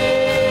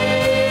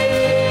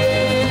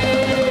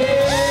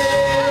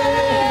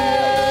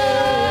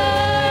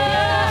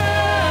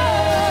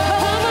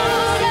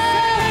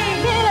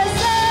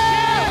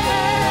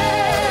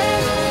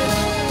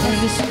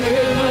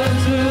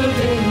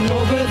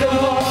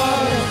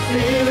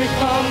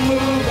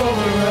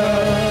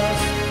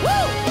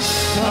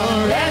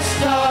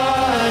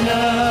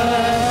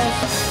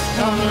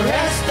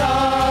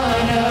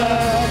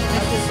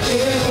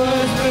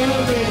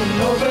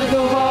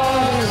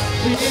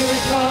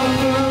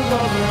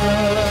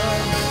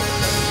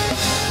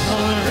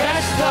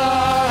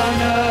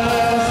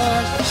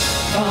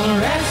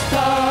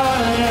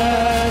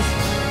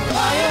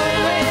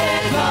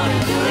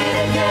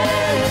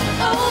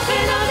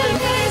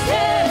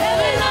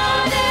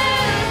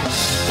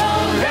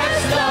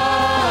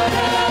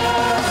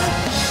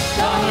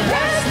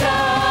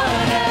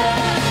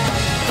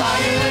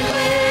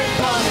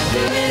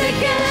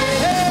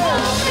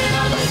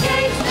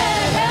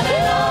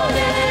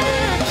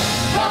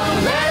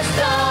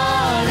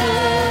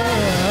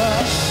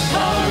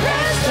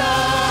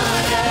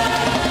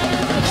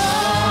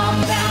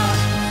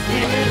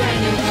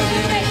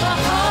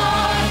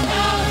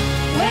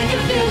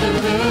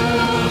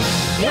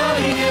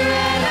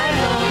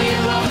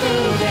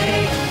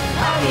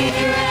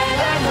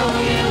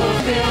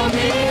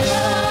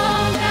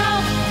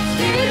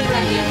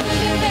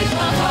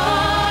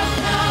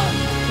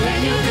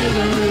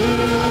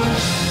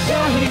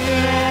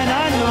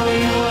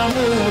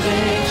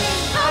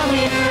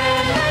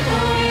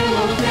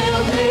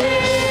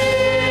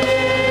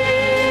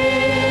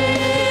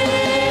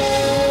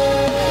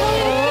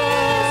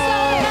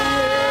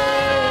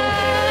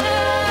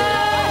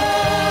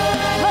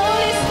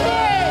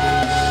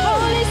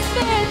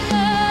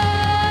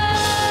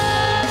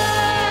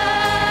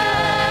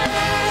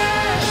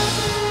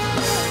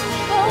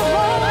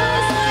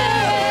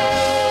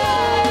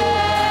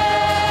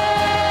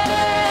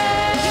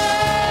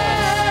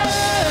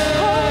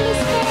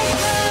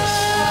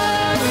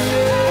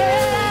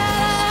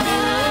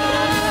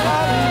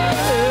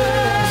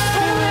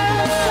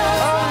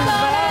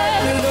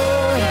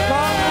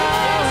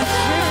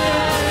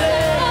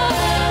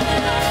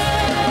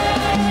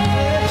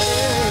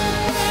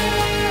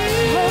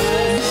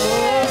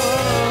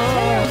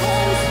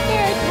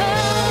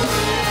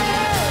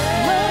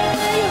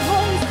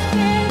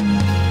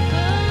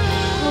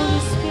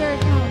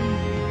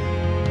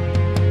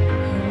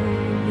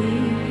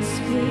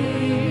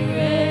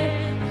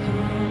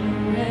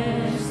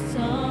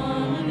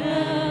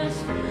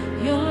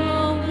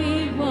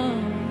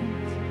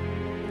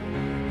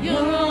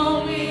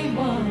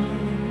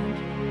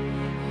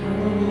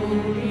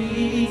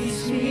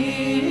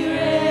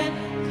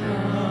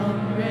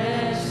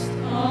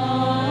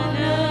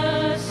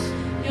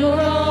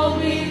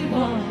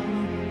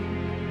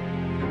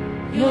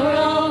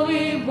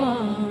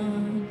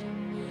 want.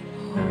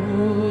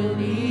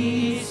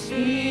 Holy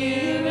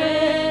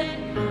Spirit,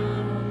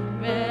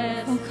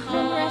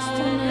 come rest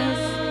on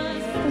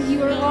us. For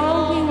you are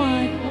all we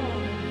want.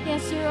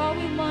 Yes, you're all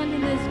we want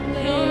in this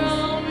place.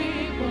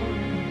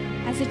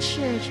 As a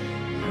church.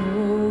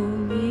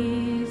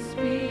 Holy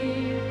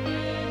Spirit.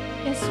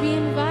 Yes, we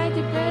invite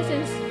the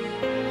presence.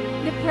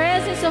 The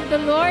presence of the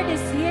Lord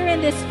is here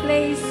in this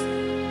place.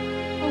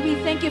 Oh, we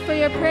thank you for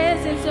your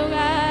presence, oh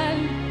God.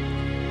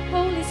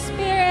 Holy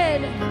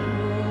Spirit.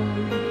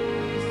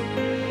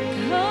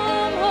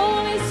 Come,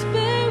 Holy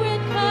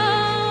Spirit,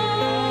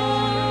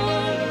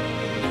 come.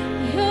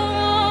 You're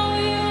all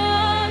we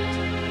want.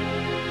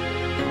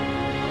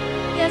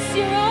 Yes,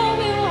 you're all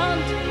we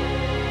want.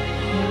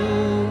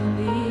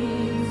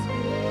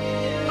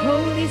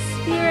 Holy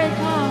Spirit,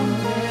 come.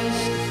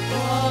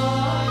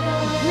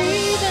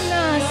 Breathe on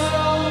us.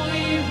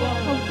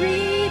 Oh,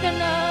 breathe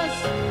on us.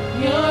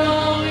 You're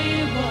all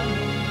we want.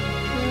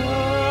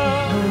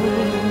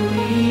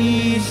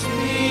 Holy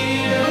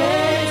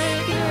Spirit,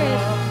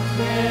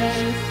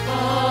 rest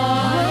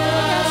on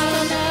us.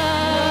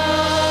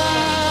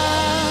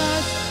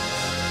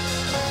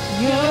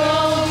 You're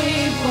all we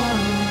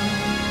want.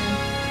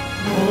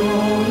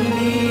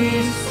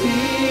 Holy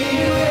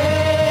Spirit,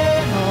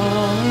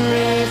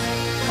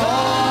 rest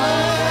on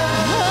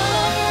us.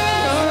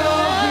 You're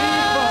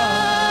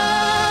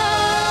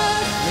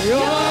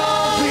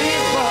all we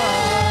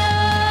want.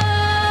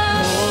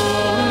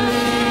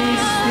 Holy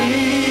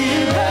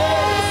Spirit,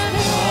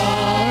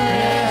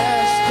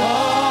 rest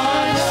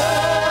on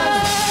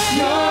us.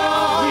 You're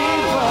all we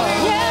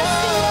want. Yes,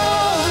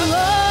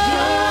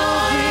 you're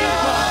all we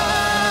want.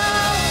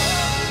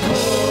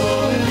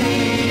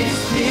 Holy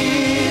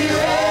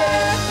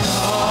Spirit,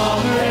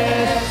 come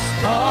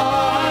rest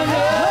on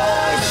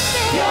us.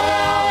 You're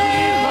all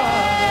we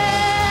want.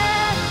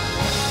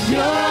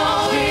 You're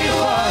all we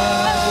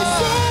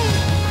want.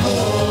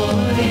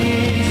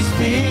 Holy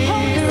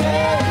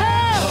Spirit,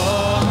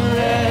 come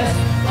rest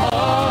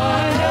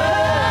on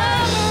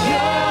us.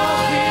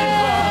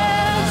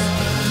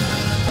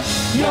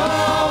 You're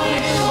all we want. You're all we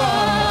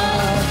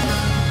want.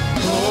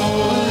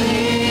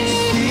 Holy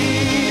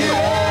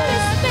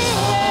Spirit,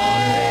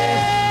 come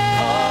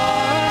rest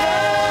on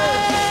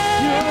us.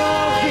 You're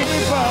all we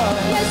want.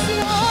 Yes,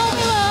 you're all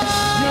we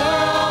want.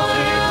 You're all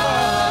we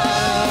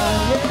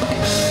want.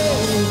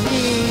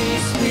 Holy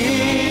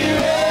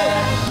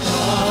Spirit,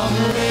 come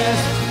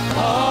rest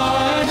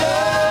on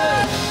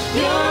us.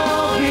 You're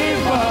all we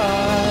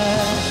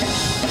want.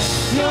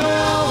 You're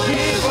all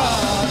we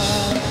want.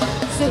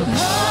 So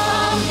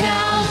come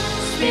down,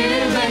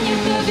 Spirit, when you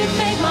move, you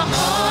make my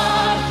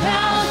heart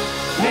pound.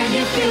 When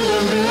you fill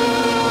the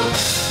room,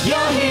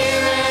 you're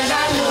here and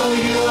I know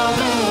you are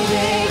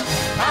moving.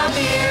 I'm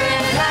here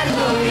and I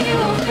know you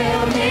will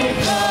fill me.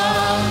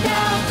 Come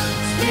down,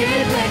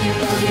 Spirit, when you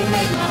move, you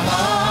make my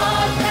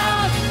heart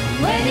pound.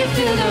 When you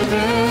fill the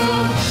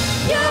room,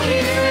 you're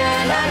here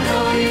and I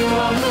know you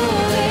are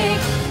moving.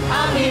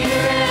 I'm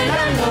here and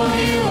I know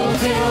you will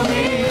fill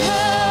me.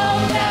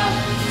 Come down,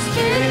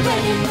 Spirit,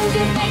 when you move,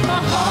 you make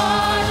my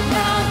heart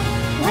pound.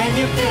 When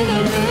you fill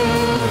the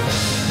room,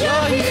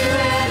 you're here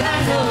and I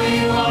know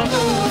you are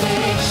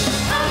moving.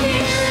 I'm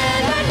here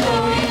and I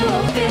know you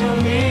will fill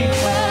me.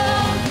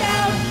 Come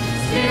down,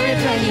 Spirit,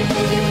 when you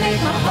move, you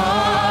make my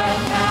heart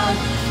pound.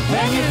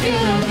 When you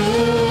fill the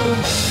room,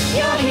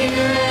 you're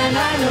here and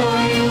I know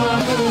you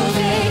are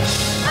moving.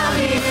 I'm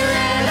here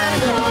and I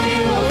know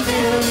you will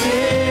fill me.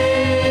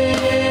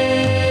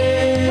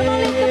 Come on,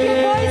 lift up your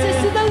voices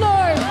to the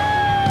Lord.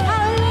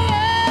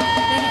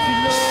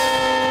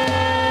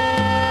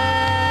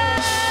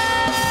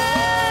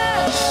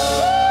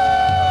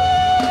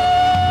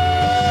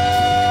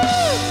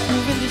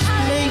 Move in this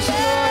place,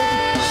 Lord.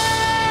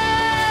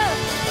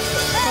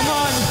 Come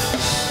on.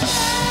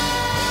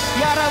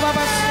 Yara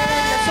Baba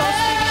Sing, let's all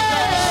sing it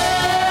now.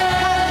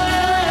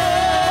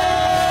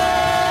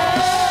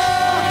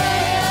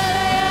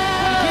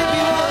 We give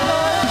you all,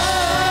 Lord,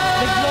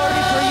 the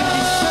glory for you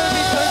deserve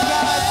it, Lord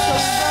God. So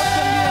we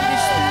welcome you in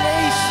this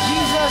place,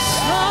 Jesus.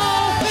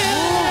 Move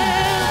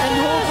and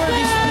over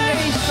this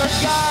place, Lord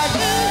God.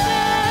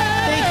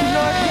 Thank you,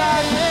 Lord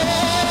God.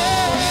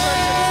 For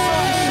you are so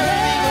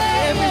deserving of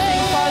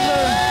everything,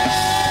 Father.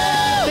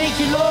 Thank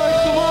you, Lord.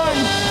 Come on.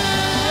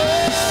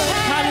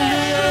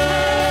 Hallelujah.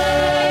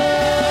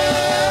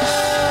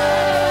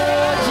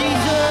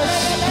 Jesus.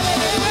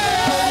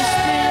 Holy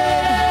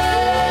Spirit.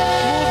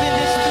 Move in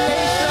this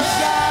place, Lord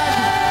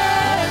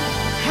God.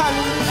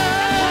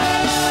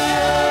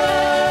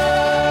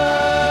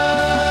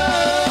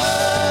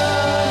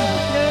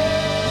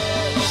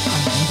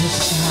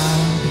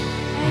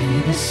 I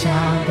hear the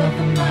sound of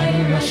the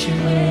mighty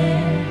rushing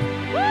wind.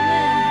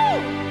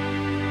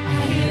 I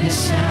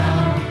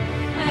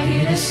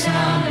hear the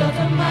sound of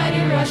the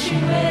mighty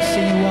rushing wind.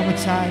 Sing it one more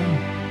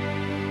time.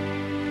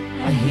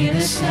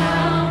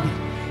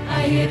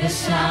 I hear the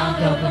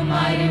sound of the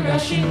mighty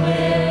rushing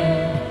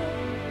wind.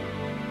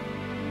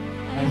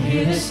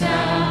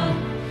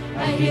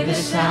 I hear the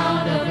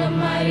sound of the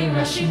mighty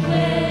rushing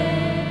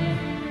wind.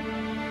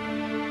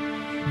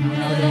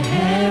 Now the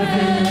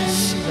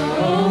heavens are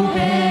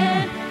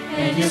open,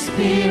 and your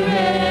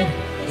Spirit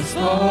is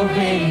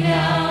pouring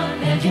out,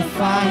 and your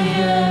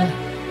fire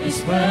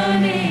is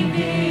burning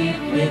deep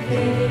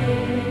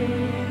within.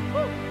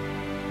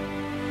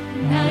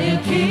 Now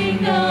your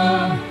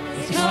kingdom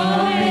is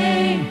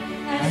coming,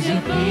 as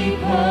your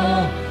people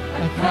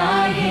are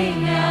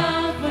crying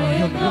out for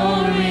your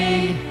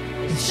glory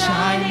is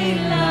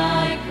shining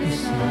like the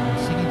sun.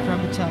 Singing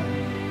from the top.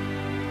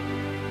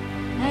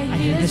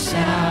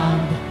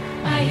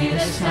 I hear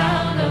the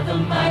sound of the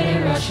mighty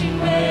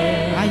rushing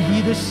wave.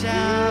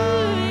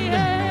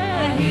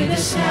 I hear the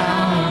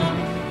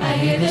sound. I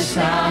hear the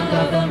sound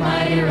of the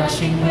mighty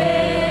rushing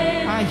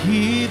wave. I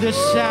hear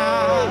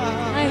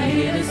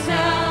the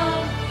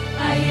sound.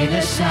 I hear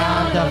the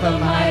sound of the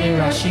mighty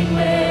rushing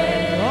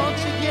wave. All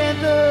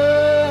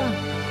together.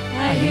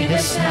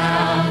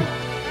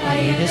 I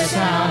hear the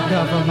sound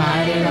of a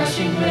mighty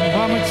rushing wave.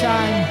 One more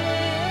time.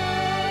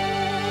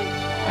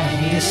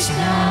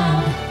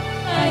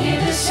 I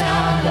hear the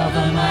sound of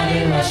a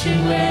mighty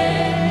rushing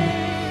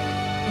wave.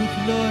 Thank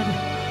you, Lord.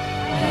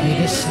 I hear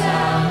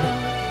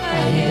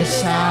the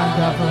sound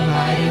of a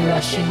mighty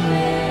rushing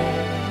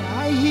wave.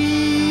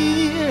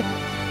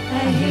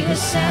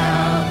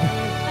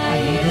 I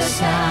hear the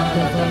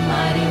sound of a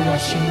mighty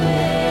rushing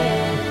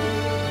wave.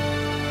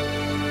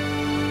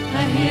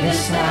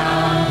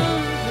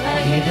 I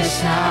hear the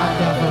sound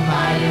of a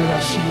mighty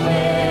rushing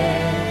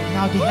wave.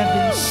 now the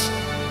heavens.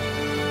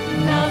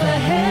 Now the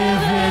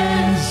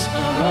heavens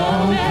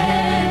are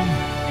open,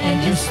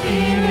 and your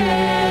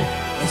Spirit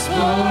is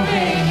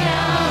pouring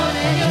out,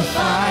 and your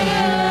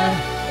fire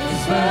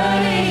is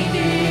burning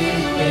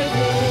deep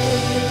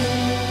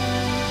within.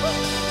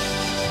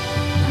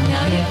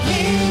 Now your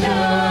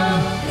kingdom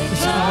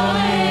is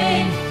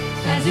coming,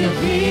 as your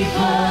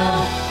people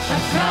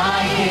are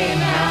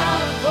crying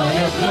out for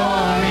your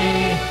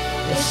glory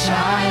is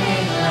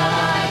shining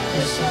like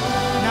the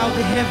sun. Now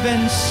the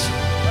heavens.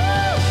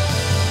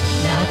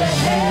 Now the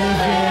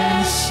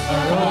heavens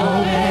are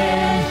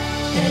open,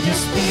 and your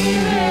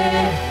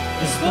Spirit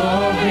is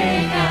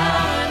pouring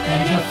out,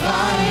 and your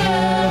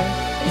fire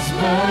is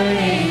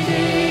burning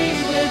deep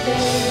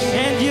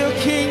within. And your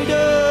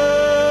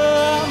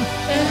kingdom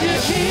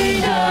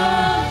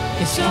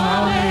is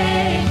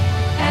coming,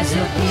 as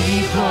your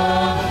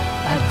people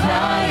are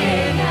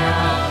crying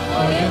out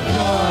for your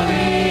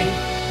glory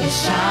is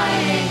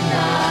shining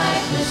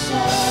like the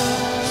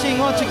sun. Sing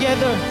all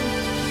together.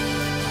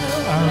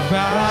 Arising,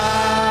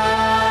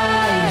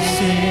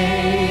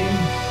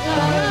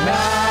 arising,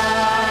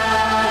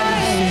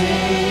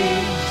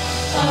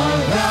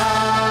 arising.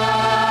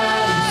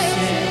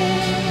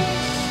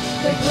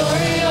 The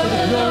glory of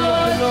the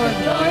Lord, the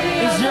glory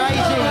is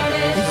rising.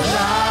 is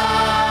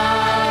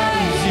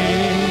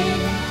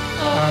rising,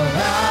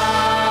 arising,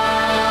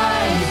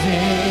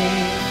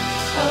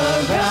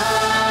 arising.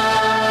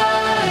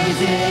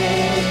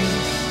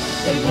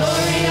 The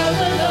glory of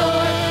the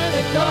Lord,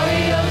 the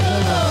glory of the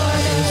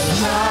Lord is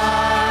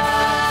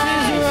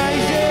rising.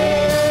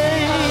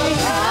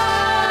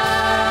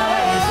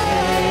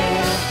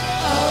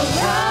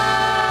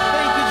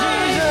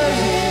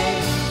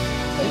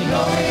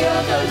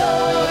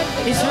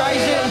 It's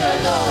rising. The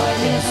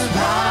Lord is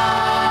rising,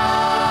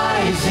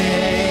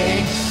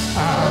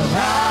 arising,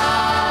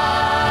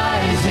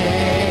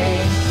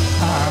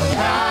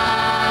 arising.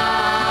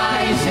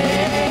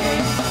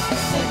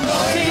 The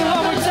glory Sing it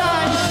one more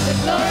time. the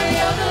glory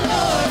of the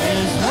Lord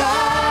is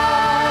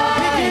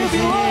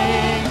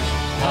rising,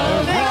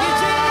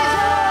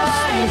 arising,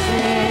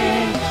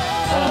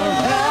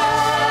 arising.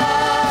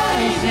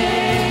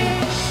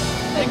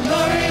 The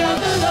glory of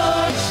the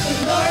Lord, the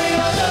glory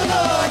of the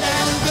Lord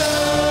has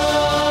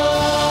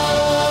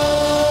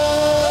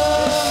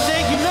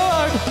Thank you,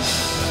 Lord.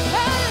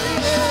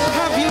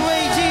 Have your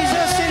way,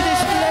 Jesus, in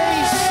this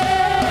place.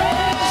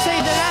 Say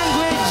the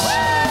language.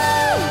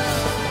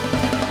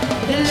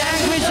 The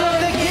language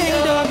of the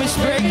kingdom is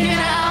breaking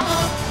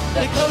out.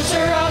 The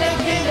culture of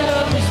the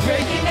kingdom is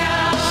breaking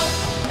out.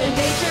 The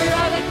nature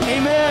of the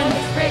kingdom Amen.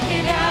 is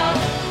breaking out.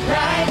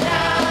 Right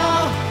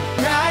now,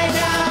 right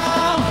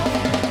now.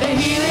 The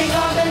healing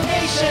of the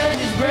nation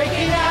is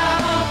breaking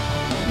out.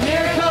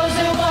 Miracles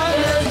and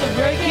wonders are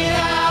breaking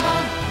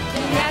out.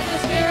 The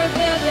atmosphere of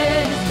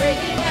heaven is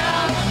breaking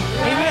out.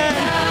 Amen.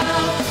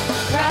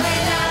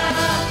 Right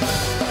now.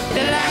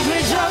 The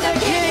language of the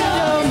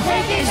kingdom is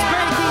breaking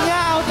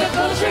out. The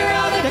culture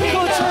of the The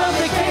kingdom culture of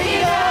the is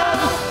breaking kingdom.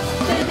 out.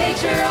 The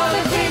nature of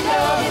the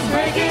kingdom is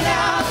breaking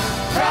out.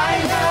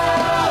 Right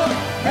now,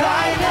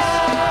 right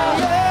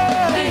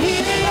now. The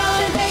healing of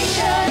the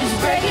nation is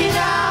breaking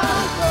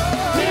out.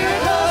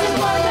 Miracles and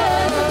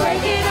wonders are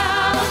breaking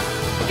out.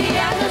 The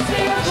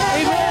atmosphere of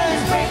heaven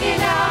is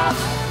breaking out.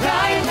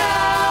 Right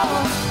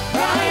now,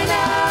 right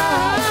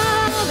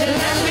now. The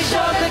language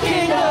of the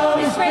kingdom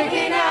is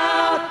breaking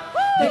out.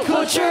 The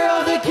culture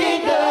of the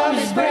kingdom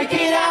is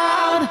breaking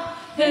out.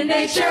 The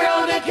nature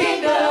of the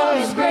kingdom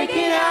is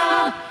breaking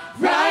out.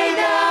 Right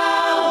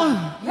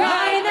now,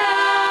 right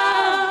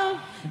now.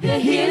 The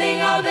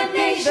healing of the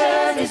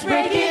nation is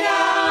breaking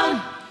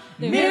out.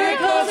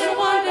 Miracles and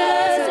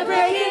wonders are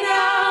breaking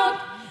out.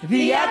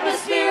 The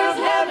atmosphere of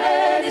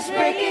heaven is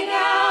breaking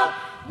out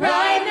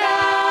right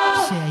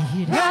now.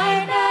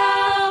 Right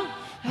now.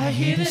 I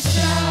hear the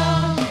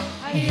sound.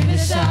 I hear the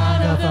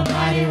sound of a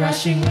mighty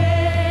rushing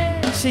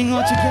wind. Sing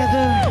all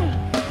together.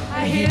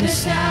 I hear the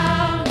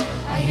sound.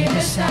 I hear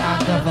the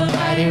sound of a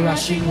mighty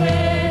rushing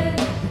wind.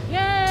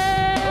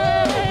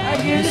 I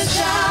hear the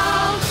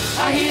sound.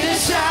 I hear the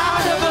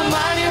sound of a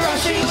mighty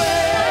rushing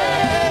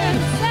wind.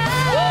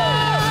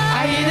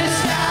 I hear the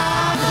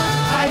sound.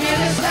 I hear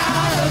the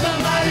sound of a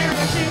mighty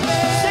rushing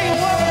wind. Sing it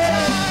one more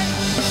time.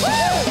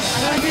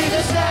 I hear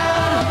the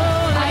sound.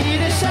 I hear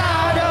the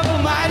sound of a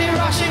mighty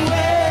rushing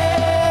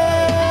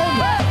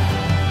wind.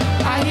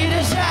 I hear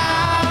the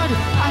sound.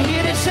 I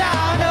hear the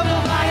sound of a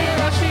mighty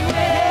rushing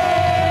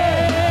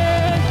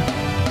wind.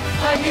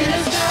 I hear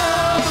the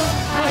sound.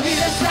 I hear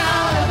the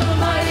sound of a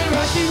mighty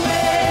rushing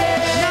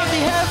wind. Now the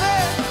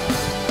heaven.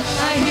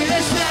 I hear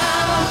the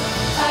sound.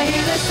 I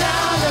hear the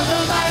sound of the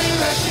mighty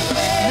rushing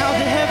wind. Now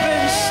the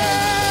heavens.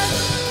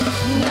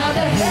 Now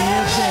the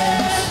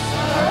heavens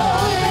are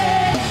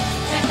open,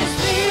 and the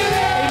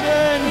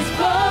Spirit is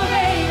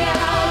pouring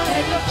out,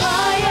 and the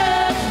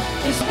fire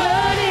is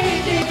burning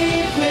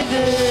deep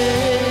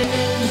within.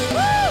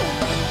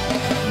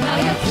 Now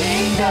your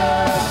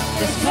kingdom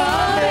is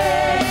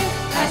coming,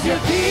 as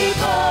your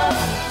people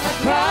are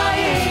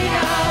crying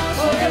out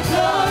for your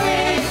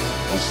glory,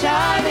 is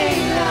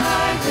shining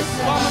like the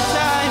sun. One more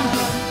time.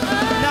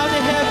 Now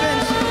the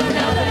heavens.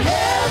 Now the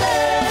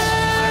heavens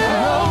are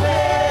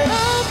open,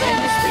 and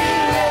the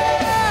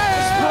Spirit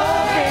is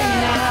pouring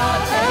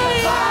out, and the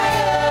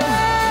fire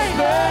is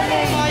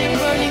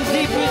burning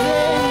Deep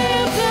within.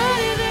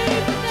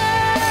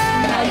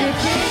 Now your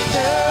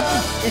kingdom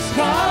is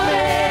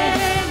coming,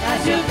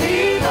 as your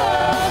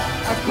people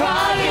are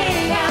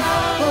crying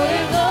out for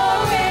your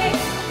glory,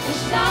 is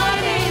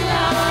shining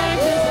like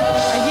the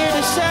sun. I hear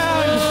the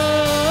sound.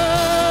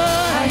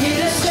 I hear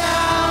the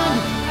sound.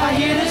 I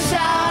hear the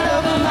sound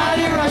of a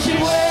mighty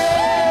rushing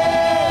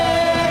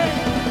wind.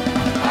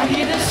 I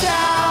hear the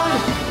sound.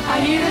 I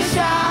hear the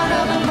sound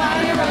of a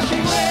mighty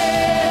rushing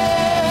wind.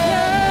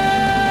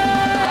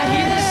 I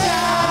hear the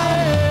sound.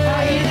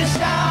 I hear the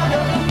sound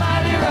of a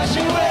mighty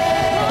rushing wind.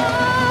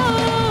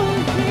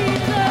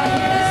 I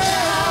hear the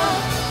sound.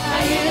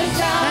 I hear the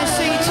sound. Let's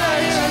sing, of a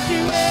mighty church.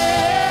 rushing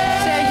wind.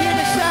 Say, I hear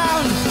the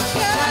sound.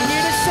 I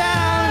hear the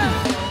sound.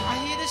 I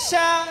hear the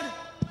sound.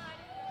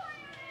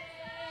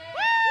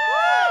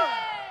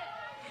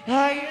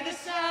 I hear the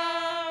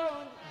sound.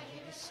 I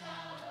hear the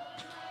sound.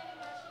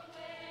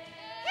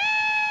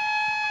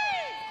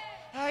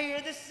 I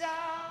hear the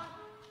sound.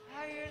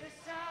 I hear the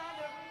sound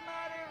of a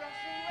mighty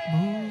rushing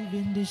wind. Move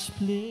in this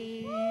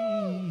place.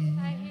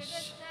 I hear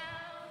the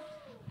sound.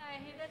 I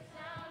hear the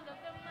sound of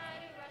the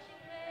mighty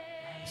rushing wind.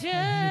 I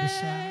hear the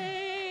sound.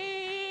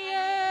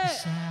 The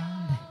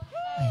sound.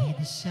 I hear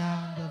the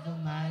sound of a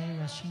mighty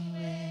rushing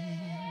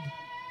wind.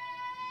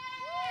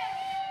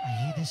 I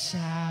hear the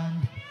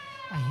sound.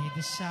 I hear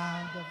the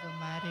sound of a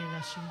mighty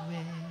rushing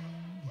wind.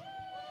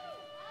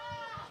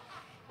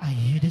 I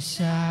hear the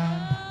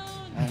sound.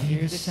 I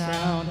hear the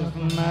sound of a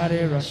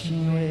mighty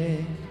rushing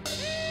wind.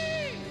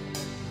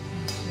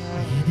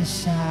 I hear the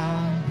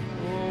sound.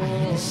 I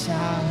hear the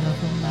sound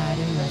of a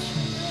mighty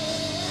rushing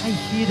wind. I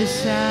hear the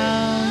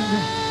sound.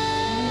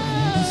 I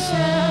hear the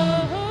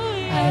sound.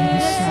 I hear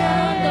the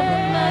sound of a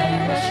mighty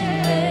rushing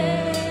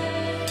wind.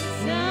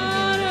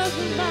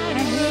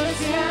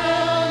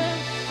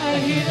 I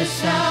hear the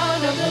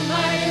sound of the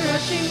mighty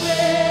rushing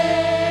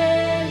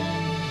wind.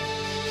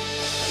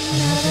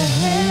 Now the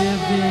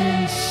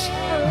heavens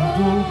are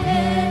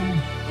open,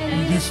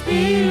 and your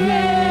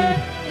Spirit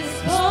is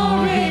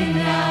pouring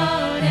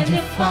out, and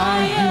your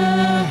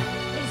fire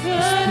is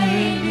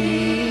burning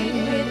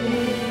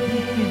within.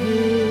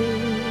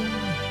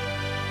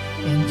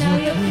 and Now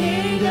your your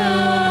kingdom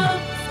kingdom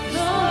is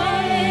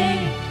coming,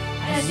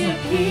 as your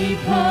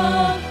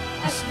people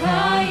are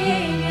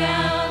crying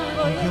out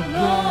for your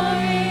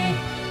glory,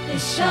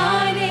 is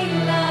shining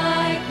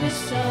like the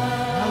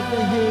now the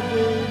sun.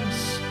 heavens.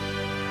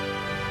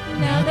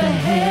 Now the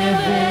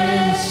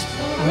heavens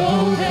are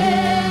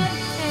open,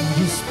 and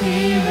your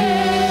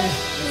Spirit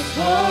is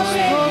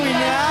pouring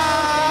out.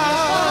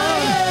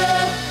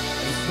 Fire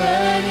is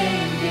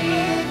burning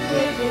deep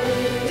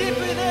within. Deep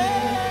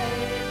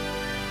within.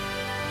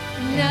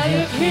 Now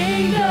your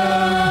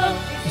kingdom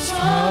is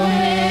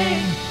coming,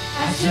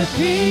 as your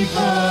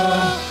people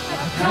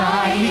are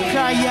crying. We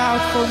cry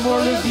out for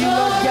more of you,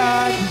 Lord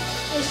God.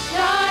 Is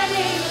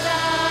shining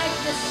like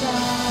the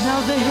sun. Now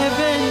the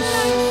heavens.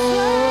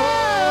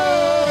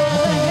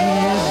 The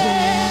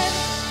heavens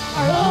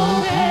are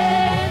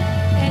open,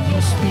 and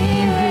your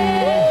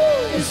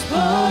Spirit is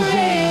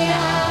pouring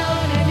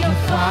out, and your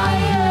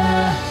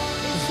fire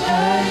is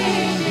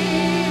burning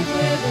deep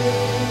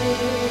within.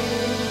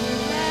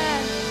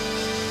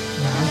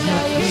 Now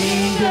your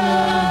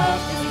kingdom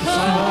is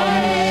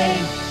coming,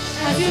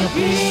 as your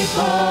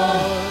people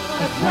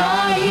are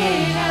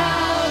crying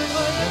out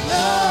for your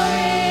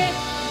glory,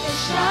 is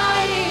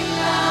shining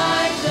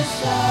like the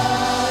sun.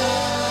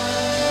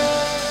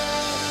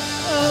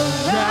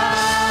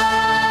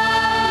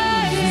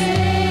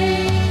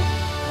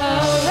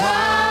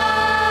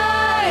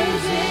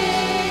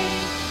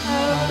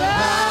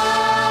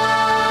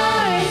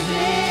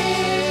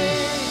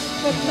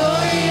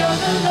 glory of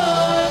the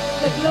Lord,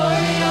 the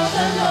glory of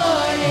the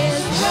Lord is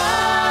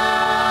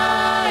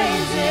rising,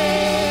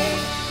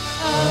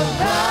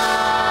 arising,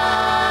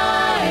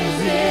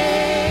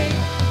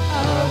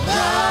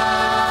 arising.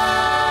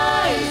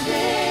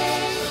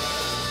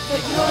 The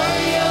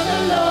glory of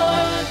the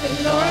Lord, the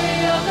glory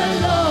of the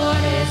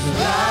Lord is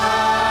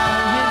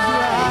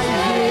rising,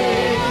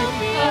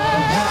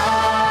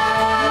 arising,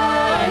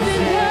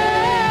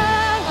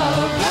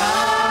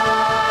 arising.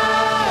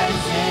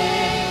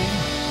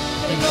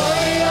 The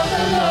glory of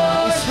the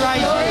Lord, the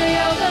glory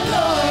of the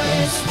Lord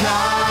is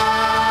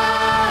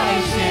rising,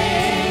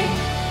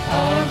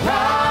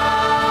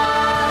 arising,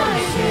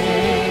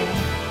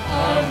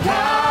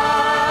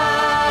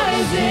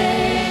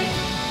 arising.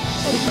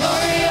 The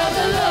glory of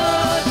the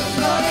Lord, the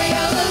glory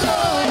of the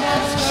Lord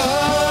has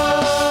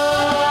come.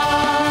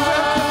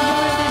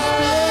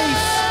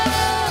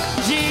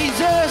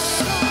 Jesus,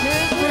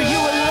 for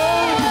you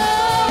alone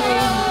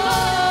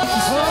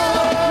is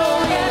all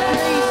glory and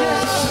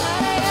praises.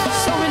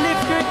 So we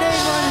lift your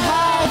name on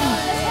high.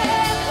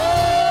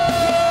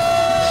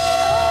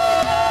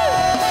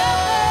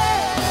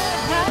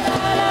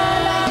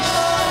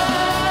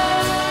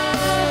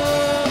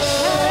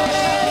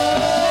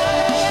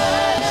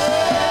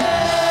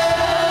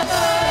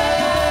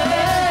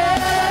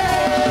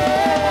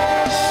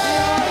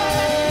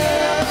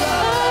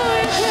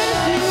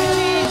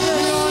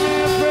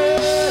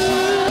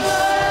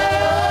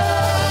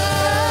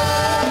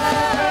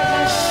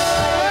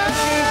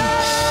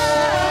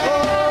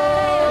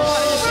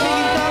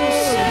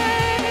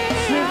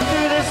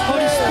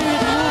 Holy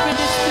Spirit, move in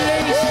this place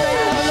right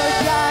now, Lord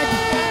God.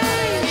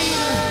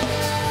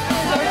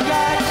 Lord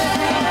God,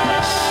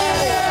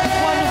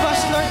 one of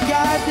us, Lord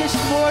God, this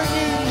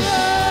morning.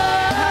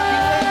 Have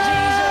your way,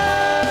 Jesus.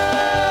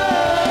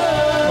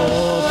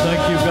 Oh,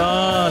 thank you,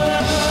 God.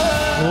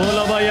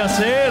 Ola baya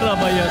se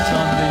rabaya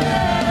sandi.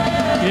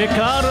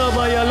 Ekara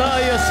baya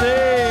laya se.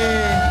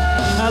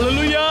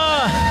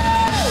 Hallelujah.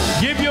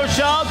 Give your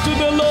shout to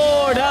the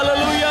Lord.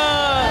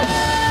 Hallelujah.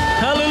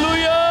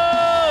 Hallelujah.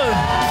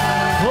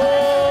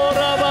 Oh,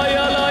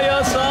 rabaya laya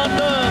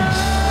sanda.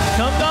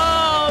 Come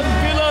down,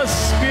 fill us,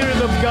 Spirit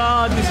of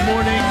God, this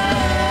morning.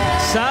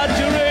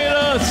 Saturate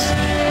us.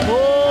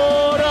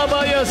 Oh,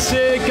 rabaya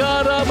se,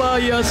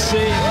 karabaya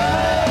se.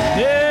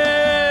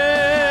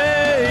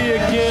 Hey,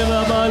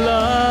 kira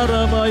bala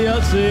rabaya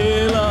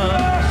sela.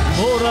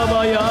 Oh,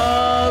 rabaya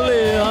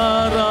le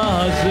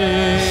arase.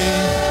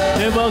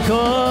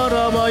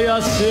 Evakara baya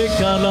se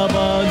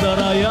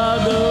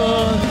kalabadarayada.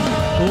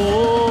 Oh,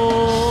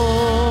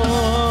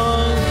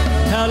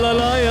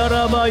 halalaya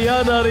rabaya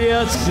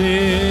dariyase.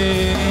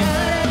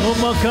 Oh,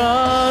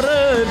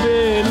 makare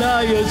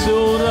belaya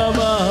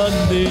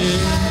surabande.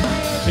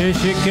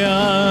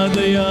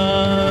 Eshikadaya.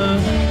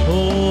 Oh,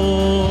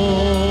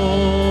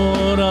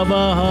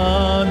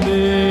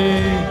 rabahande.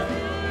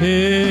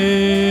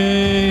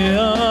 Hey,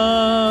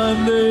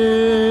 ande.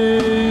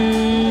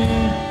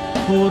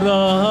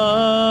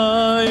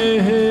 Urae.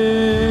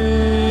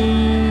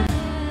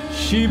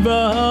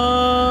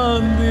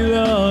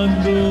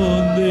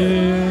 Shibahandirandonde.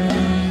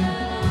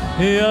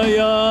 Hey,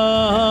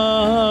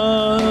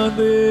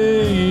 ayande.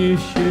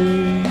 Ishe.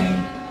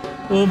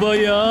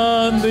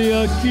 Obayande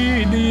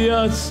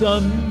akidia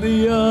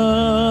sandia.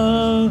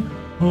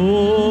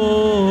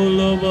 Oh,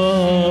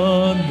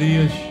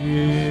 lavandia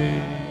she.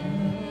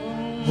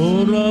 Oh,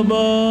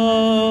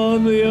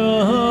 rabandia.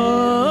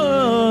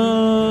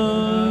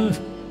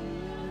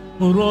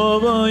 Oh,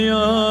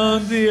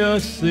 rabayandia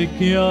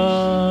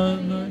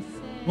sikiana.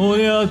 Oh,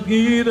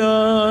 akira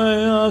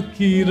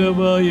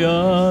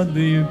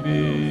bayandi.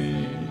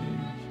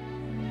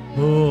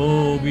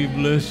 Oh, we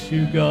bless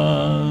you,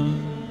 God.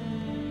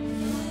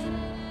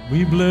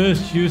 We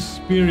bless you,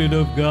 Spirit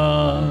of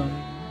God.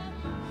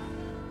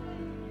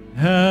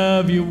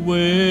 Have your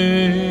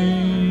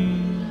way.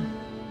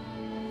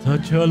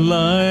 Touch our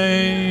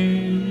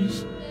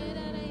lives.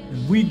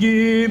 And we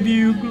give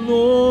you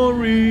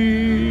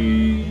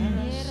glory.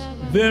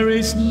 There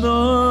is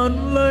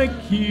none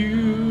like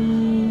you.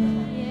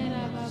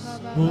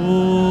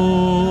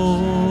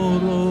 Oh,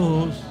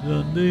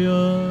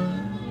 Rosandia.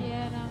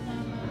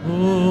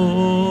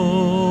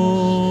 Oh,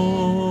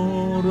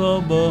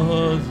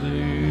 Rabahazi.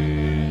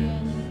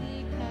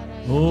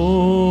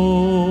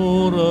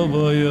 Oh,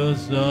 Rabaya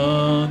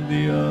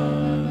Sandia.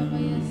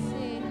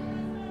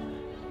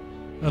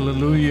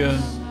 Hallelujah.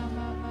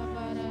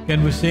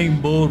 Can we sing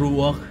Bo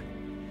Ruach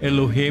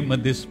Elohim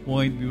at this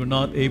point? We were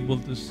not able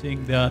to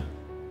sing that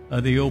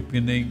at the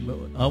opening, but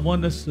I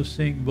want us to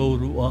sing Bo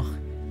Ruach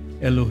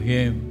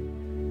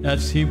Elohim.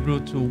 That's Hebrew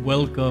to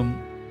welcome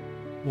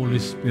Holy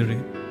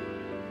Spirit.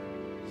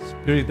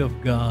 Spirit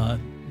of God,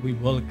 we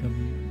welcome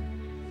you.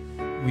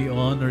 We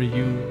honor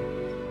you.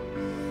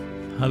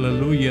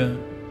 Hallelujah.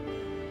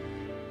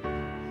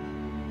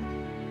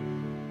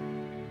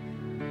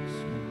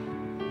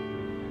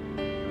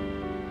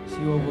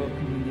 You are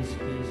welcome in this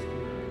place.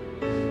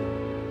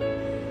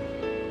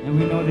 And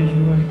we know that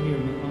you are here.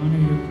 We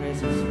honor your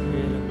presence,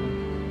 Spirit of God.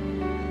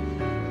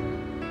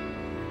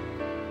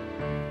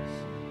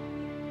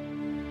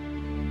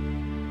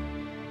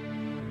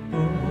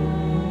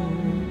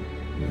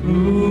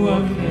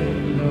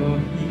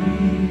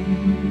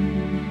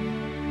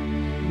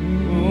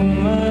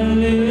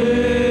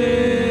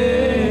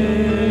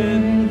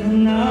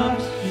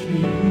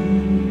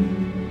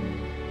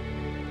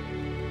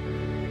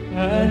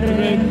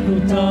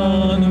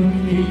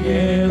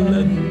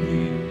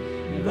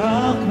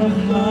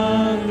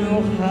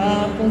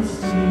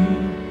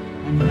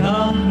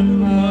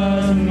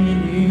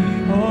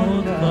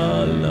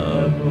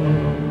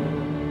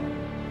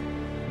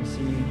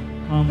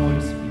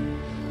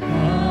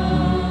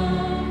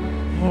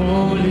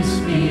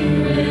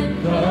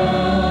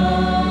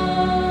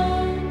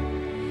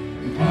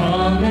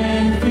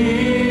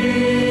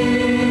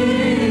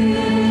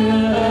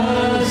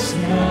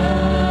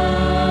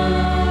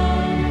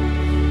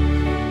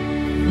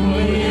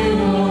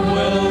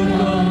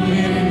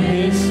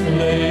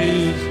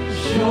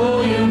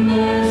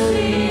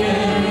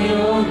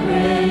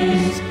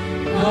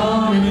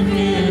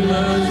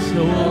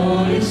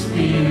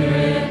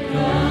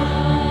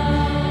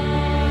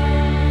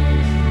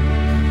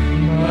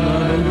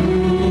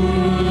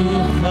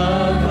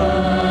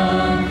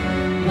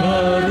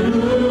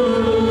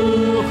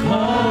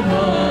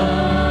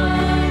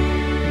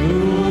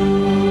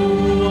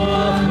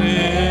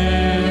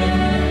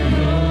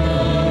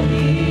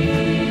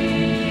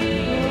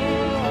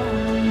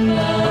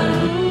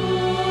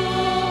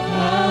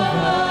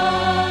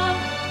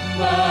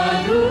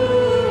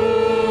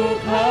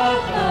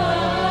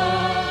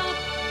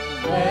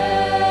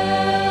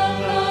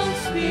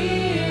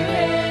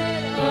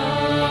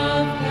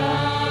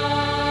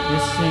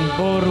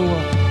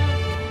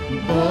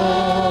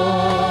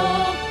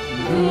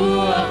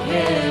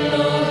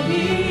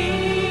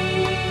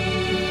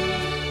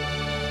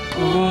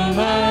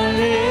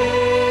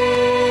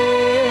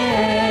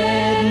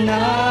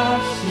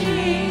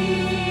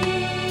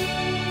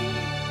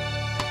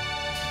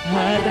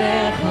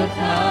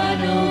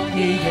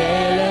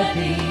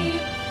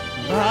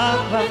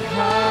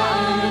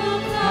 Bakbakan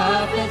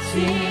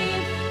kapetin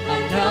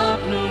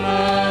anak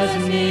lumaz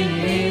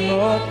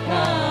minimot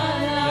ka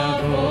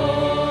labo.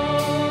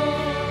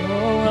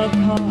 Oh,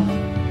 come,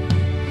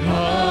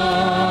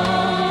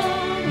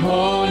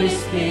 Holy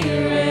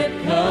Spirit,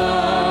 come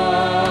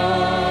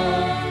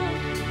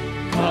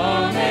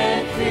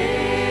and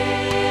fill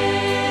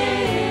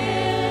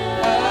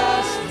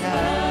us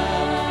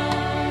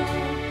now.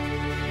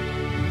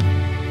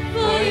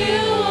 For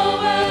you are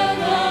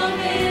welcome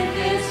in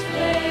this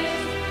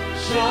place.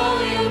 Show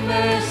your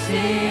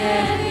mercy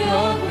and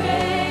your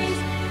grace.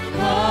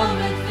 Come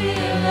and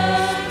fill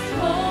us,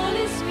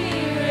 Holy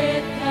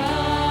Spirit,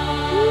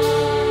 come.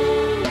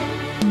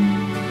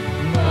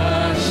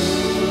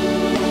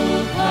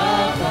 Baruch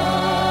haba,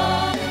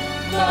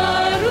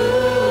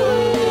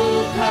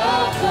 Baruch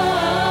haba,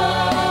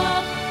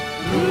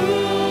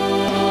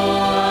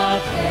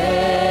 Ruach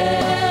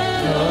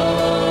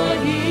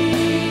Elohim.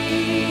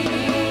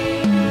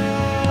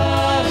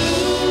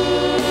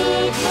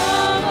 Baruch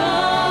haba,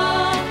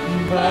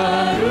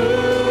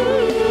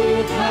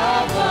 Baruch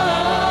haba,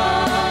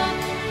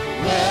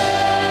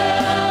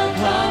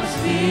 welcome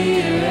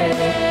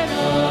Spirit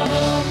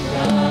of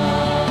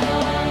God.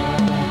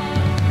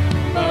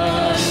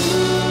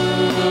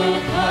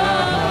 Baruch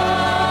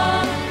haba,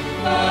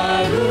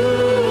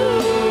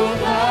 Baruch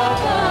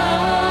haba,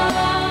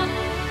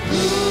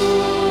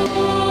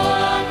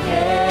 Ruach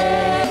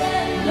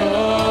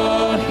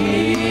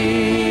Elohim.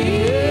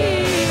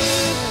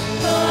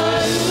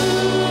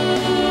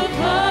 Baruch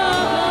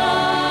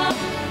haba,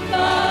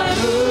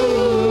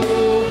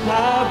 Baruch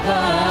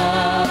haba,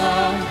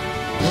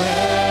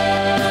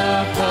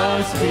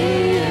 welcome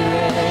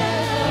Spirit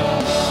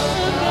of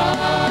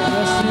God.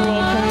 Yes, you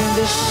welcome in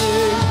this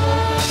place,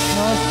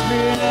 oh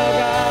Spirit of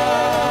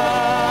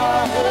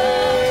God.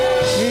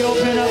 We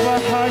open up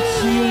our hearts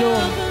to you,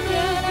 Lord.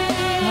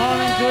 Come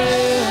and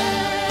dwell,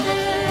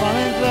 come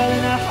and dwell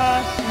in our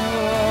hearts,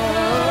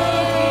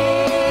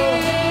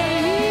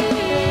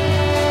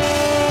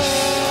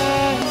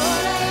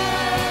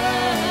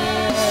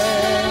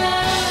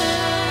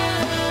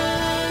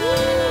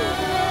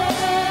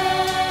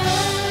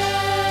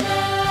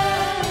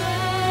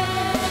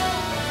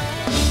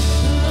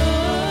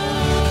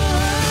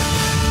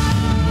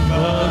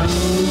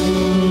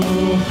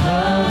 Baruch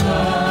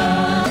haba,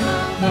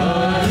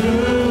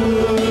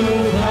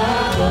 Baruch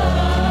haba,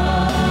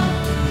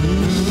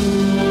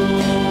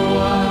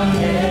 Ruach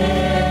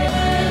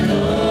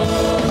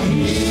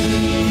Elohim.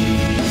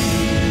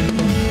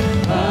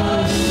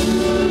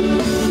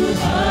 Baruch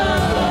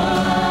haba,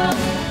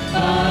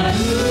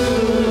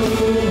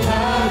 Baruch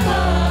haba,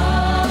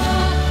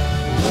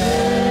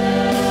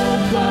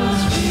 welcome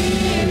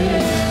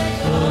Spirit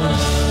of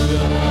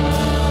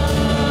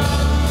God.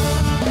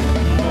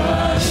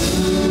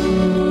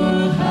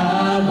 Baruch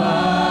haba,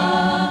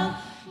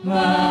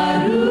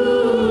 Baruch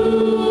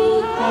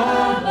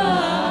haba,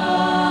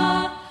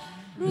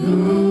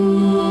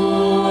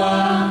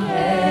 Ruach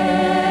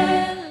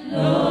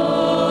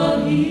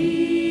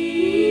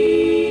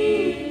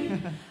Elohim.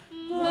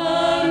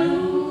 Baruch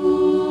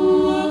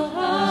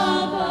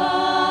haba,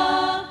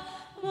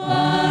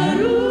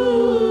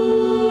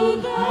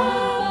 Baruch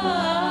haba,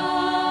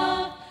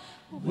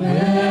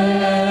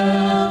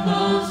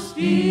 welcome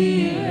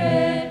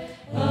Spirit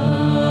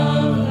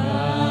of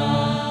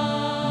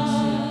God.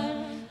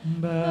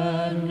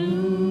 Baruch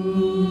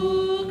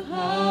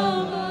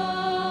haba,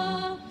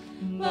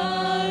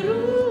 Baruch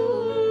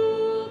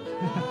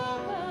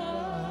haba.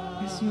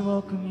 Yes, we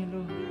welcome you,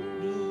 Lord.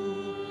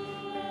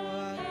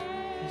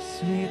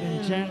 Sweet and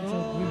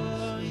gentle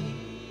breeze.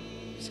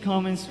 Just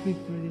come and sweep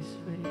through this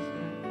place.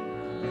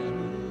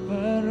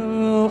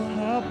 Baruch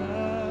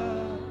haba,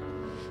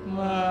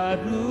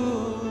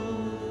 Baruch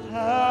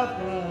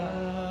haba,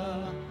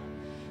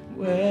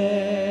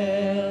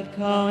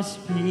 welcome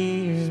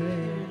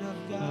Spirit of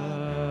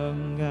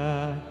God. I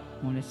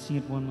want to sing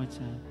it one more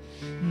time.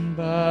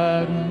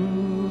 Baruch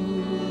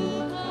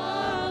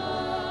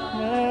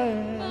haba,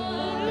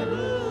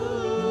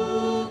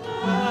 Baruch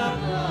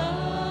haba,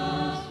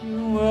 you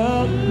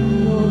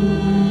welcome, Lord.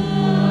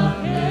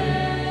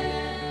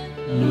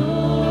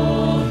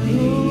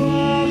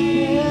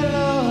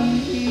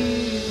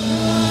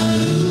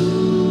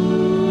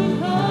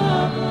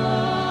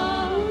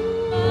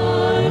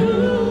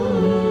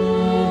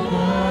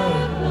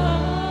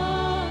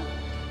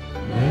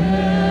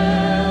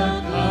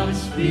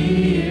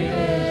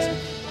 Spirit,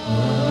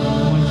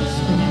 I want you to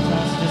sing it to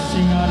us.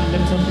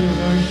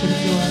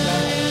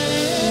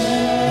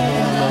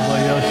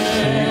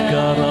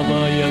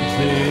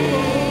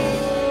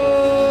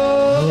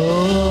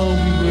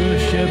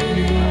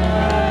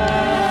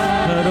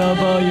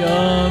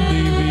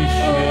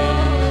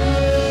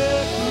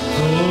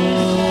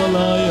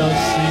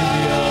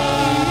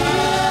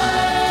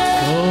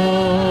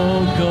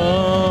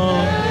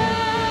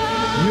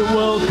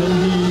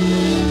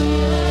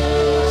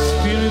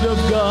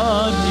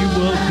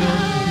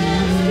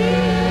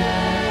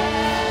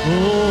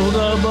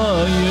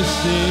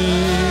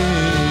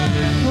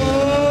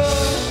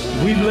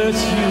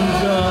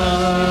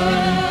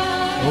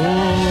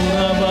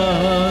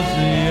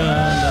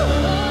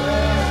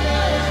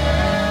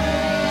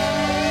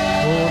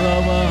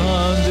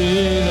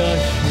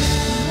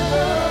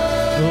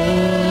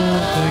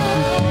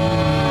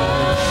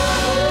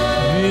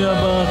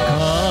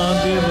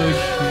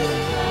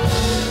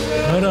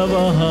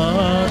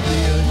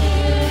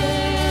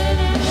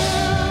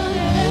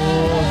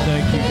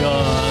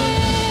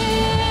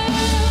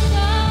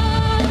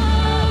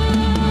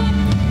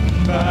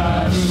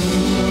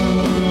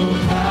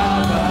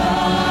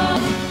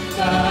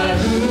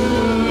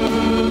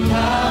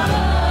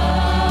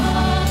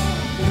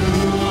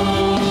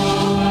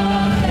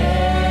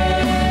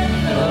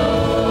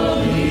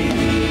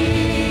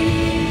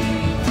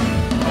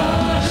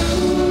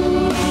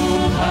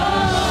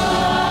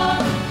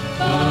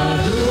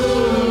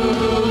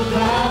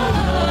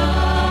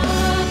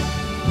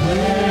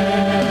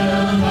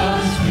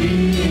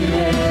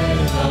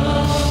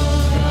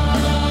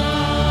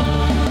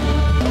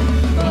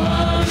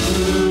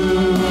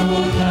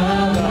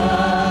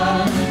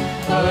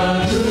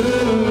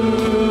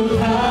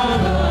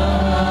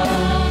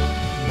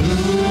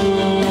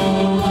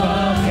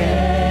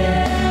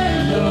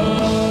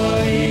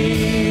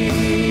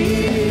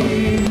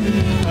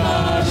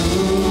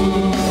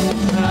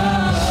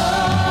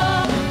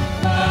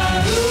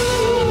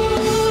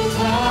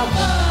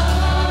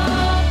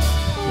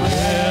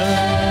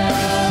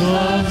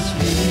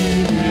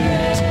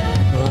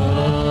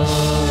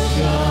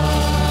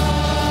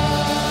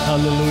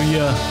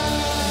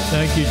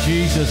 Thank you,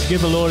 Jesus. Give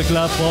the Lord a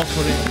clap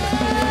offering.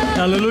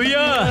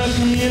 Hallelujah.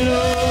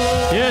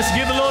 Yes,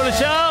 give the Lord a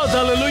shout.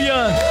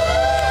 Hallelujah.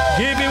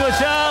 Give him a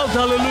shout.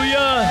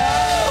 Hallelujah.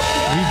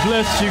 We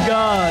bless you,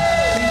 God.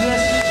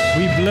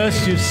 We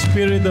bless you,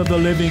 Spirit of the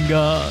living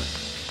God.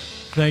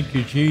 Thank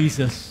you,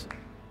 Jesus.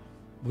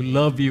 We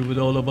love you with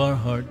all of our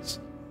hearts.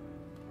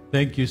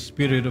 Thank you,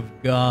 Spirit of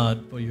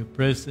God, for your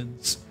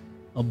presence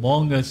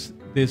among us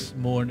this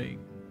morning.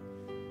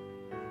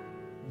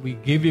 We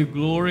give you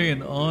glory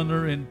and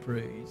honor and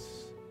praise.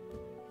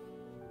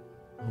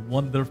 How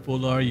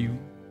wonderful are you.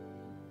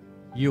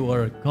 You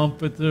are a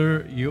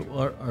comforter. You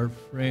are our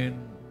friend.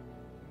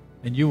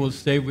 And you will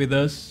stay with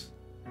us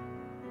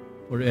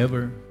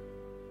forever.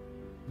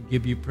 We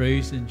give you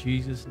praise in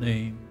Jesus'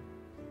 name.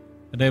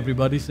 And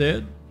everybody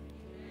said,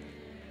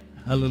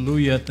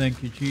 hallelujah.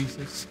 Thank you,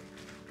 Jesus.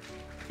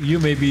 You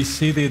may be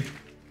seated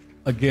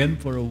again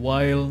for a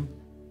while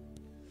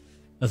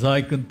as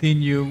I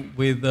continue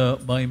with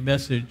my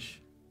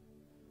message.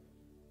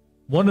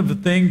 One of the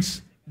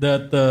things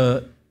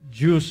that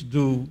Jews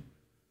do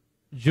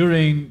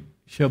during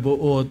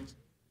Shavuot,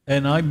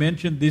 and I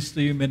mentioned this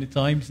to you many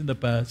times in the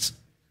past,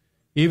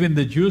 even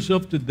the Jews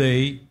of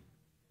today,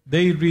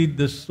 they read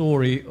the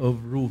story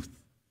of Ruth.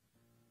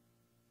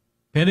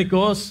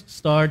 Pentecost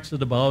starts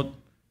at about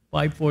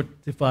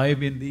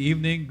 5:45 in the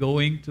evening,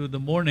 going to the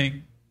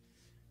morning.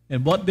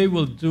 And what they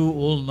will do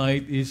all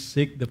night is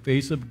seek the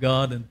face of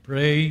God and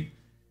pray.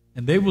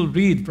 And they will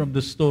read from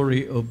the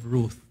story of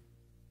Ruth.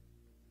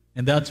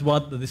 And that's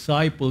what the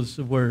disciples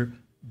were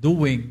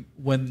doing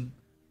when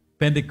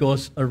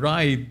Pentecost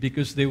arrived,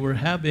 because they were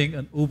having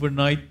an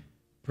overnight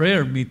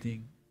prayer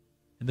meeting.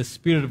 And the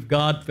Spirit of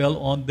God fell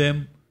on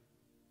them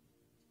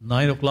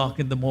 9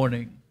 o'clock in the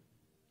morning.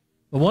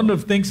 But one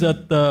of the things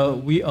that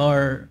we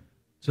are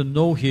to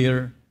know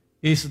here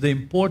is the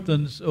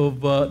importance of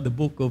the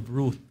book of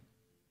Ruth.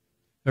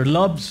 Her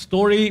love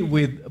story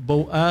with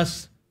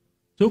Boaz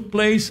took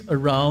place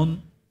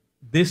around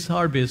this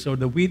harvest, or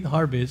the wheat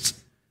harvest,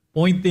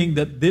 pointing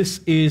that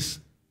this is,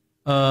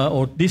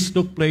 or this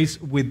took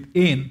place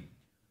within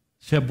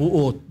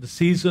Shavuot, the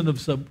season of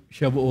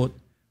Shavuot.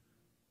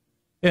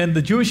 And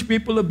the Jewish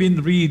people have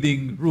been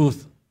reading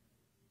Ruth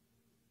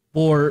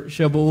for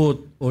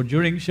Shavuot, or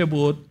during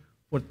Shavuot,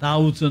 for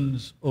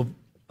thousands of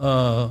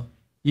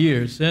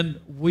years. And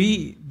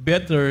we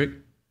better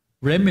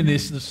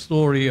reminisce the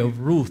story of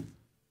Ruth.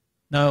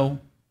 Now,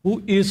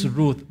 who is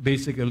Ruth,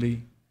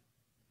 basically?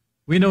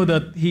 We know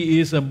that he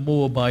is a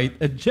Moabite,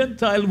 a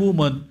Gentile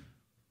woman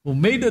who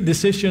made a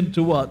decision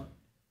to what?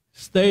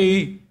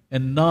 Stay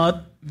and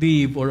not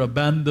leave or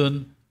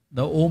abandon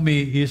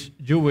Naomi,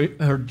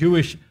 her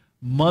Jewish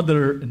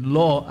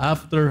mother-in-law,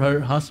 after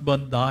her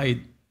husband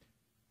died.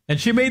 And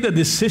she made a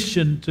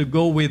decision to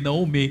go with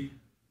Naomi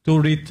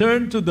to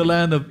return to the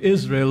land of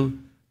Israel,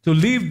 to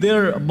live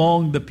there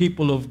among the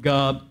people of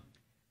God,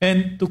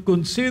 and to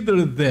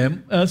consider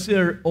them as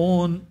their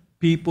own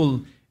people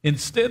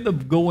instead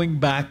of going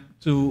back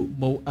to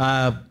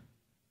Moab,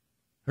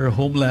 her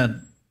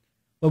homeland.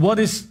 But what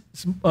is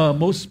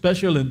most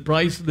special and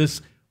priceless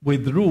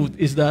with Ruth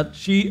is that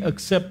she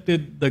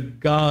accepted the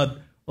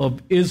God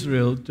of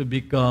Israel to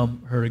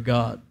become her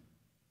God.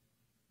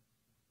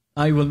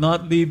 I will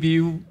not leave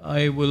you.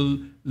 I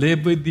will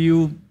live with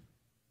you.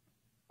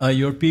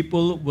 Your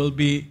people will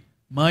be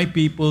my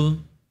people,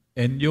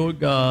 and your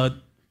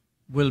God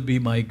will be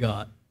my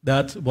God.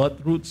 That's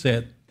what Ruth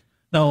said.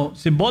 Now,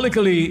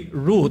 symbolically,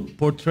 Ruth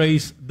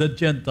portrays the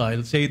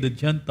Gentiles, say the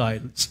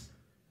Gentiles,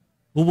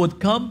 who would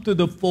come to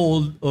the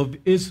fold of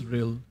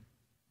Israel,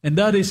 and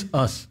that is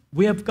us.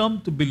 We have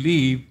come to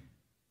believe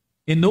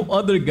in no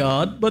other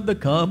God but the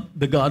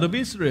God of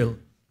Israel.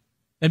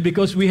 And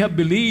because we have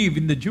believed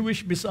in the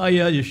Jewish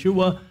Messiah,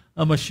 Yeshua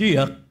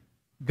HaMashiach,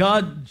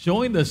 God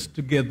joined us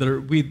together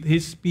with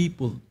his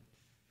people.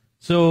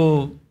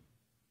 So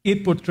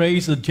it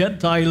portrays the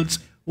Gentiles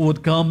who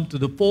would come to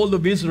the fold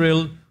of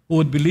Israel, who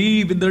would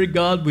believe in their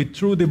God with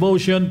true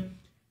devotion,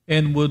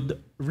 and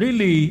would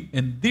really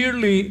and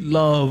dearly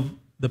love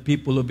the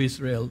people of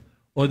Israel,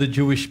 or the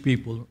Jewish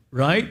people,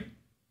 right?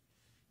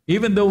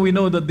 Even though we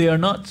know that they are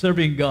not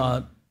serving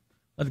God,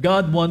 but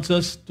God wants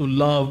us to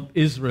love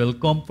Israel,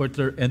 comfort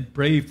her, and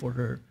pray for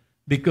her,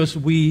 because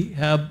we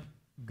have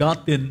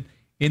gotten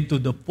into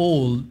the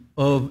fold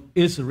of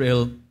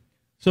Israel.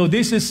 So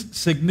this is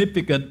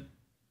significant,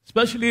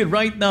 especially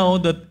right now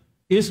that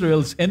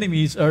Israel's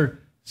enemies are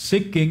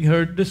seeking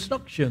her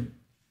destruction.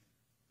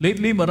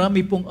 Lately,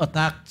 marami pong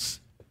attacks,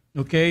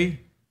 okay?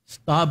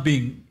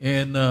 Stabbing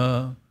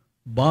and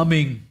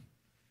bombing.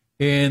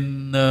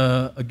 And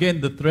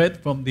again, the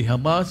threat from the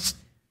Hamas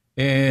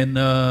and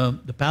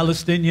the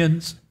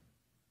Palestinians.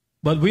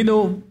 But we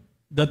know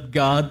that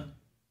God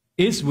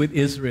is with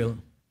Israel.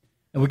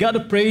 And we got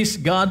to praise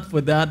God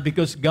for that,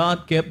 because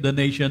God kept the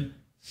nation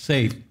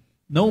safe.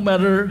 No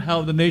matter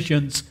how the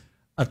nations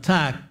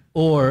attack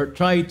or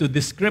try to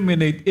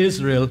discriminate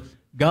Israel,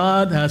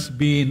 God has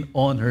been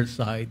on her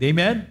side.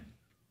 Amen?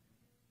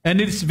 And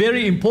it's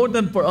very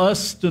important for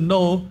us to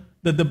know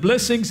that the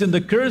blessings and the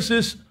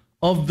curses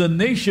of the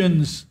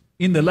nations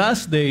in the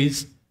last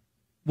days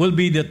will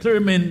be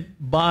determined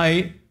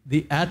by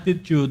the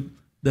attitude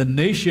the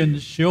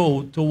nations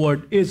show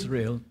toward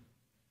Israel.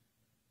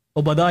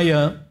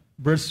 Obadiah,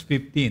 verse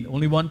 15,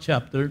 only one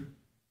chapter,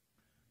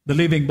 the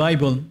Living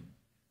Bible.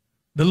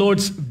 The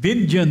Lord's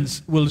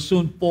vengeance will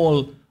soon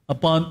fall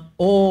upon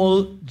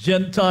all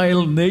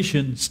Gentile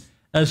nations.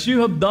 As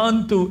you have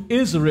done to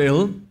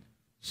Israel,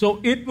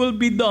 so it will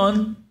be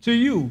done to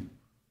you.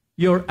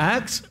 Your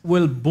axe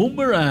will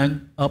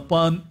boomerang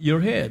upon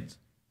your heads.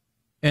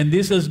 And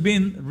this has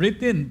been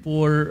written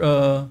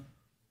for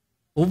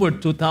over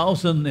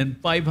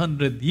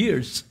 2,500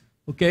 years.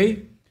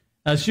 Okay?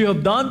 As you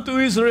have done to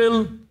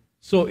Israel,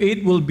 so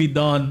it will be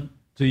done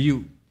to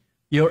you.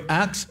 Your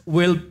axe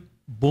will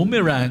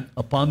boomerang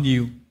upon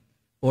you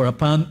or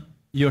upon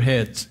your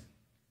heads.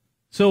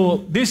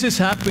 So this is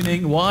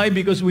happening. Why?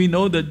 Because we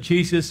know that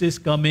Jesus is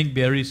coming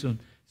very soon.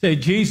 Say,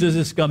 Jesus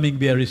is coming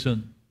very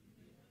soon.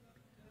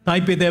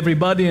 Type it,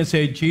 everybody, and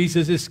say,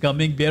 Jesus is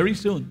coming very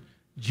soon.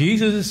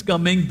 Jesus is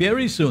coming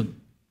very soon.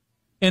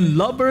 And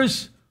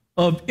lovers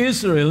of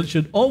Israel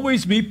should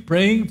always be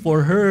praying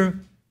for her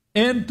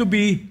and to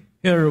be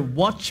her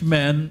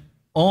watchman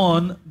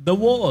on the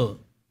wall.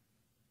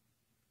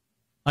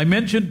 I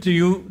mentioned to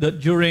you that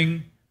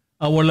during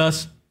our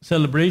last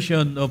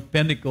celebration of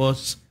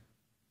Pentecost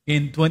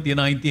in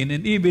 2019,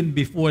 and even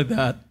before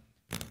that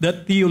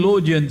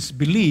theologians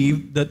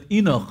believe that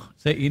Enoch,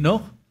 say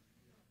Enoch,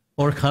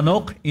 or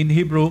Hanok in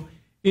Hebrew,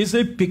 is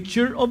a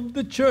picture of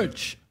the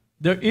church.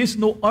 There is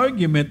no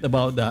argument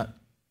about that.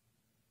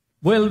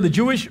 Well, the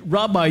Jewish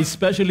rabbis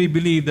especially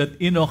believe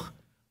that Enoch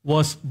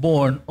was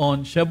born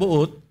on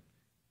Shavuot,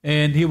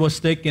 and he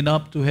was taken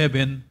up to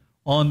heaven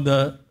on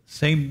the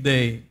same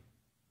day.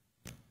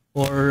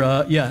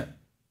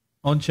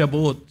 On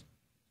Shavuot.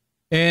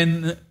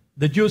 And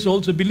the Jews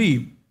also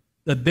believe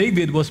that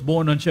David was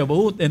born on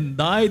Shavuot and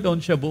died on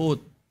Shavuot.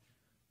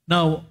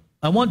 Now,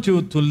 I want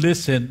you to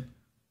listen.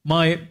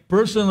 My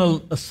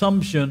personal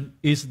assumption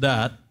is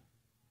that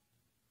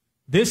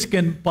this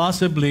can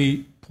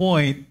possibly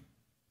point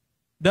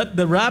that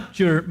the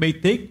rapture may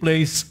take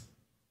place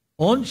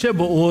on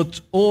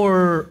Shavuot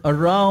or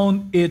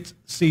around its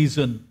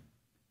season.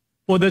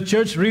 For the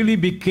church really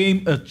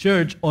became a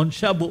church on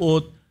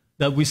Shavuot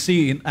that we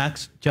see in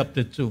Acts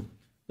chapter 2.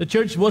 The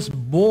church was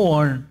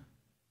born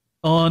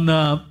on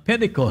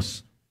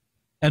Pentecost.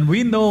 And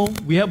we know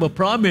we have a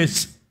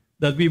promise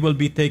that we will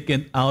be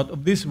taken out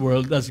of this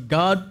world as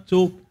God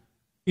took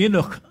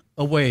Enoch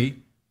away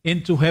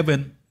into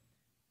heaven.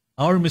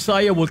 Our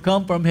Messiah will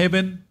come from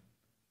heaven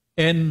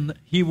and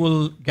he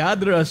will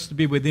gather us to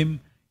be with him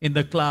in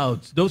the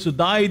clouds. Those who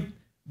died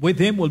with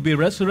him will be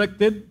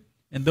resurrected,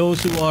 and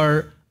those who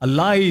are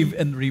alive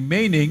and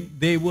remaining,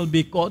 they will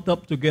be caught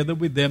up together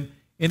with them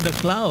in the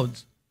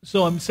clouds.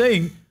 So I'm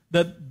saying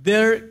that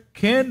there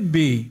can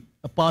be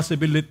a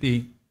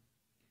possibility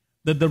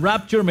that the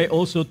rapture may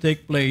also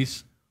take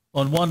place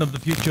on one of the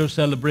future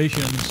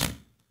celebrations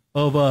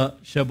of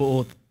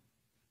Shavuot.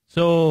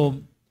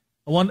 So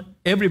I want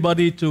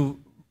everybody to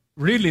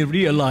really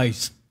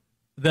realize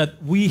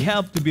that we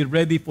have to be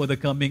ready for the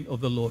coming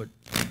of the Lord.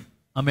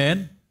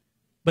 Amen?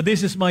 But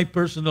this is my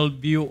personal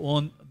view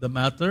on the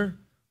matter.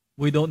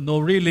 We don't know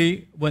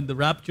really when the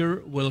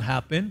rapture will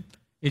happen.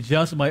 It's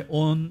just my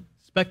own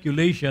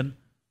speculation,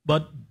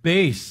 but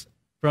based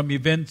from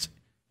events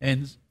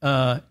and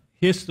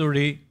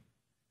history,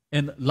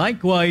 and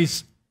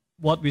likewise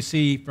what we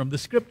see from the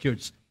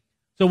scriptures.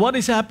 So what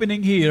is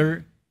happening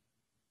here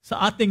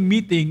sa ating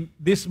meeting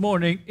this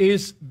morning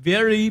is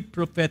very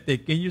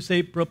prophetic. Can you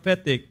say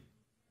prophetic?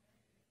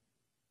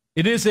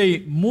 It is a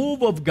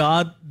move of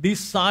God, this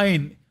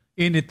sign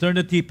in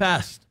eternity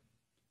past.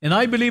 And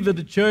I believe that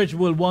the church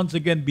will once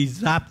again be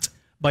zapped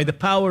by the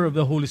power of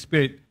the Holy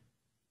Spirit.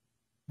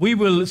 We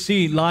will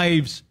see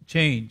lives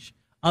change.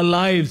 Our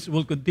lives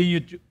will continue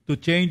to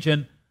change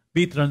and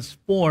be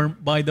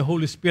transformed by the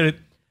Holy Spirit,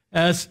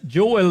 as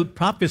Joel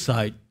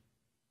prophesied.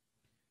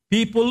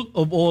 People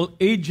of all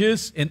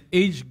ages and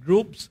age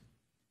groups,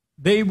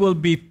 they will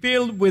be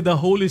filled with the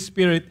Holy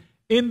Spirit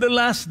in the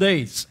last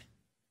days.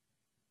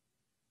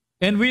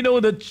 And we know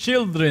that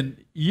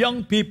children,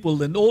 young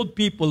people, and old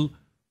people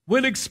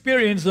will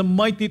experience a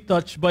mighty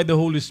touch by the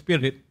Holy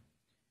Spirit.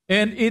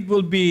 And it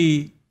will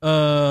be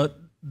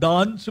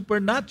done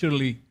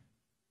supernaturally.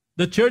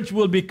 The church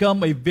will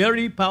become a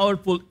very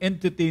powerful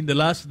entity in the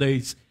last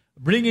days,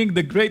 bringing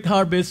the great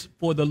harvest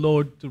for the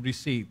Lord to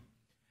receive.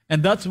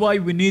 And that's why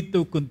we need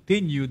to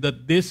continue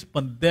that this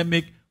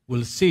pandemic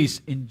will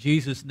cease in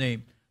Jesus'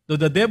 name. Though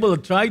the devil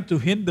tried to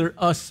hinder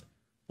us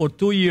for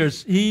 2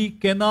 years, he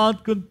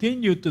cannot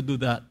continue to do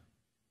that.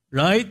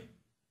 Right?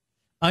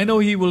 I know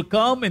he will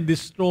come and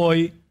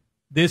destroy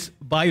this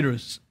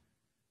virus.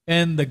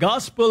 And the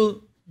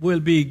gospel will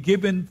be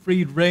given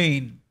free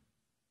rein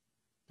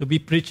to be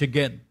preached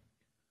again.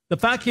 The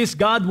fact is,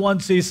 God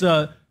wants his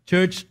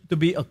church to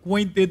be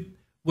acquainted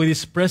with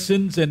his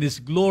presence and his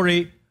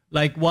glory,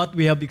 like what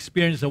we have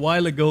experienced a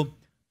while ago,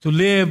 to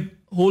live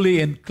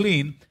holy and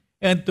clean,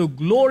 and to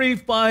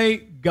glorify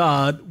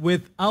God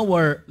with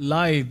our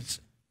lives.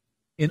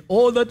 in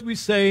all that we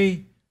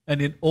say and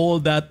in all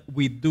that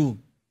we do,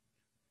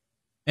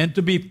 and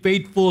to be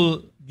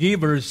faithful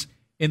givers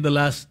in the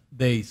last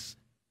days.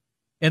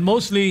 And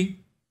mostly,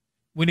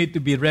 we need to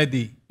be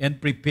ready and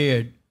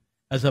prepared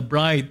as a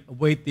bride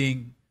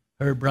awaiting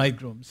her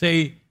bridegroom.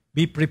 Say,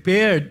 be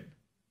prepared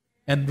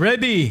and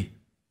ready.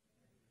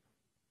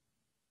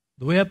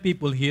 Do we have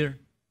people here?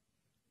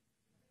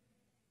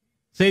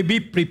 Say,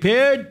 be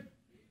prepared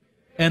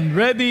and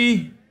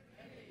ready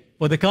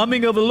for the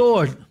coming of the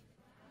Lord.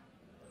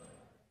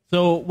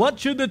 So what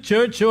should the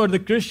church or the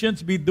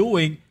Christians be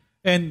doing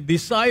and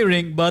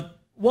desiring but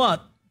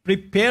what?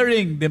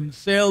 Preparing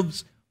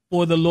themselves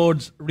for the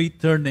Lord's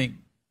returning.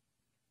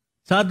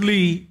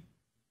 Sadly,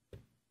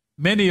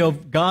 many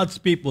of God's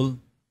people,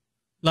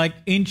 like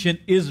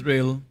ancient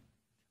Israel,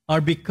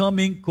 are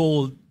becoming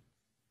cold,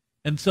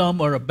 and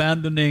some are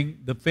abandoning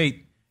the faith.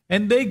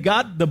 And they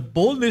got the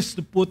boldness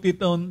to put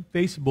it on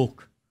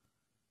Facebook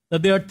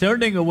that they are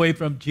turning away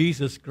from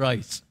Jesus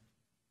Christ.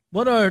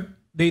 What are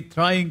they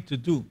trying to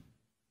do?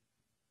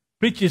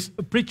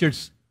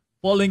 Preachers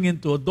falling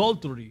into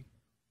adultery,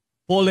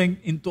 falling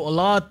into a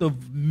lot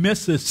of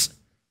messes.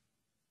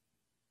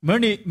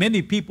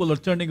 Many people are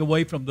turning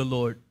away from the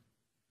Lord.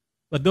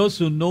 But those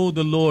who know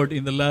the Lord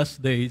in the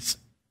last days,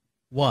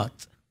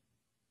 what?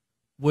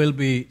 Will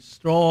be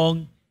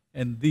strong,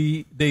 and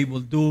they will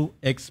do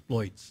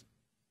exploits.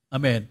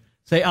 Amen.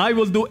 Say, I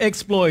will do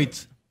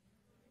exploits.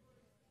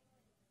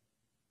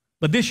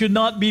 But this should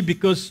not be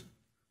because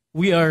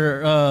we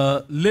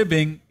are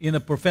living in a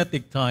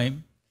prophetic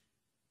time,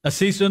 a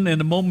season and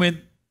a moment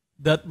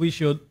that we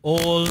should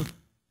all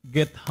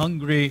get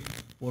hungry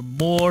for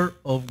more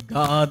of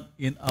God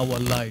in our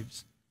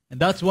lives. And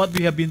that's what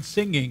we have been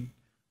singing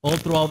all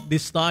throughout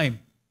this time.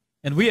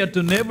 And we are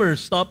to never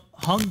stop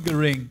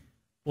hungering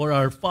for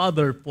our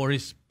Father, for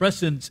His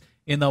presence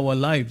in our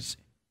lives.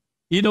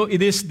 You know,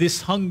 it is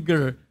this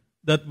hunger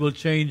that will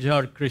change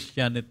our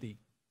Christianity.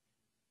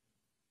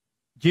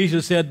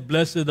 Jesus said,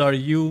 blessed are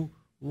you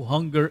who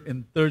hunger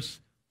and thirst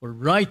for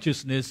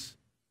righteousness,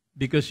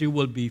 because you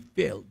will be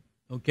filled.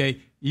 Okay?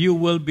 You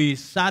will be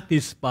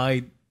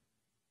satisfied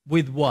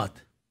with what?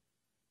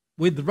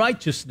 With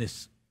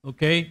righteousness.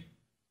 Okay?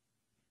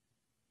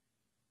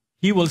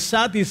 He will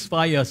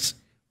satisfy us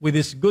with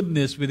His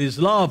goodness, with His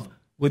love,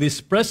 with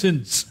His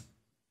presence.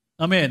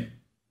 Amen.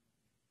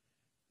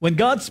 When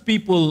God's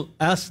people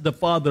ask the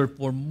Father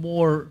for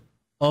more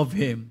of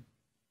Him,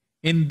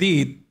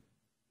 indeed,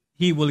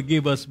 He will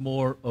give us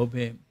more of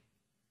Him.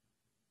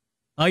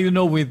 I don't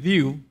know with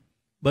you,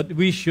 but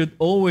we should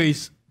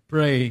always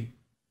pray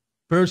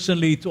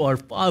personally to our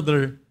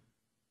Father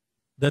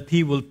that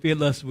He will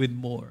fill us with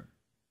more.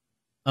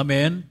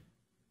 Amen.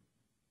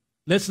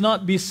 Let's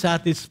not be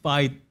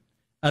satisfied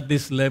at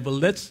this level.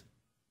 Let's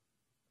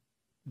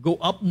go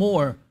up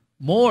more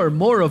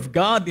of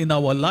God in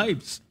our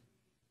lives.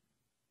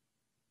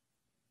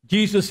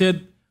 Jesus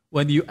said,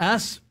 when you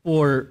ask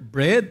for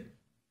bread,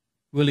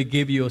 will He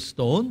give you a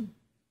stone?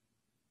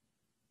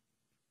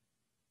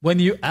 When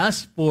you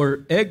ask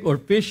for egg or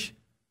fish,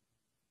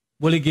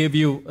 will He give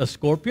you a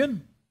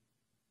scorpion?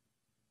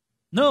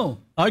 No,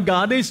 our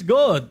God is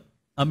good.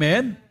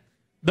 Amen.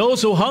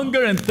 Those who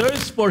hunger and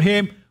thirst for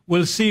Him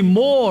will see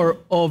more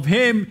of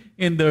Him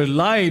in their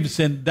lives,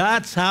 and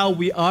that's how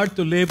we are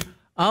to live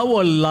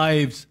our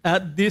lives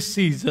at this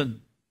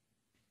season.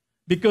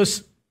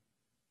 Because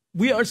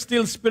we are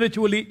still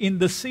spiritually in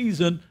the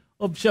season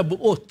of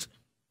Shavuot.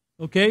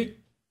 Okay?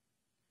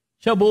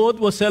 Shavuot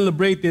was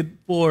celebrated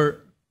for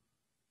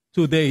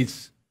 2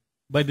 days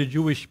by the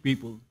Jewish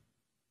people.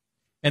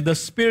 And the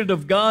Spirit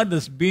of God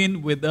has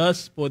been with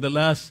us for the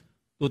last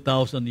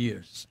 2,000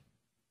 years.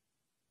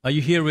 Are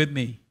you here with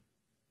me?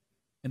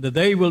 And the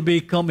day will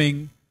be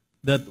coming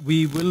that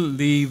we will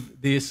leave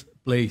this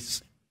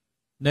place.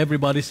 And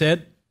everybody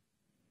said?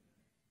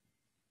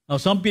 Now,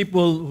 some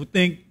people who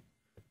think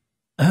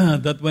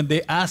that when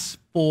they ask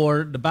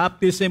for the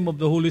baptism of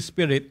the Holy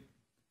Spirit,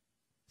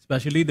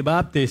 especially the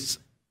Baptists,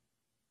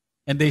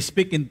 and they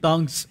speak in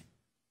tongues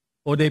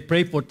or they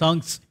pray for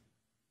tongues,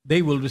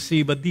 they will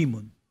receive a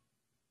demon.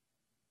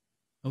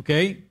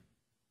 Okay?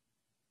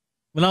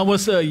 When I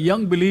was a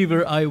young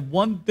believer, I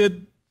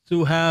wanted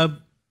to have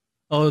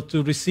or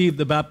to receive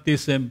the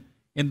baptism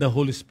in the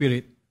Holy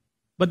Spirit.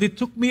 But it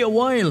took me a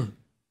while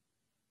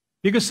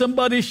because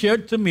somebody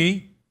shared to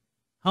me,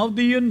 how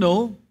do you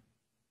know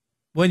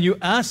when you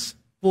ask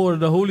for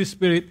the Holy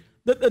Spirit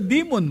that a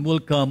demon will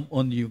come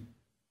on you?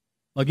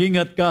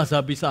 Mag-ingat ka,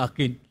 sabi sa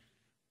akin,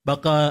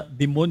 baka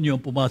demonyo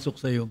ang pumasok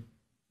sa iyo.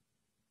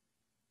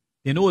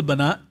 Tinuod ba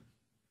na?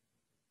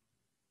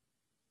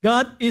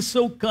 God is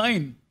so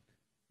kind.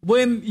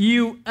 When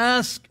you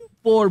ask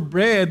for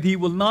bread, He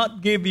will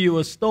not give you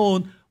a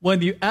stone.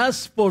 When you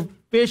ask for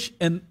fish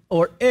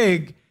or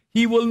egg,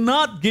 He will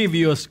not give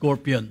you a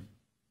scorpion.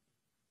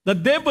 The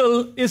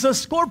devil is a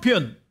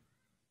scorpion.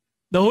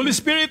 The Holy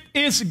Spirit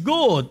is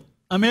good.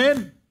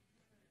 Amen?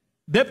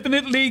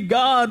 Definitely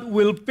God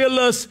will fill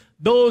us.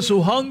 Those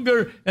who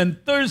hunger and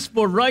thirst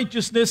for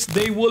righteousness,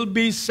 they will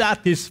be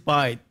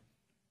satisfied.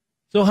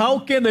 So how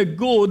can a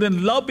good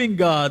and loving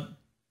God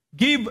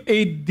give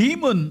a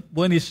demon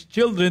when his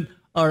children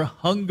are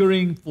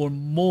hungering for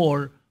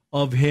more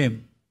of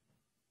him?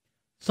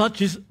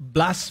 Such is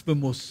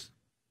blasphemous.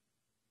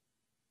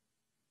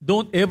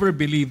 Don't ever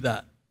believe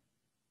that.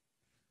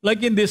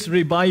 Like in this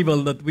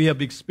revival that we have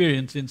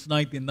experienced since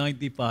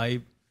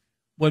 1995,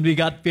 when we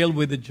got filled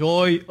with the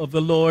joy of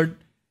the Lord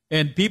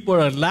and people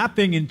are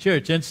laughing in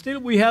church. And still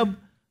we have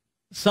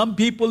some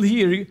people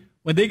here,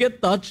 when they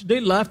get touched, they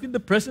laugh in the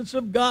presence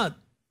of God.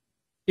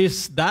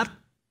 Is that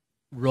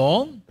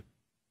wrong?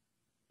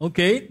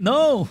 Okay,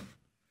 no.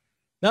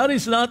 That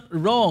is not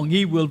wrong.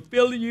 He will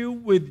fill you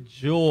with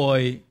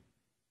joy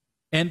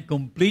and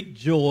complete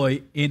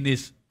joy in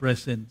His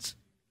presence.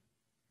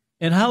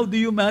 And how do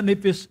you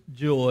manifest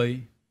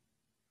joy?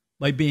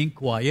 By being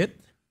quiet?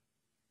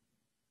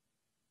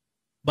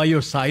 By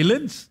your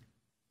silence?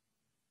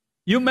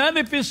 You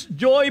manifest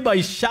joy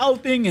by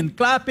shouting and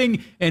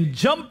clapping and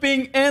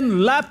jumping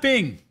and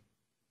laughing.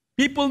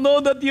 People know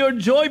that you're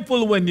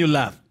joyful when you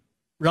laugh,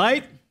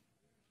 right?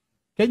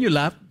 Can you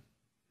laugh?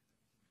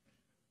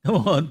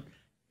 Come on.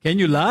 Can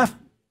you laugh?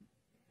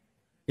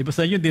 Iba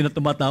sa inyo, hindi na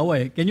tumatawa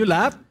eh. Can you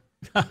laugh?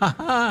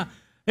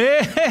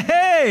 Hey, hey,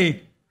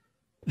 hey!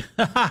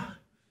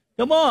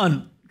 Come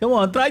on. Come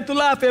on. Try to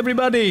laugh,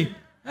 everybody.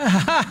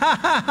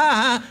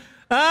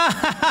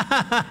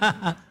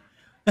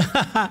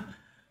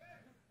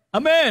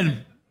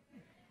 Amen.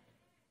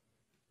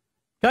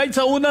 Kahit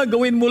sa una,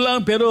 gawin mo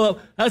lang, pero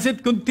as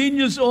it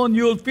continues on,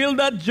 you'll feel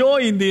that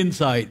joy in the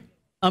inside.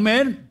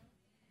 Amen?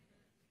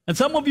 And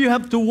some of you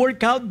have to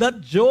work out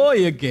that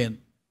joy again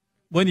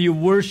when you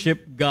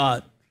worship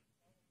God.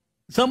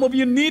 Some of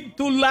you need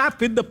to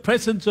laugh in the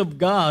presence of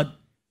God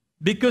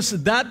because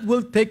that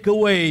will take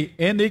away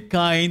any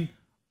kind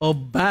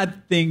of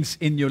bad things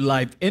in your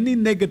life. Any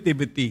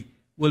negativity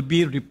will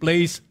be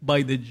replaced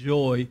by the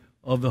joy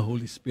of the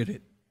Holy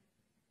Spirit.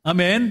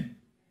 Amen?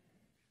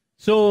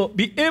 So,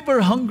 be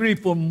ever hungry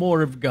for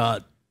more of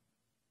God.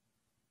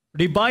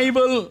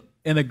 Revival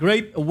and a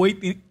great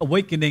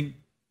awakening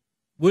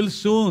will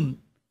soon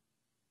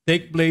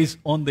take place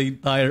on the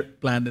entire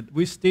planet.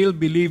 We still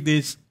believe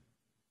this,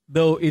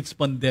 though it's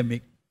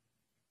pandemic.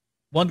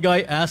 One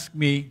guy asked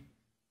me,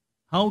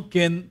 how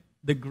can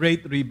the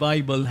great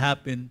revival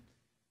happen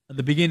at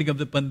the beginning of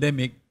the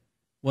pandemic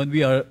when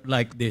we are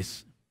like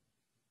this?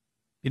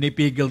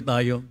 Pinipigil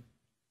tayo.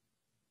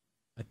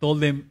 I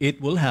told him it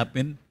will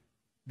happen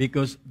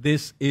because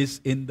this is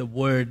in the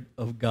Word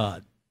of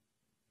God.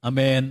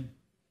 Amen.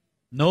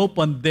 No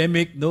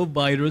pandemic, no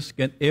virus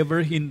can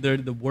ever hinder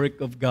the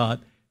work of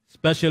God,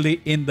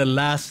 especially in the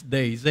last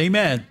days.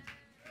 Amen.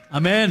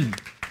 Amen.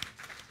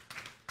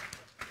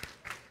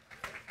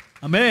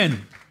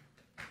 Amen.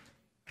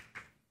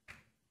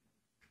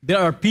 There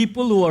are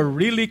people who are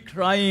really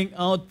crying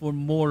out for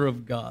more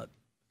of God.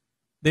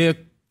 They are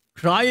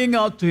crying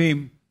out to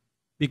Him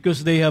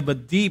because they have a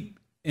deep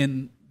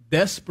and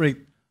desperate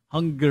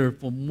hunger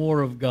for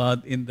more of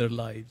God in their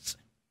lives.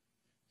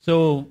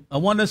 So I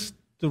want us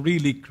to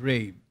really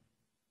crave,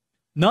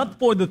 not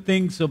for the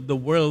things of the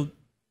world,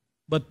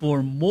 but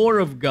for more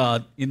of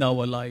God in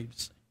our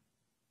lives.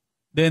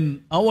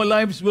 Then our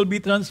lives will be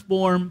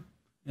transformed,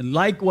 and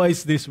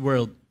likewise this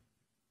world.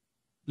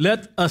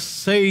 Let us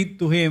say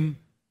to Him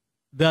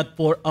that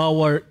for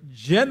our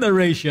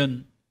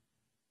generation,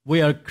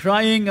 we are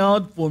crying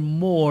out for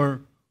more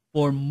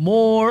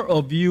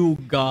of you,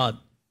 God.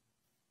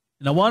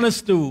 And I want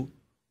us to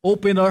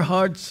open our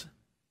hearts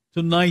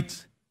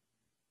tonight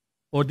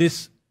or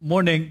this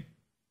morning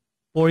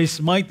for His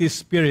mighty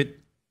Spirit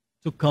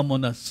to come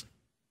on us.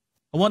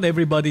 I want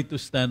everybody to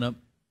stand up.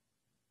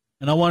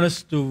 And I want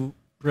us to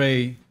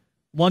pray.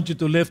 I want you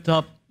to lift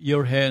up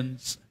your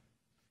hands.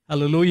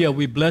 Hallelujah.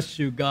 We bless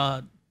you,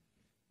 God.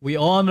 We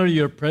honor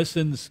your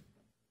presence.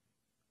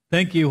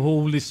 Thank you,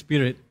 Holy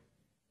Spirit.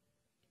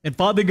 And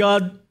Father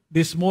God,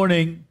 this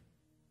morning,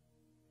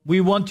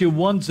 we want you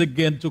once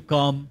again to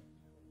come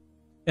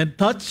and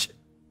touch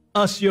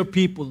us, your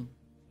people.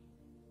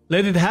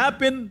 Let it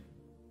happen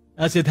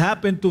as it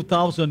happened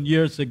 2,000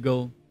 years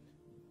ago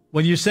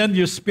when you send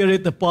your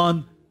Spirit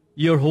upon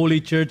your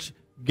holy church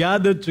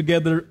gathered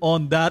together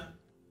on that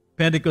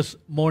Pentecost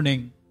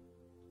morning.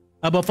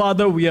 Abba,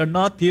 Father, we are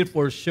not here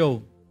for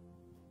show,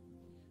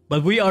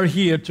 but we are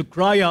here to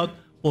cry out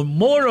for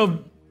more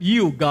of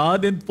you,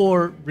 God, and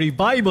for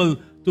revival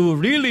to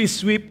really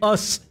sweep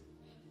us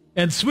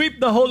and sweep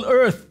the whole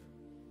earth.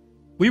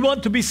 We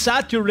want to be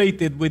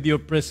saturated with your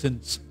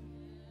presence.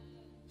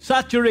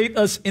 Saturate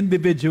us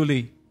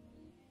individually.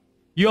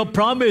 You have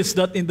promised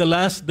that in the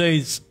last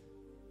days,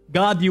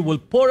 God, you will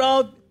pour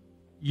out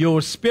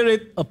your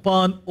Spirit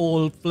upon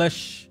all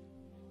flesh,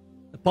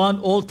 upon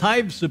all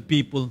types of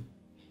people,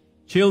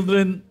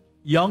 children,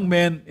 young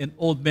men, and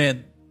old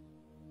men.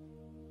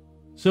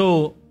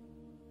 So,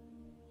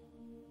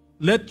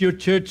 let your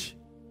church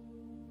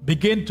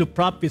begin to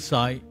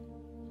prophesy,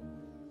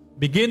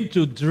 begin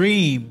to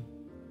dream,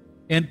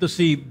 and to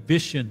see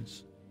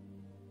visions.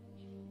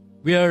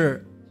 We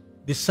are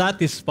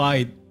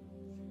dissatisfied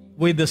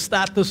with the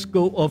status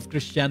quo of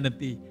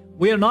Christianity.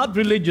 We are not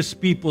religious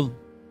people.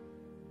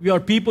 We are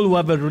people who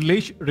have a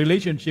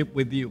relationship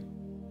with you.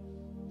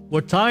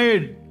 We're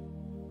tired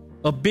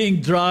of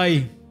being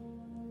dry.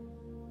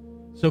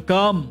 So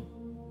come,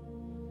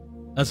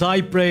 as I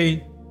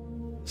pray,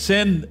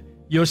 send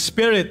your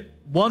Spirit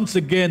once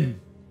again.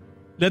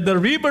 Let the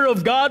river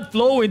of God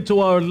flow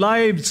into our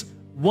lives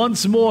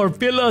once more.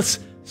 Fill us,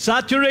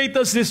 saturate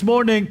us this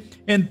morning,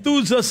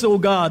 enthuse us, O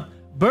God.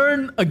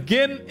 Burn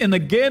again and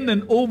again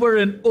and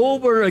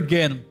over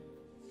again.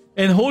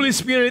 And Holy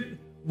Spirit,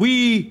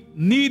 we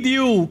need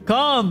you.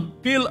 Come,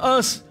 fill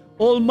us,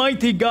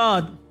 Almighty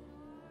God,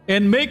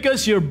 and make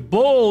us your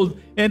bold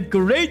and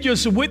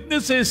courageous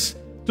witnesses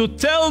to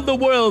tell the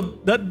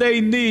world that they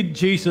need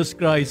Jesus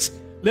Christ.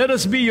 Let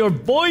us be your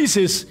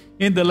voices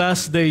in the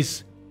last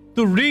days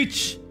to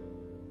reach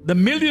the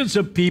millions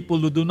of people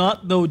who do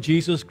not know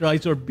Jesus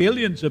Christ, or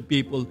billions of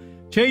people.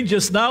 Change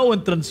us now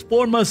and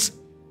transform us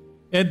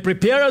and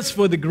prepare us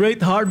for the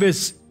great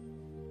harvest.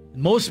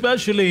 And most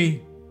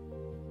especially,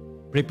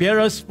 prepare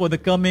us for the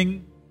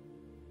coming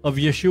of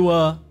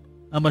Yeshua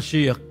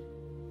HaMashiach.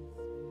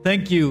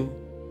 Thank you,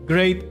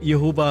 great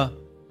Jehovah,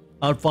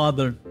 our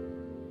Father.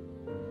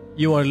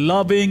 You are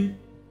loving,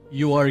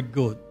 you are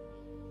good.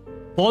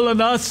 Fall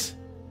on us,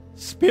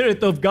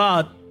 Spirit of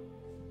God.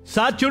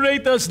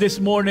 Saturate us this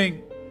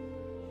morning.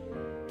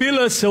 Fill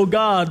us, O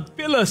God.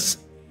 Fill us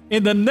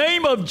in the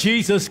name of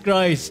Jesus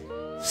Christ.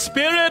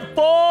 Spirit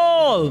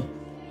fall.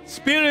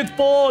 Spirit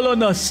fall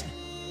on us.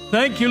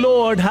 Thank you,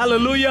 Lord.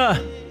 Hallelujah.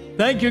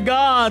 Thank you,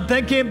 God.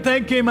 Thank Him.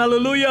 Thank Him.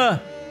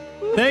 Hallelujah.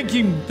 Thank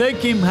Him. Thank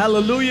Him.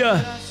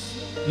 Hallelujah.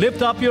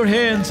 Lift up your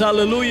hands.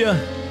 Hallelujah.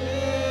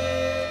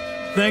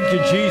 Thank you,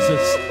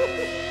 Jesus.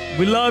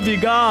 We love you,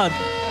 God.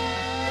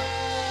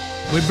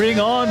 We bring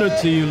honor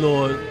to you,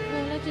 Lord.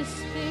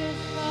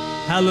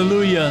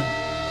 Hallelujah.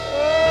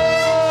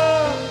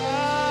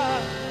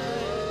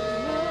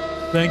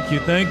 Thank you.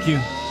 Thank you.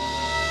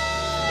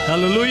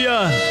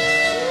 Hallelujah.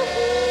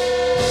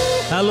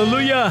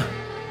 Hallelujah.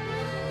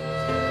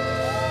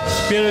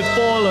 Spirit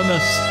fall on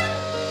us.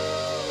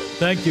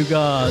 Thank you,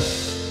 God.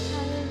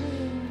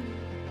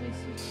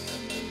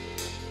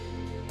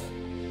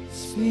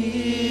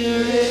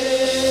 Spirit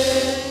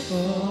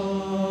fall.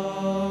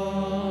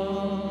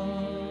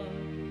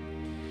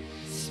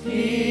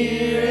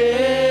 Spirit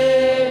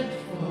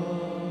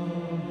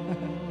fall.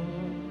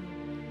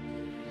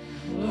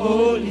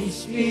 Holy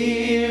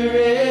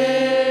Spirit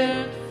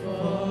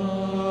fall.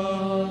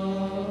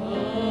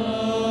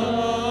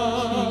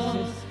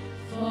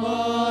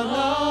 Fall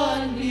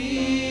on me.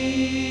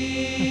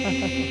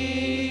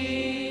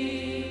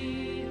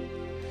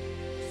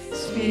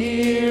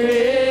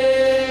 Spirit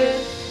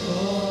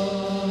fall.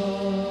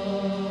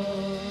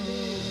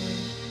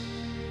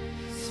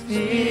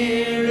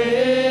 Spirit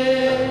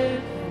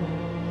fall.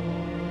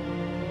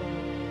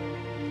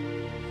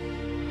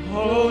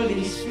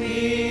 Holy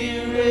Spirit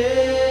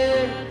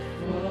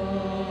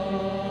fall.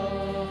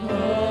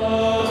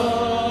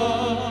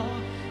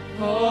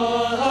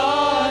 Fall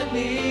on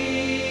me.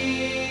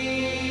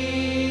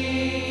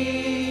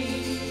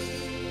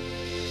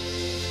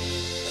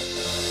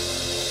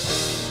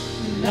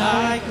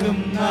 Like a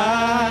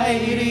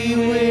mighty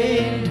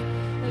wind,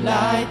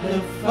 light the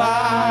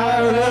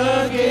fire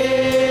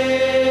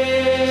again.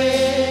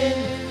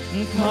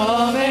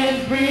 Come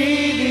and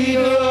breathe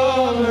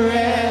your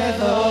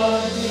breath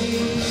on me.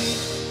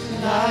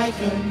 Like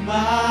a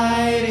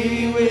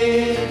mighty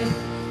wind,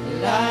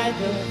 light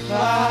the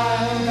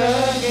fire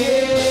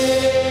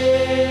again.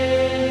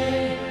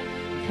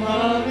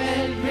 Come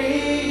and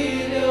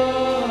breathe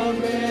your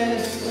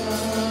breath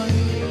on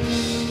me.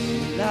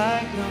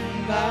 Like a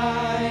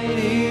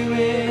mighty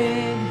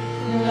wind,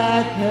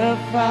 light the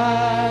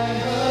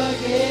fire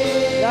again.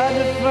 Light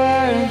the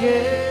fire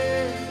again.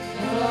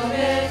 Come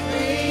and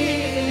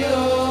breathe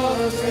your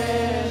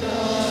breath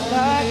on me.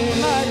 Like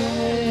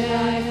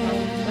a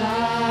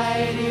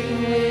mighty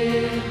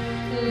wind,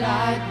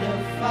 light the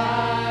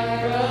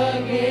fire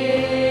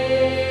again.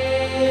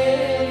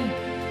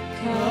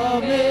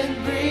 Come and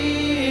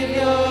breathe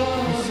your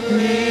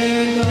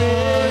breath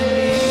on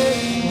me.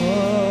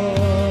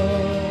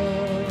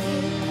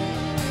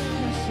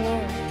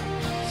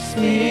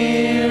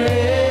 Spirit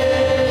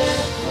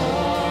fall.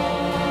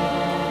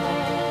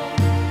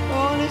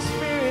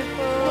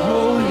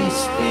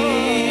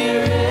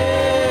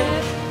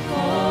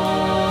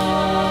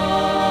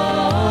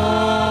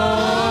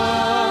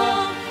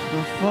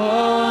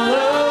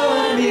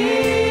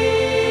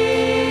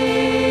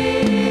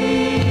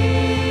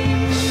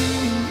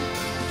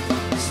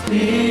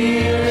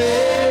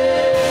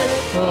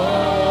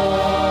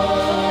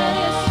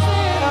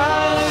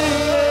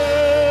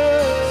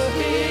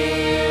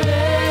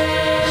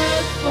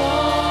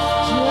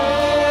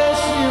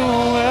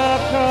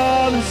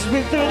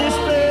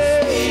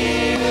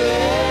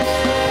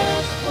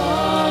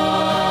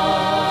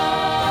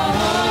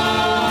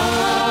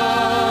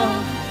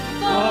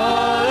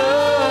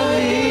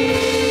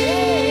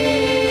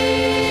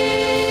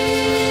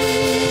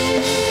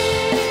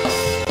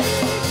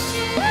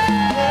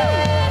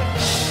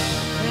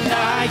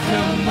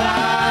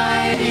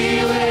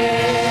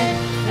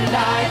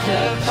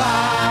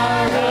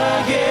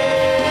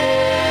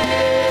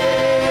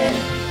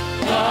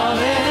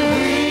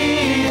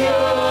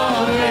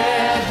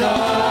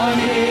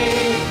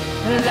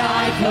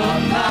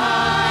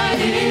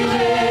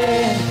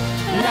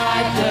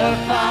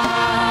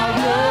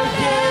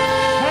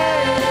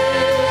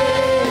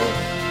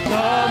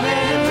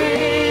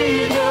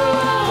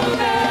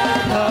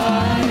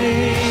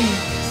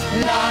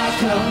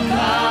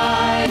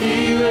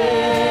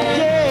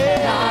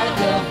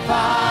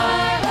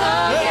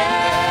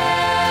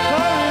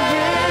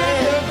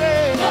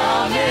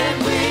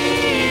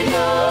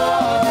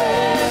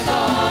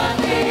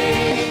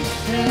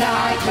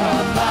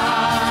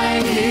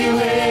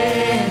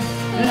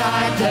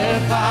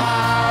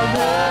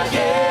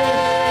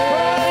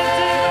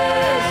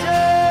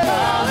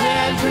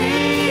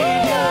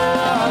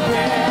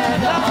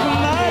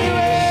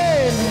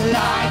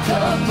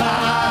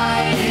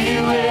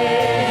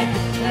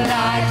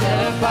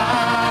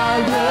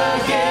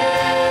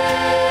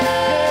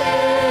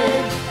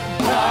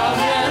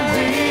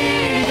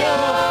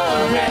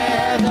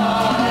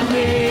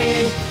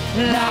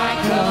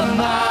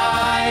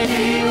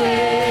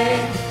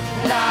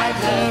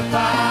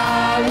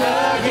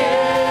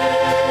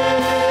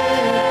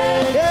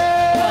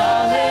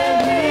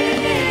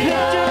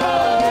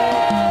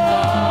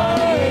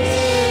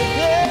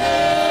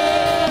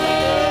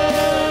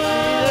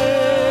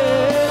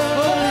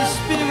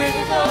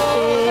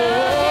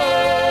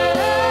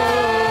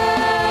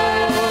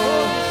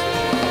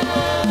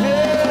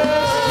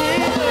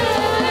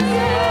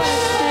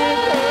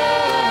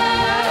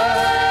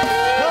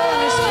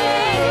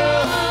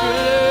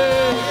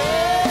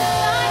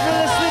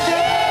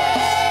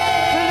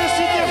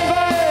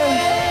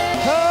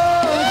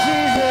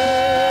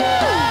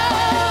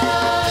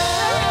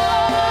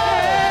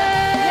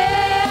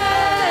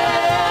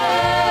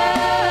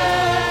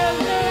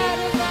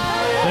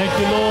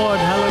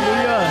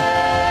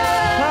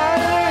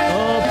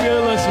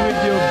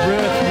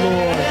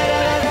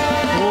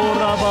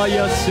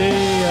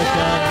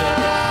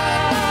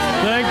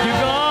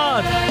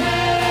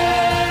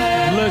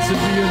 Blessed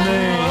be your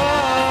name.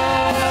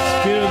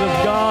 Spirit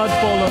of God,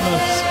 fall on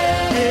us.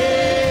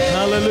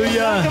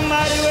 Hallelujah.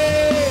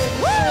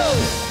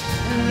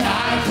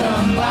 Like a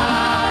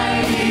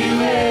mighty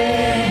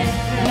wind,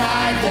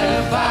 like the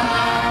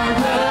fire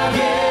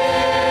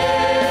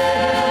again.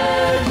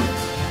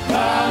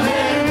 Come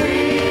and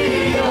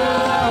breathe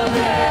your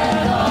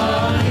breath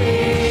on me.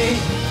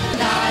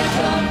 Like a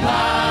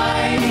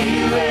mighty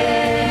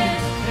wind,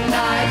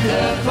 like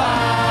the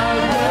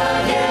fire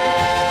again.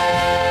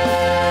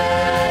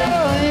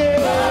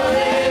 Come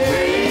and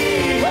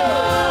breathe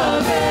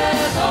your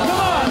breath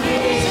on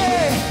me.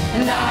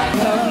 Like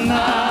a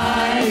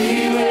mighty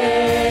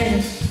wind,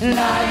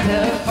 like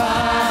the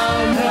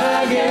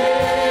fire again.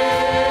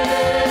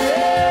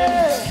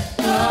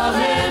 Come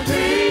and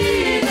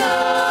breathe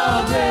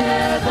your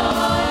breath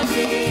on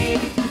me.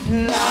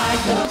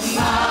 Like a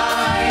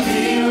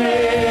mighty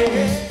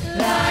wind,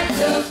 like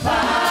the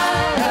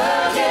fire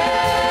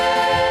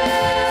again.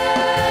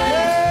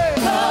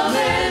 Come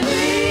and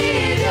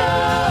breathe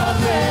your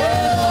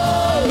breath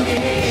on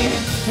me.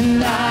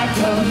 Like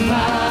a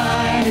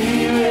mighty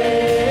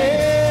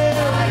wind,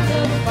 like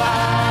the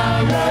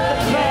fire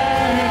again.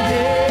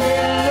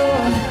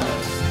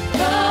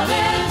 Come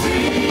and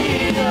breathe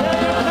your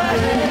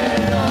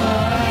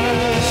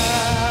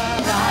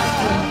breath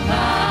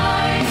on me.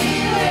 Like a mighty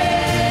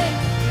wind,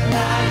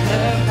 like the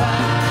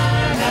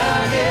fire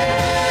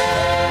again.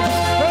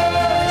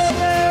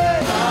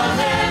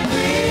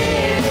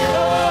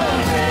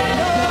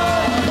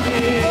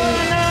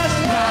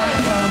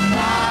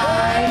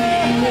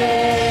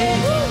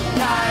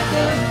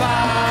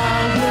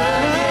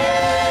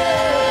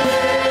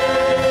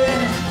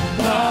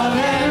 Come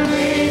and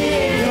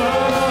breathe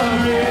your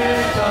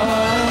breath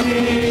on me.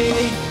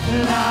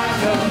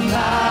 Like a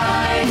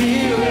mighty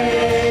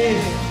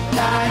wind,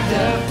 like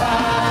the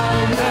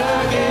fire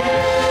again.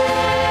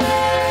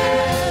 Come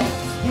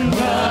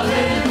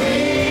and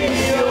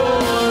breathe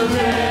your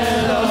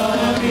breath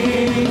on me.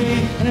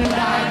 Like a mighty wind, like the fire again. Come and breathe your breath on me.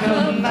 Like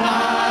a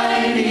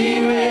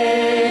mighty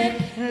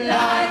wind,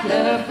 like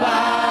the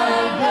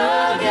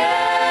fire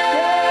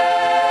again.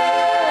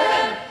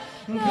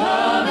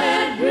 Come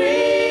and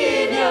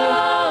breathe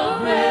your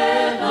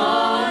breath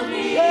on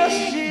me.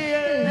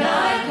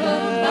 Like a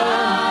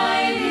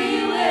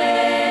mighty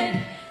wind,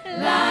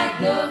 like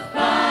the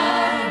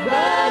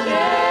fire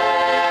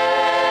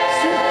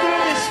again. Through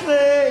this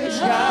place,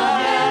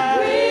 come and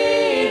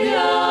breathe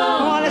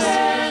your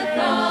breath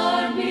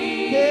on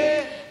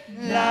me.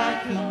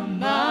 Like a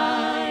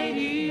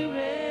mighty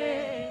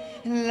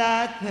wind,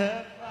 like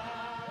the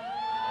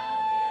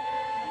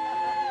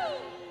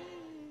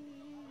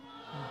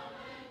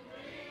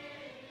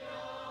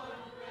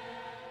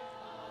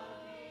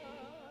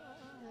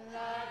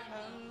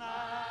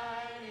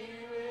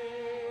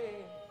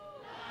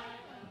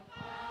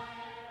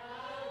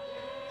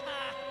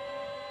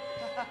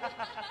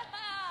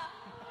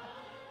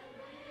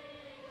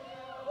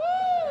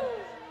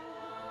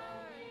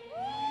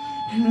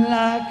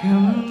like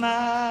a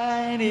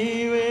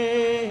mighty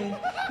wind,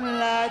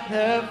 like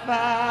the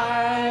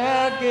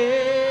fire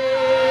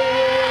again.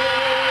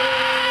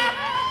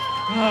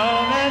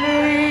 Come and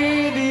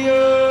breathe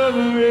your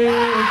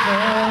breath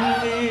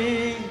on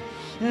me.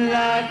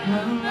 Like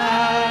a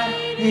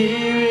mighty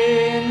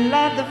wind,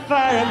 like the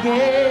fire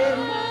again.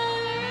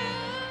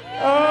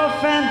 Oh,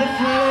 fan the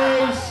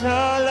flames,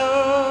 oh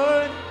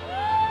Lord.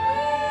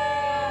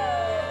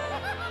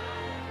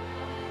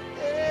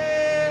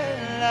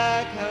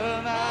 Like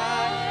a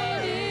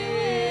mighty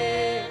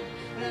wind,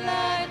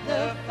 like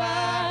the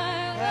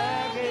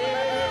fire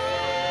again.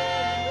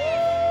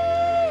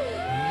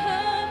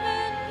 Come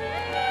and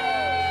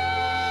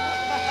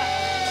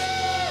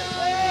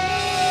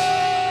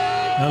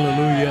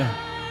Hallelujah.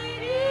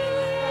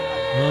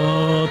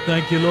 Oh,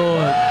 thank you,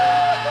 Lord.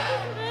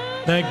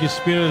 Thank you,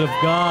 Spirit of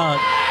God.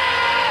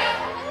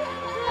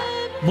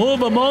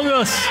 Move among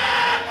us.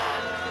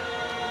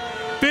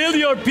 Fill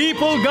your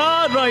people,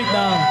 God, right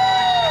now.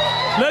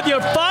 Let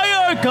your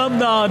fire come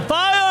down.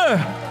 Fire!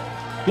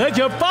 Let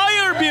your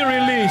fire be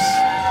released.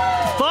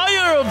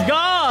 Fire of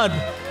God.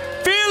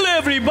 Fill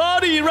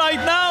everybody right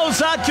now.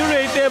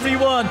 Saturate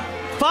everyone.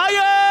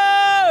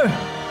 Fire!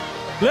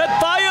 Let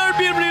fire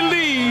be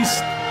released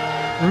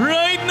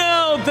right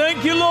now.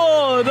 Thank you,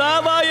 Lord.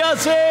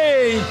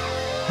 Abayase.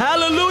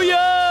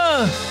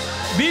 Hallelujah.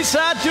 Be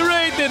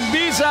saturated.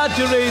 Be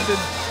saturated.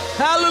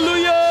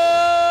 Hallelujah.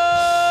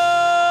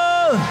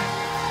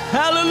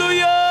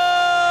 Hallelujah.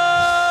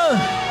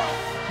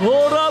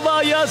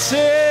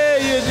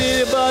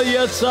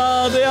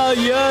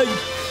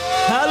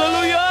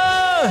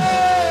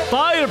 Hallelujah.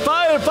 Fire,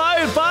 fire,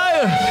 fire,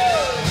 fire.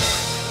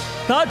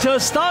 Touch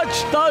us,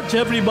 touch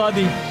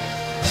everybody.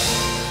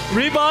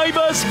 Revive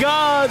us,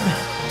 God.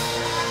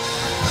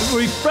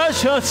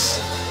 Refresh us.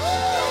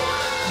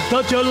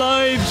 Touch our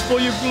lives for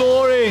your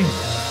glory,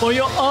 for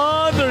your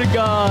honor,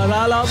 God.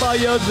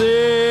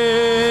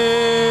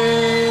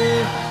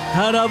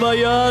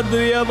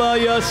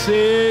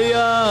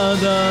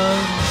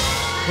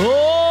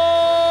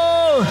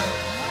 Oh,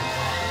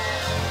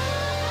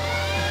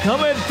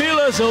 Come and fill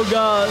us, oh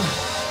God.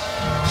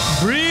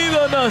 Breathe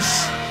on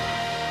us.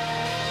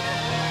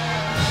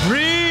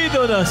 Breathe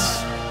on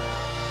us.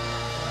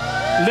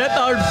 Let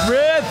our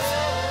breath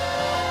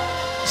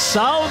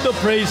sound the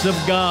praise of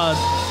God.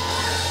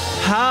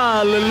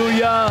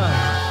 Hallelujah.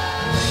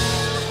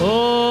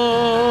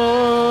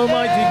 Oh,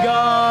 mighty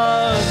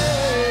God,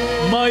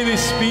 mighty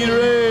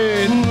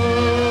Spirit.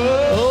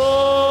 Oh,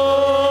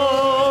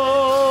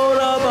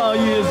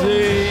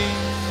 Rabayeze.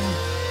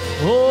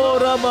 Oh,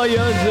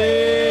 Rabayeze.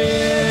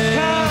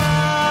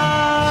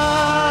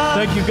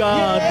 Thank you,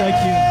 God. Thank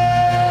you.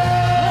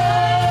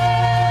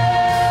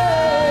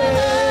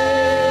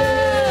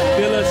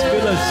 Fill us,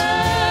 fill us.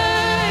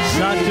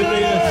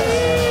 Saturate us.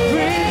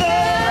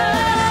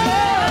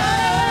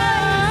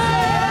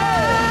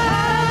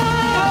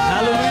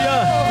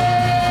 Hallelujah.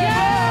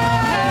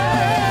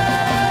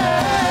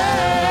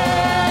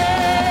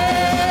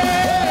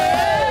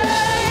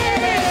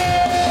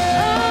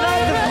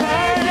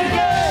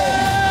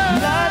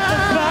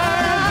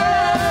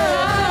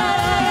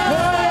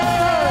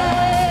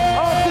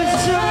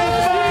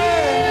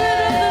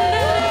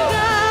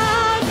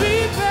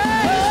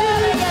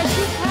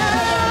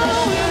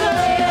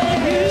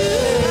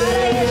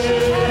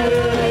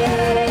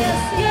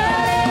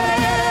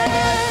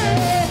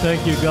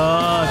 Thank you,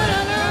 God.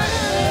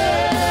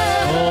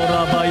 Oh,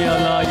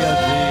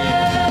 Rabayalayati.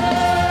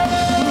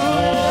 Oh,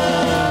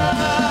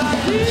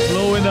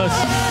 flow in us.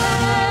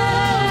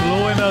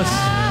 Flow in us.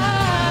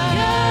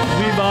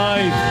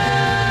 Revive.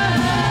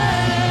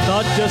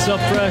 Touch us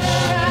afresh.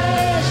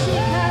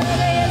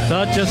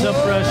 Touch us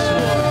afresh,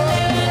 Lord.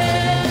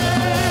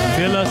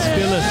 Fill us,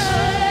 fill us.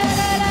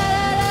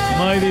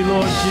 Mighty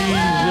Lord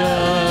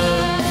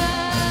Jesus.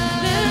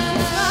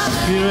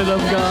 Spirit of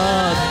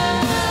God.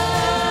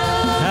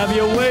 Have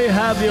your way,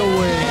 have your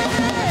way.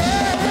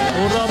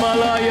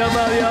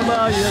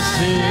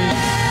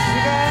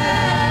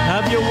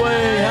 Have your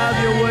way,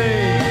 have your way.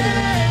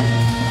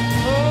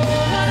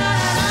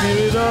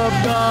 Spirit of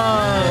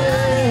God.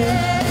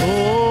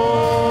 Oh,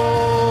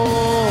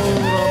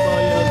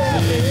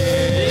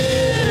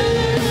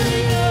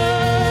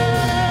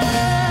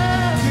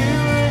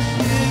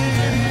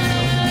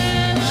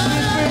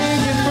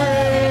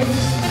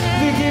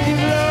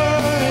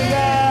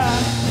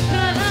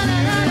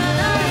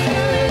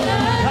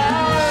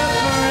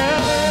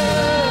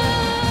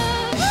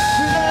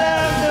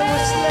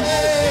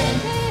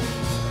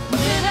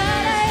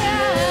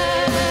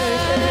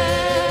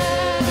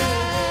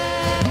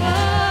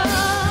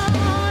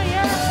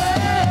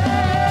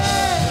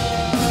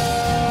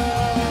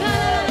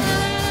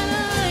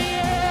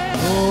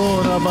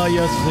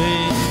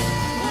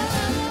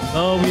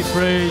 Oh, we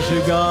praise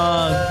you,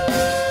 God,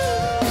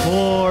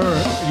 for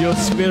your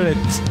Spirit.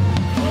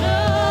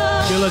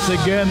 Fill us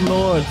again,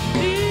 Lord.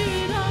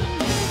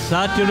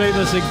 Saturate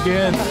us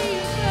again.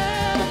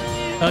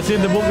 As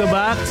in the book of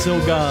Acts, oh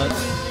God.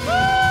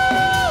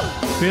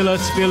 Fill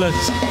us, fill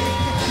us.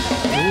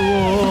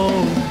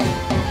 Oh,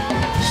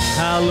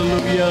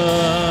 hallelujah.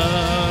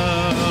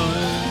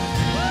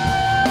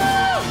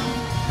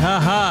 Ha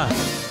ha.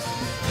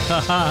 Ha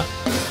ha.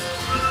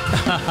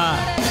 Ha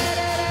ha.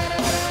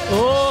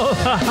 Oh,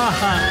 ha ha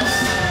ha.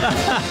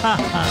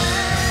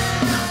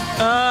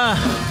 Ah,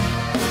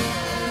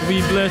 we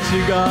bless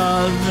you,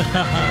 God.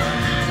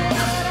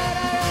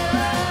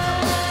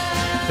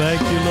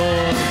 Thank you,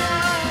 Lord.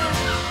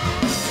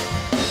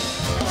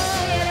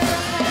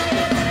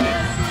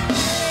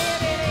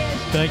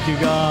 Thank you,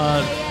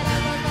 God.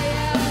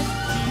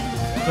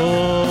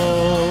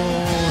 Oh,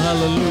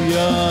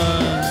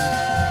 hallelujah.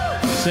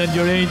 Send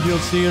your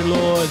angels here,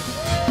 Lord.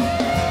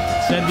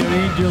 Send your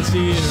angels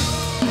here.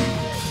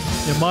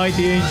 The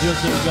mighty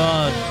angels of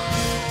God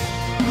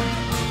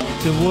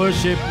to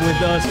worship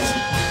with us.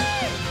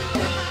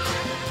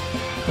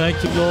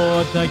 Thank you,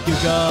 Lord. Thank you,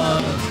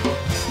 God.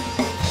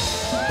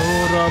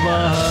 Oh,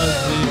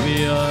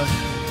 Rabahazivia.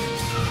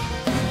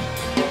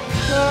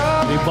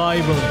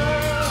 Revival.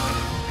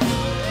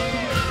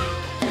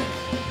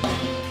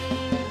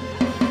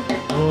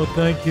 Oh,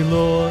 thank you,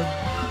 Lord.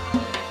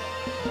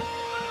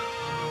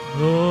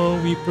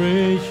 Oh, we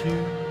praise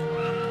you.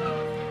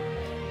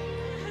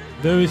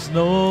 There is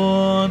no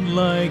one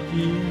like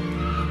you,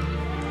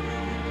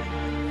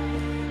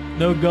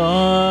 no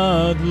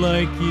God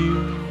like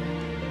you.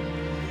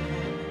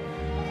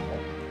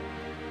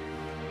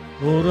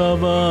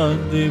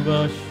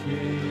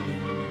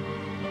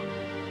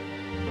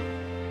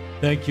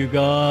 Thank you,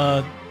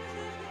 God.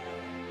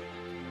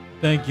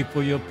 Thank you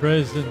for your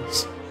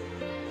presence.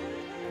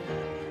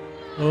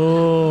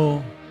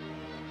 Oh,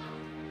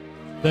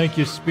 thank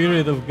you,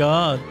 Spirit of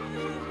God.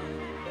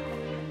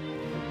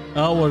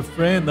 Our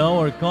friend,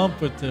 our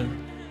comforter,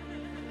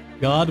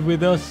 God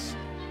with us.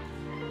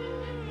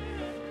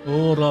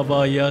 Oh,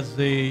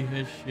 Rabbayaze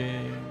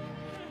Hashem.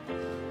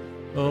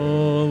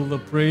 All the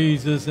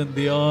praises and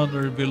the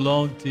honor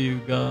belong to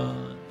you,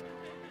 God.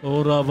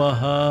 Oh,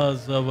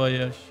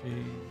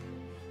 Rabbahazavayashi.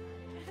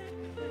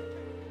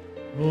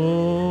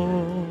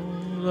 Oh,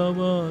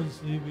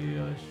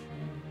 Rabbazibiyashi.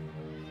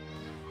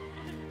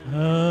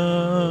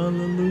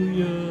 Hallelujah.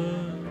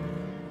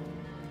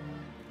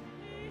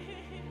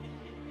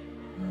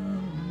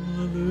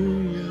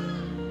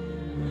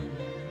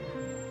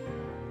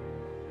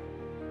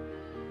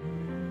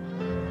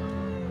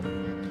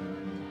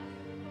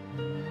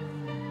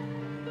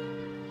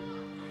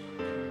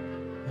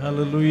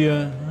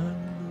 Hallelujah.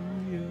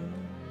 Hallelujah.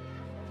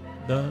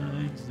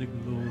 Thine's the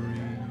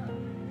glory.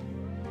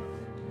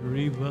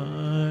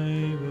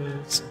 Revive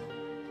us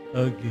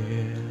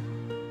again.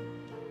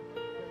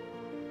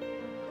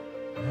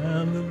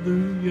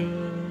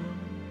 Hallelujah.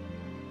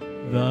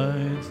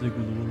 Thine's the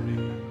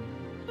glory.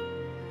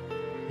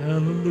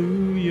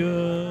 Hallelujah.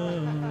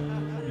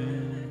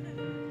 Amen.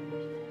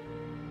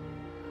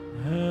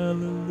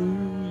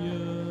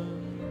 Hallelujah.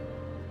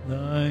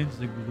 Thine's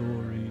the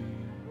glory.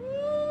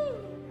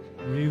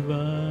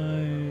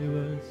 Revive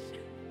us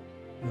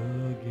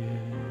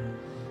again.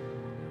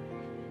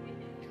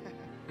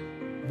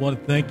 I want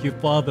to thank you,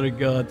 Father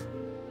God,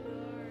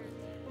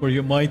 for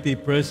your mighty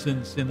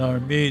presence in our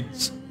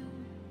midst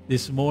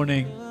this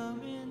morning.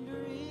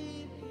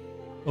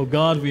 Oh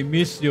God, we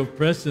miss your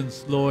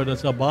presence, Lord,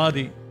 as a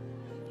body.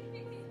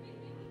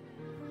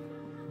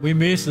 We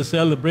miss the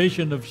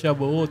celebration of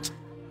Shavuot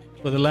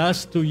for the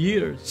last 2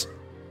 years.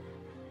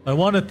 I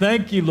want to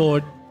thank you,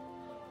 Lord,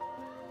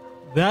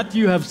 that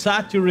you have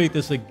saturated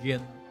us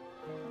again,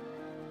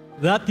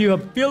 that you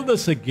have filled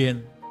us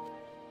again.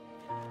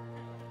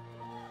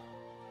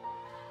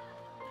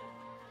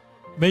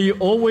 May you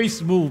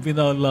always move in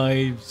our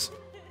lives.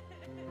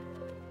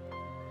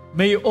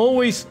 May you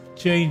always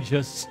change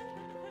us.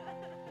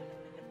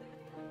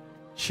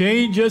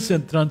 Change us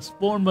and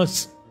transform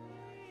us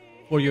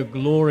for your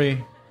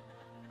glory.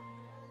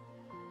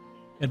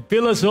 And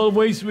fill us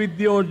always with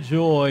your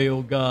joy,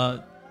 O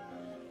God.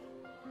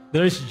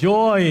 There is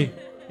joy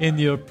in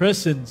your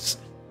presence.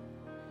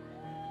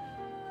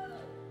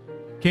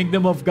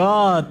 Kingdom of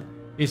God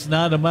is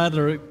not a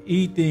matter of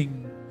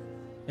eating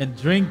and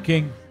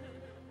drinking,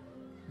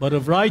 but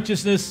of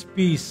righteousness,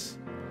 peace,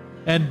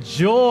 and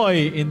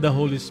joy in the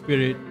Holy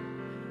Spirit.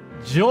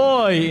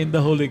 Joy in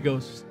the Holy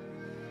Ghost.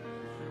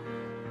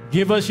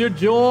 Give us your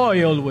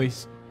joy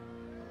always.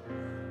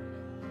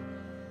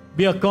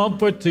 Be a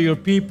comfort to your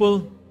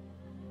people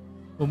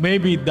who may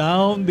be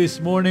down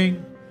this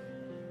morning.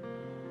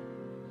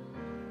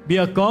 Be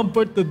a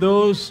comfort to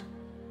those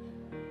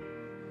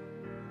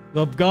who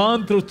have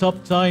gone through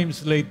tough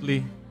times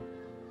lately.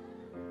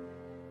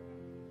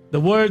 The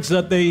words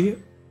that they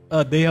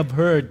have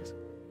heard,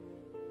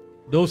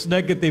 those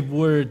negative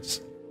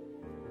words,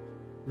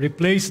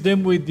 replace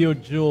them with your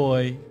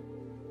joy.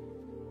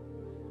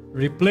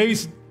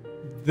 Replace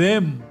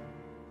them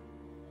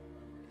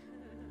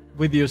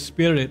with your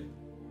Spirit.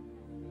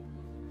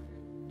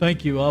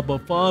 Thank you, Abba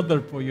Father,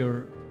 for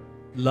your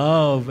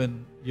love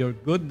and your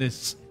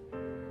goodness.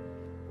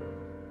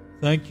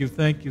 Thank you,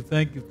 thank you,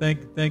 thank you,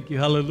 thank you, thank you.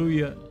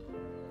 Hallelujah.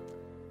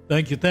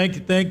 Thank you, thank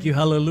you, thank you.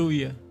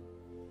 Hallelujah.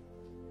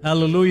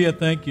 Hallelujah.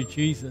 Thank you,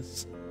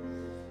 Jesus.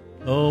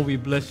 Oh, we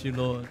bless you,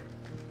 Lord.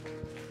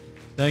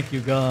 Thank you,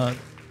 God.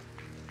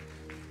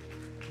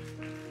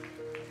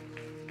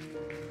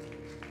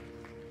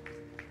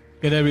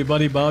 Can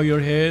everybody bow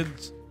your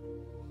heads?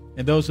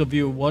 And those of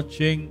you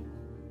watching,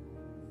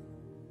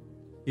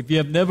 if you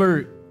have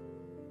never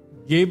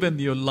given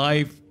your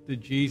life to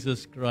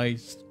Jesus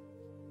Christ,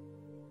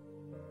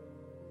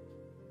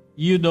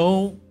 you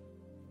know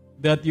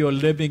that you're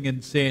living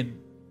in sin.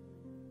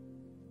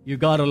 You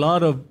got a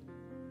lot of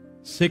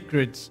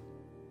secrets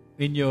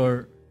in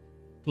your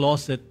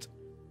closet.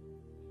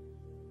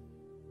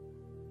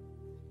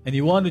 And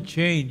you want to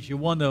change. You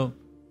want to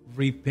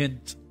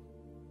repent.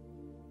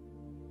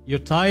 You're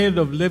tired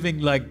of living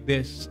like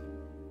this.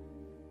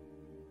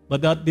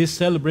 But at this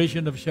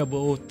celebration of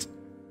Shavuot,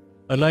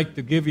 I'd like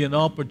to give you an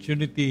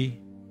opportunity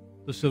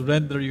to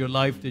surrender your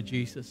life to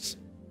Jesus.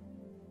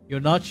 You're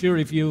not sure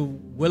if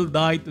you will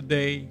die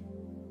today,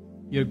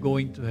 you're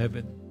going to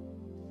heaven.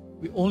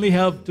 We only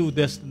have two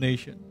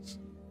destinations,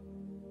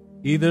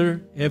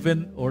 either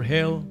heaven or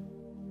hell.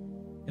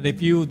 And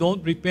if you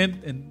don't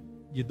repent and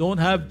you don't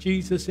have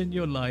Jesus in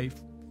your life,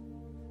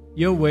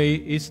 your way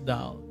is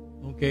down,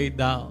 okay,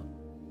 down.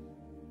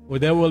 Or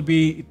there will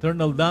be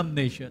eternal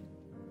damnation.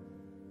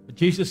 But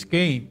Jesus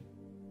came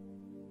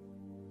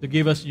to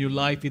give us new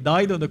life. He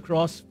died on the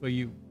cross for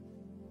you.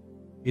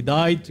 He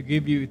died to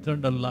give you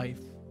eternal life.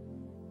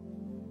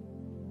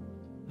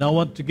 Now I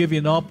want to give you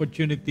an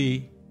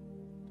opportunity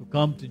to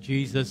come to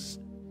Jesus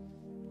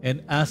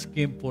and ask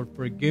Him for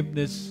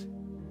forgiveness,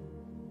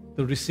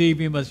 to receive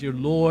Him as your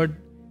Lord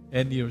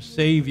and your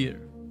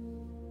Savior.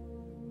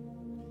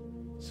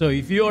 So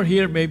if you are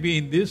here, maybe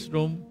in this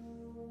room,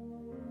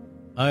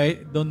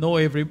 I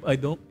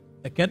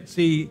can't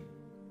see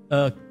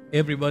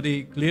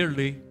everybody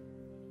clearly.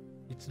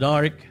 It's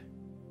dark.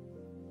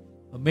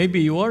 But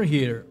maybe you are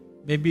here.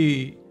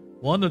 Maybe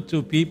one or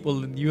two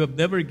people, and you have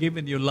never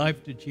given your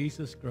life to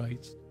Jesus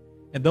Christ.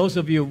 And those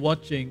of you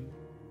watching,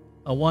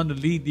 I want to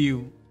lead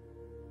you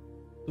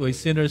to a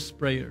sinner's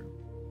prayer.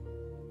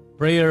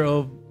 Prayer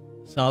of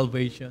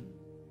salvation.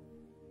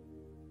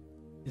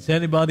 Is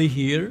anybody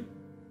here?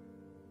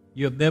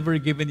 You have never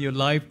given your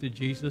life to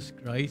Jesus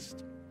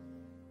Christ?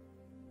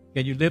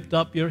 Can you lift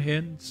up your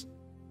hands,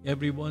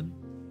 everyone?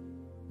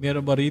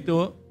 Meron ba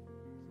rito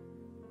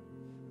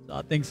sa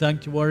ating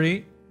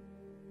sanctuary?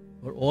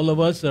 or all of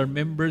us are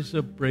members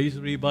of Praise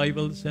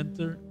Revival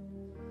Center?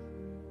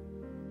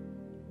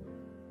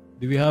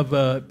 Do we have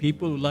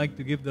people who like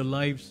to give their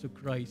lives to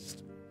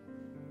Christ?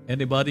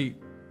 Anybody?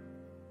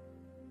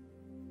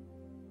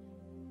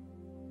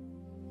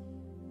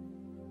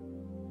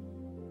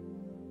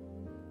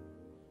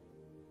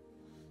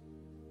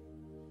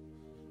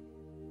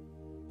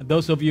 And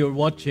those of you who are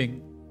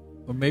watching,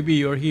 or maybe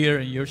you're here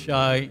and you're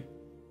shy,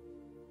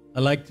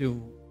 I'd like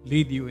to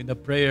lead you in a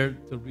prayer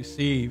to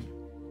receive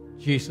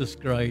Jesus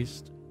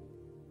Christ.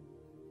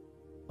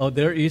 Oh,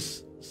 there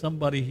is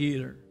somebody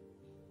here.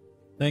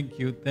 Thank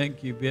you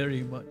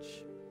very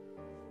much.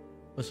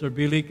 Pastor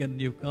Billy, can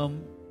you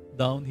come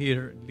down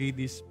here and lead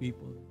these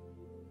people?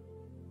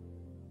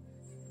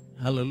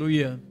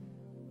 Hallelujah.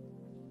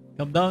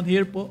 Come down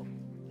here po.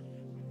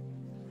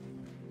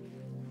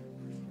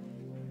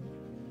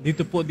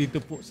 Dito po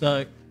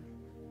sa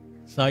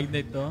side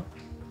na ito.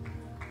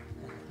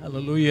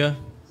 Hallelujah.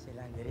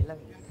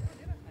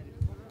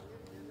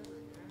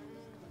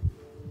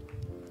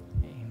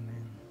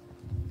 Amen.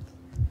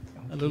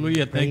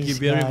 Hallelujah. Thank you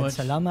very much.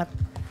 Salamat.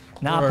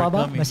 Naapa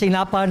ba? Masing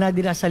naapa na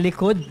dira sa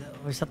likod.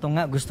 O sa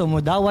tunga, gusto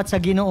mo dawat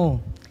sa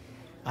Ginoo.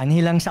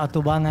 Anhilang sa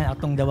atubangan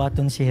atong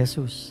dawaton si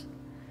Jesus.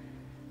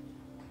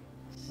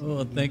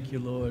 Oh, thank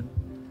you, Lord.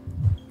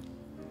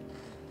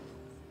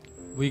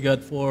 We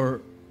got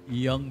 4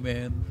 young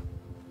men.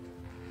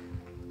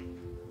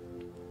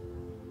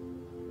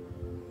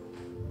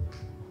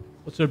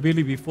 Pastor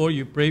Billy, before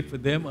you pray for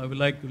them, I would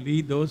like to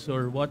lead those who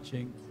are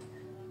watching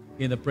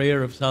in a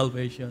prayer of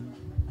salvation.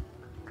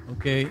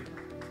 Okay?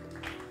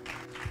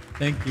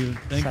 Thank you.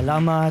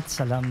 Salamat.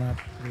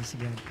 Praise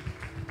God.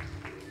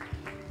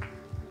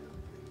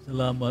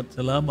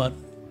 Salamat.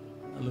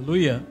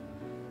 Hallelujah.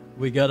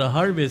 We got a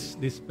harvest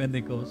this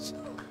Pentecost.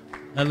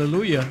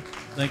 Hallelujah.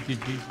 Thank you,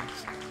 Jesus.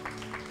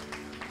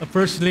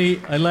 Firstly,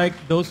 I like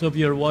those of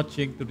you who are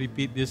watching to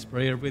repeat this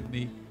prayer with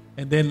me.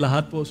 And then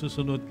lahat po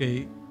susunod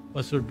kay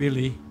Pastor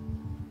Billy.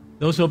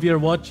 Those of you who are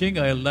watching,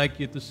 I'd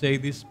like you to say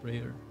this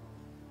prayer.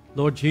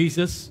 Lord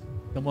Jesus,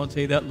 come on,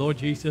 say that.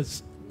 Lord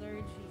Jesus,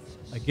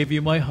 I give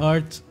you my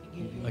heart.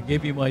 I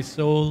give you my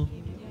soul.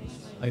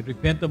 I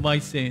repent of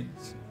my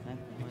sins.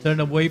 I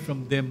turn away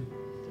from them.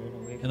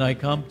 And I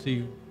come to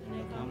you.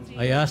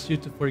 I ask you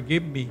to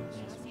forgive me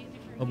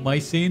of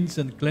my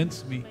sins and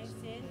cleanse me.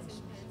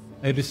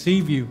 I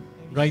receive you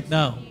right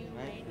now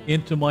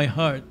into my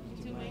heart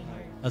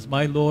as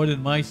my Lord and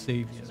my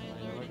Savior.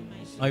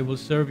 I will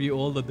serve you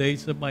all the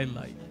days of my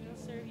life.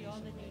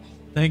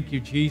 Thank you,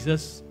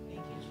 Jesus.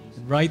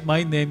 And write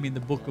my name in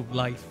the book of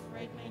life.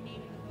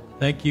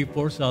 Thank you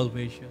for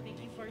salvation.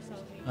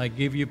 I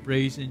give you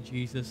praise in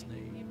Jesus'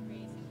 name.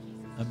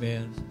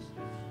 Amen.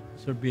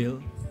 Sir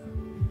Bill.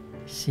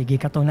 Sige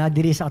katong na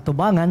diri sa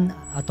atubangan,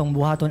 atong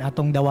buhaton,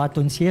 atong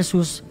dawaton si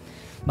Jesus.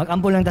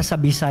 Mag-ampo lang ta sa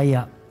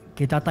Bisaya.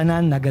 Kita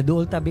tanan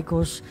nagaduol ta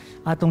because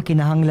atong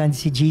kinahanglan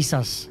si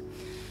Jesus.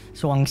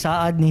 So ang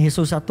saad ni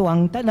Jesus ato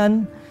ang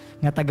tanan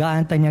nga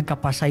tagaan ta niya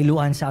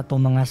kapasayloan sa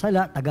atong mga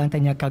sala, tagaan ta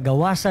niya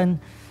kagawasan,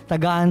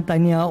 tagaan ta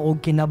niya og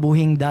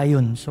kinabuhing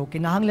dayon. So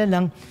kinahanglan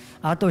lang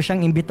ato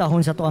siyang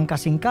imbitahon sa tuang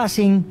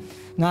kasing-kasing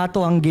nga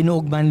ato ang Ginoo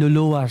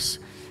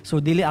manluluwas. So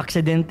dili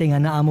aksidente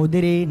nga naamo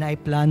diri na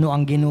iplano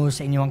ang Ginoo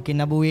sa inyong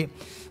kinabuhi.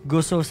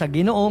 Gusto sa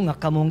Ginoo nga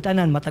kamong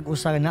tanan matag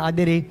usa na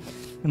adiri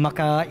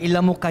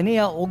makailamo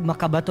kaniya og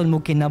makabaton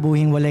mo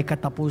kinabuhing walay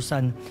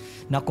katapusan.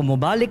 Na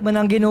kumubalik man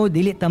ang Ginoo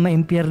dili ta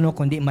maimpyerno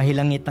kundi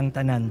mahilangit ang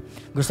tanan.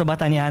 Gusto ba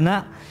ta ni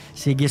ana?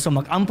 Sige, so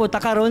mag-ampo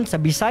ta karon sa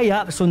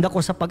Bisaya, sunda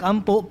ko sa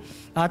pag-ampo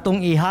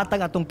atong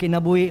ihatag atong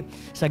kinabuhi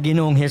sa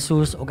Ginoong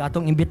Hesus ug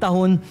atong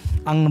imbitahon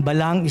ang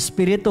balang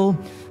espiritu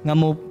nga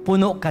mo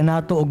puno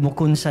kanato ug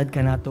mukunsad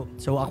kanato.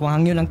 So ako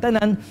hangyo lang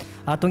tanan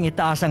atong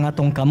itaas ang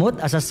atong kamot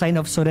as a sign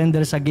of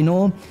surrender sa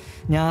Ginoo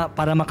nya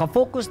para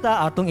maka-focus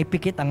ta atong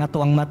ipikit ang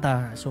ato ang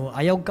mata. So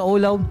ayaw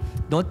kaulaw,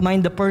 don't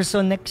mind the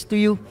person next to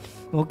you.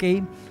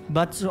 Okay?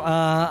 But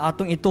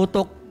atong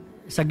itutok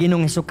sa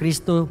Ginoong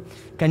Hesukristo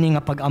kani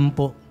nga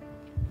pag-ampo.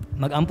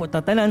 Mag-ampo ta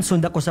tanan,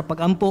 sunda ko sa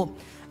pag-ampo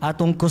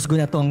atong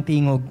kusgon ato ang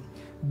tingog.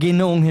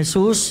 Ginoong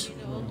Hesus,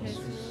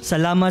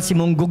 salamat si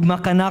mong gugma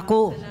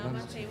kanako.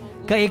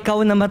 Kay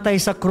ikaw namatay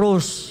sa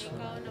krus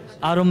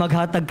aron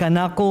maghatag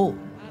kanako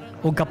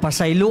og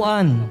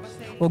kapasayloan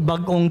og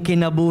bag-ong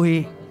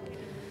kinabuhi.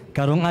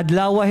 Karong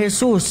adlaw,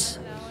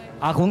 Jesus,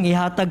 akong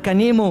ihatag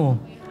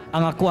kanimo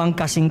ang ako ang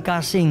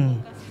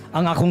kasing-kasing,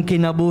 ang akong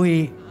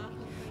kinabuhi.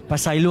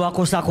 Pasaylo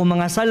ako sa akong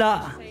mga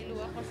sala.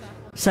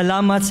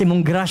 Salamat sa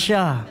imong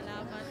grasya.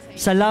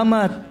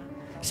 Salamat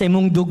sa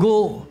imong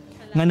dugo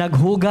nga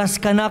naghugas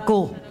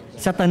kanako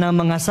sa tanang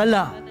mga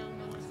sala.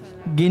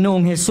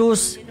 Ginoong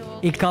Hesus,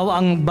 ikaw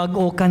ang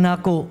bag-o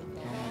kanako.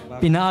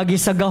 Pinaagi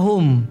sa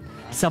gahom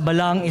sa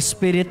balang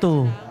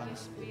espiritu.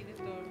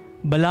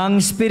 Balang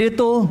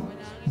espiritu,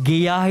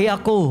 giyahi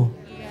ako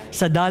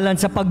sa dalan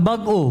sa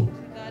pagbag-o,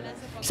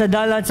 sa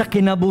dalan sa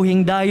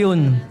kinabuhing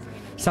dayon,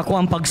 sa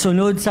kuang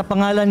pagsunod sa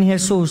pangalan ni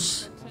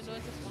Jesus.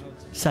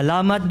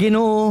 Salamat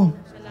Ginoo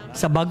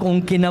sa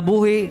bag-ong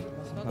kinabuhi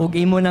ug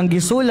imo nang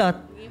gisulat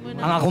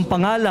ang akong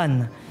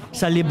pangalan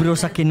sa libro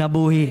sa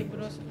kinabuhi.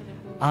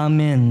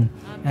 Amen.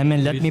 Amen.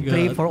 Let me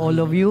pray for all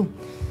of you.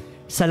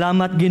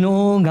 Salamat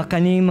Ginoo nga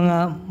kaning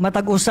mga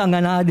matag-usa nga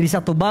naa diri sa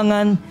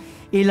tubangan,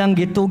 ilang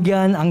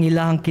gitugyan ang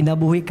ilahang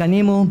kinabuhi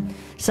kanimo.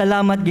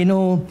 Salamat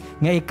Ginoo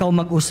nga ikaw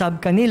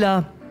mag-usab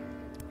kanila,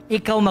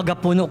 ikaw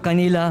magapuno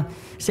kanila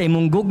sa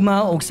imong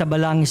gugma o sa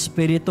balang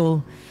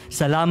espiritu.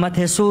 Salamat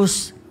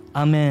Jesus.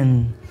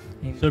 Amen.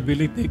 Sir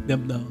Billy, take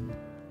them down.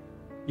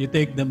 You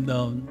take them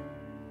down.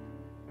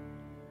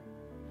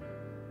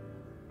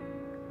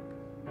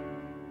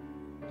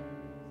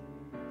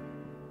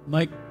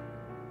 Mike.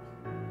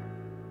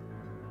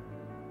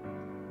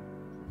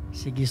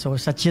 Sige, so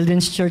sa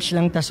Children's Church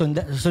lang ta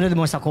sunod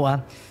mo sa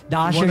kuha. The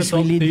ushers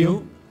will lead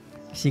you.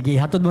 Sige,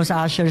 hatod mo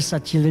sa ushers sa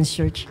Children's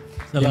Church.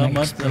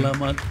 Salamat,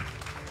 salamat.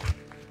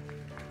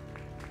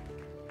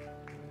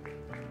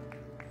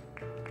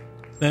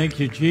 Thank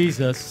you,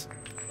 Jesus.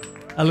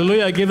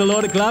 Hallelujah. I give the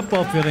Lord a clap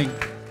offering.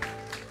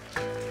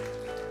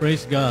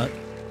 Praise God.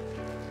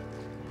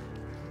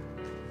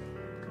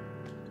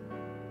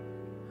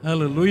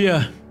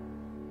 Hallelujah.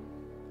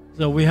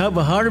 So we have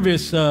a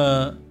harvest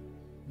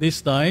this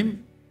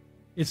time.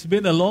 It's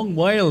been a long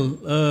while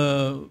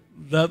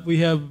that we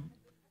have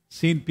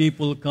seen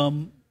people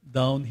come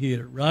down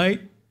here,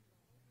 right?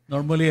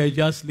 Normally I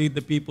just lead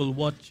the people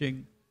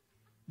watching.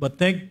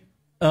 But thank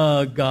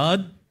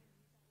God,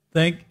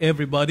 thank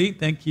everybody,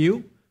 thank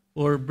you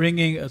for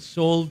bringing a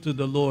soul to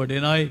the Lord.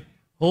 And I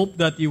hope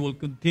that you will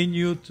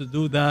continue to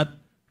do that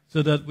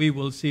so that we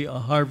will see a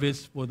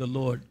harvest for the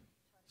Lord.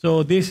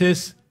 So this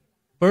is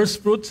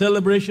first fruit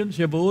celebration.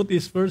 Shavuot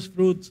is first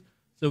fruits.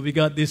 So we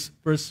got this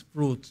first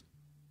fruits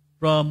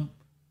from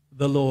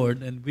the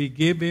Lord. And we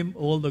give Him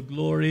all the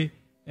glory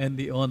and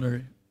the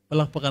honor.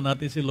 Palakpakan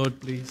natin si Lord,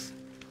 please.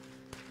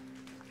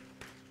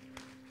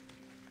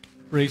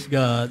 Praise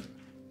God.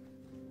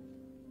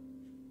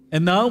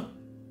 And now,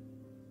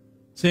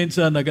 since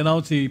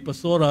nag-announce si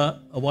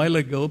Pastora a while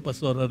ago,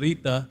 Pastora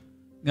Rita,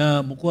 nga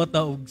mukuha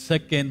ta og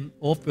second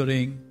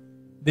offering,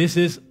 this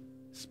is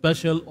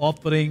special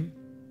offering.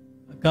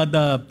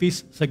 Kada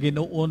feast sa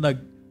Ginoo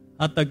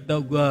naghatag ta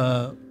og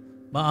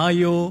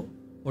maayo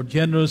or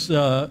generous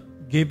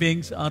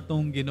giving sa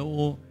atong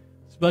Ginoo,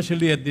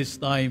 especially at this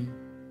time.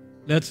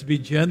 Let's be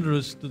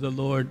generous to the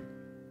Lord.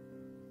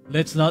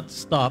 Let's not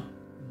stop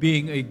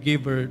being a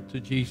giver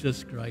to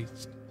Jesus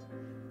Christ.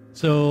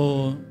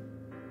 So,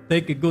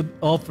 take a good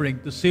offering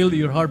to seal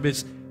your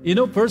harvest. You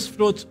know, first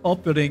fruits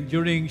offering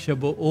during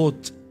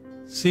Shavuot,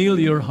 seal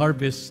your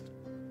harvest.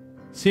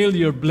 Seal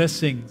your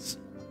blessings.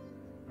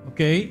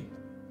 Okay?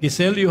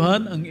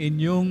 Giselyuhan ang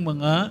inyong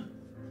mga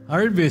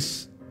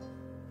harvest.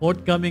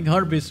 Forthcoming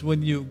harvest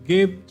when you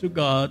give to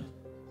God,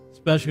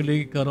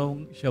 especially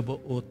karong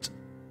Shavuot.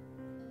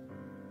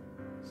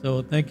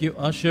 So, thank you,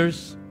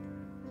 ushers.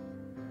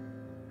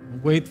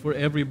 Wait for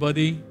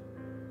everybody.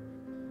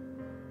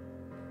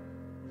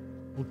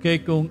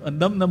 Okay, kung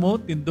andam na mo,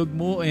 tindog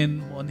mo,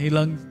 and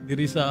anhilang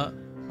diri sa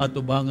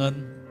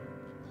atubangan.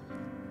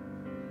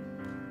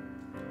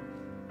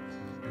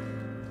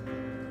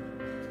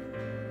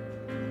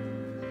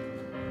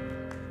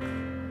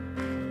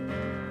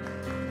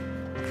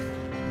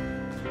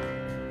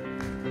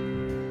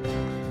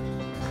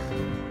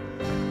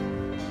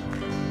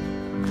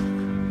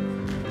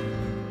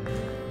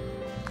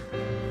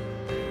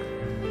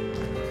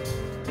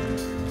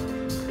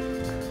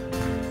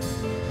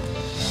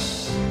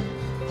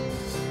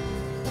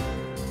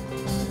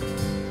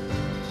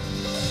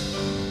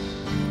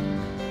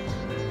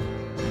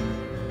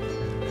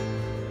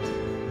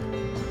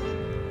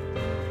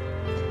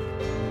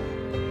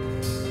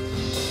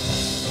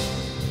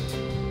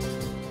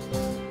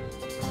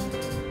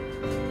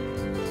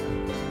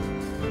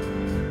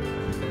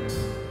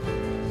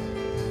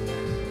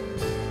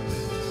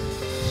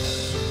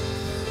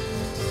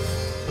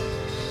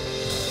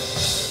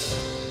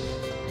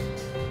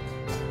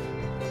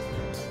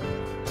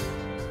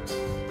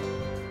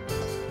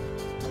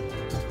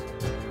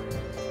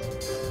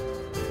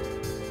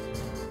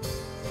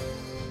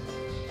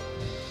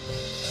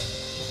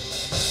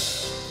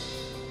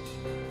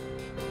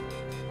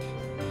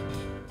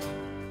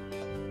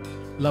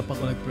 Wala pa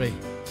ako nag-pray.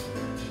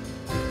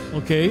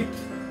 Okay.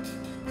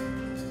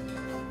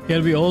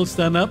 Can we all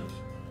stand up?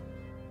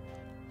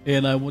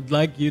 And I would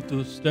like you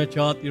to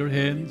stretch out your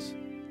hands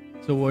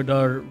toward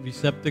our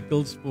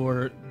receptacles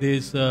for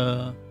this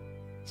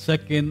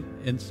second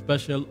and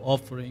special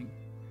offering.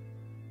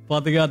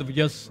 Father God, we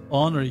just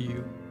honor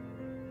you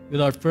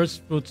with our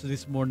first fruits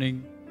this morning.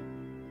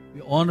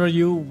 We honor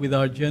you with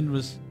our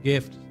generous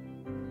gifts.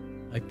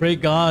 I pray,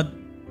 God,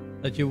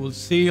 that you will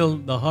seal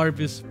the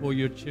harvest for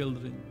your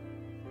children.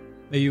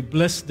 May you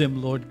bless them,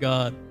 Lord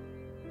God.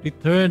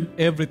 Return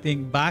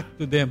everything back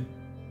to them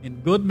in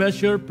good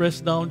measure,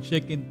 pressed down,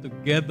 shaken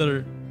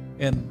together,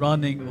 and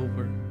running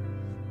over.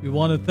 We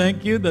want to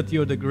thank you that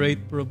you're the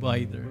great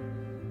provider.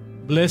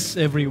 Bless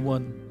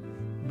everyone.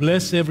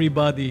 Bless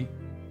everybody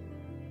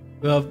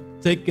who have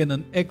taken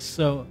an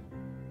extra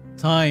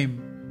time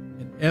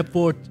and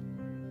effort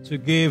to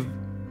give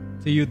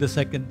to you the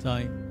second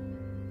time.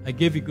 I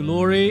give you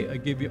glory, I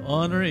give you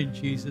honor in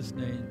Jesus'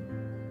 name.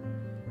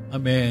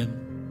 Amen.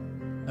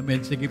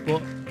 Amen. Sige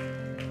po.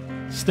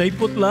 Stay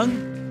put lang.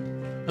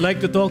 I'd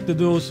like to talk to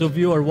those of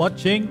you who are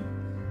watching.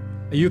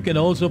 You can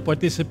also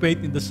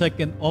participate in the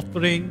second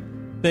offering.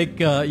 Take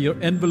your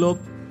envelope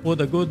for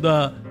the good,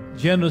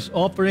 generous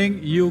offering.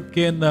 You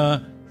can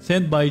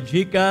send by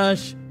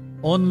GCash,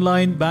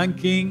 online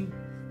banking,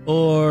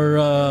 or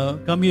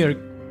come here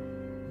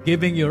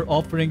giving your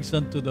offerings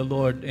unto the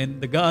Lord. And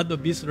the God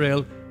of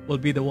Israel will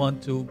be the one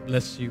to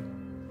bless you.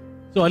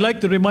 So I'd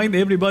like to remind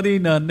everybody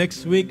na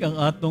next week ang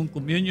atong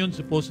communion,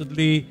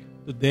 supposedly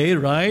today,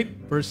 right?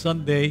 First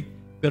Sunday.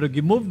 Pero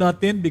gimove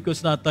natin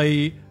because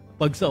natay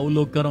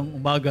pagsaulog karong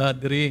umaga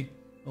diri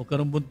o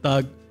karong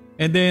buntag.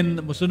 And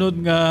then musunod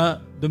nga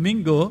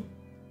Domingo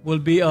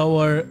will be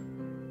our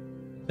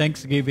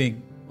Thanksgiving.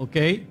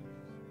 Okay?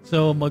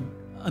 So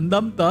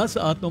mag-andam ta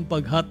sa atong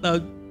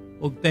paghatag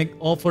og thank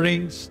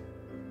offerings,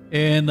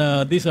 and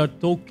these are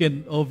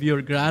token of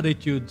your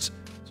gratitudes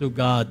to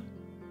God.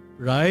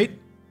 Right?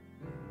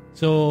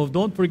 So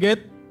don't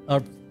forget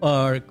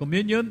our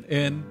communion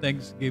and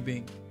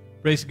Thanksgiving.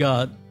 Praise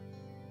God.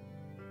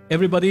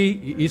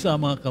 Everybody, iisa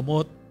ang mga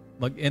kamot.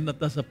 Mag-end na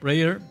ta sa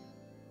prayer.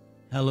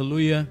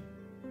 Hallelujah.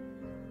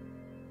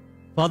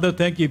 Father,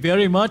 thank you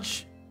very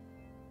much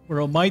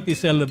for a mighty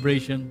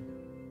celebration.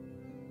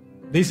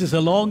 This is a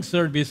long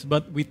service,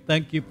 but we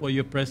thank you for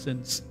your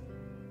presence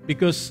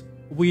because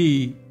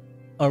we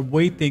are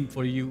waiting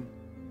for you.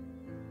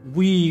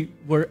 We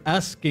were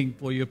asking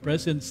for your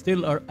presence,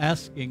 still are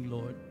asking,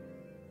 Lord,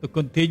 to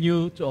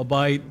continue to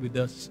abide with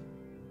us.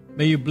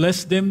 May you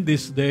bless them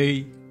this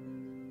day.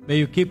 May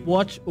you keep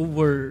watch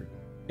over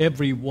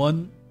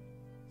everyone,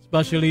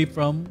 especially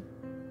from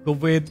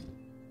COVID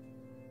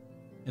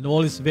and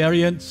all its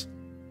variants,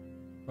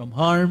 from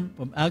harm,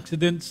 from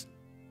accidents,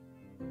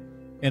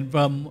 and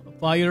from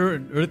fire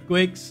and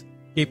earthquakes.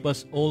 Keep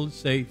us all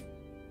safe.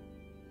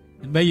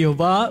 And may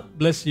Jehovah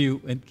bless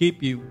you and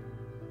keep you.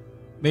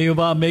 May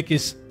Jehovah make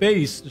his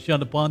face to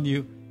shine upon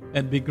you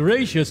and be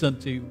gracious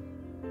unto you.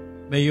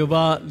 May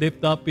Jehovah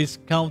lift up his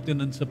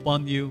countenance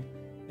upon you,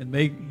 and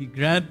may he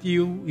grant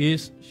you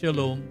his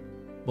shalom,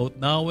 both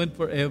now and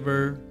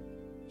forever.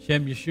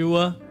 Shem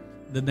Yeshua,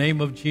 in the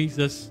name of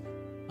Jesus.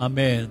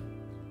 Amen.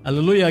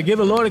 Hallelujah. Give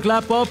the Lord a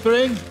clap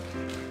offering.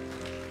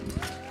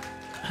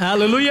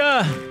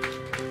 Hallelujah.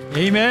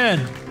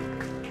 Amen.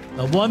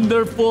 A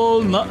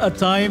wonderful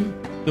time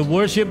to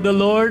worship the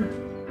Lord.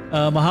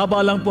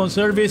 Mahaba lang po ang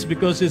service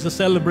because it's a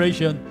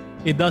celebration.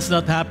 It does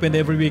not happen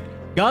every week.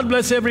 God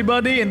bless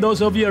everybody, and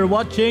those of you who are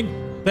watching,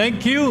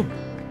 thank you.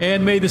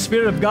 And may the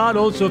Spirit of God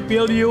also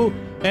fill you.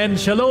 And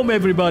shalom,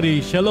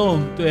 everybody.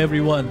 Shalom to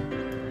everyone.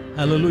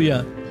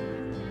 Hallelujah.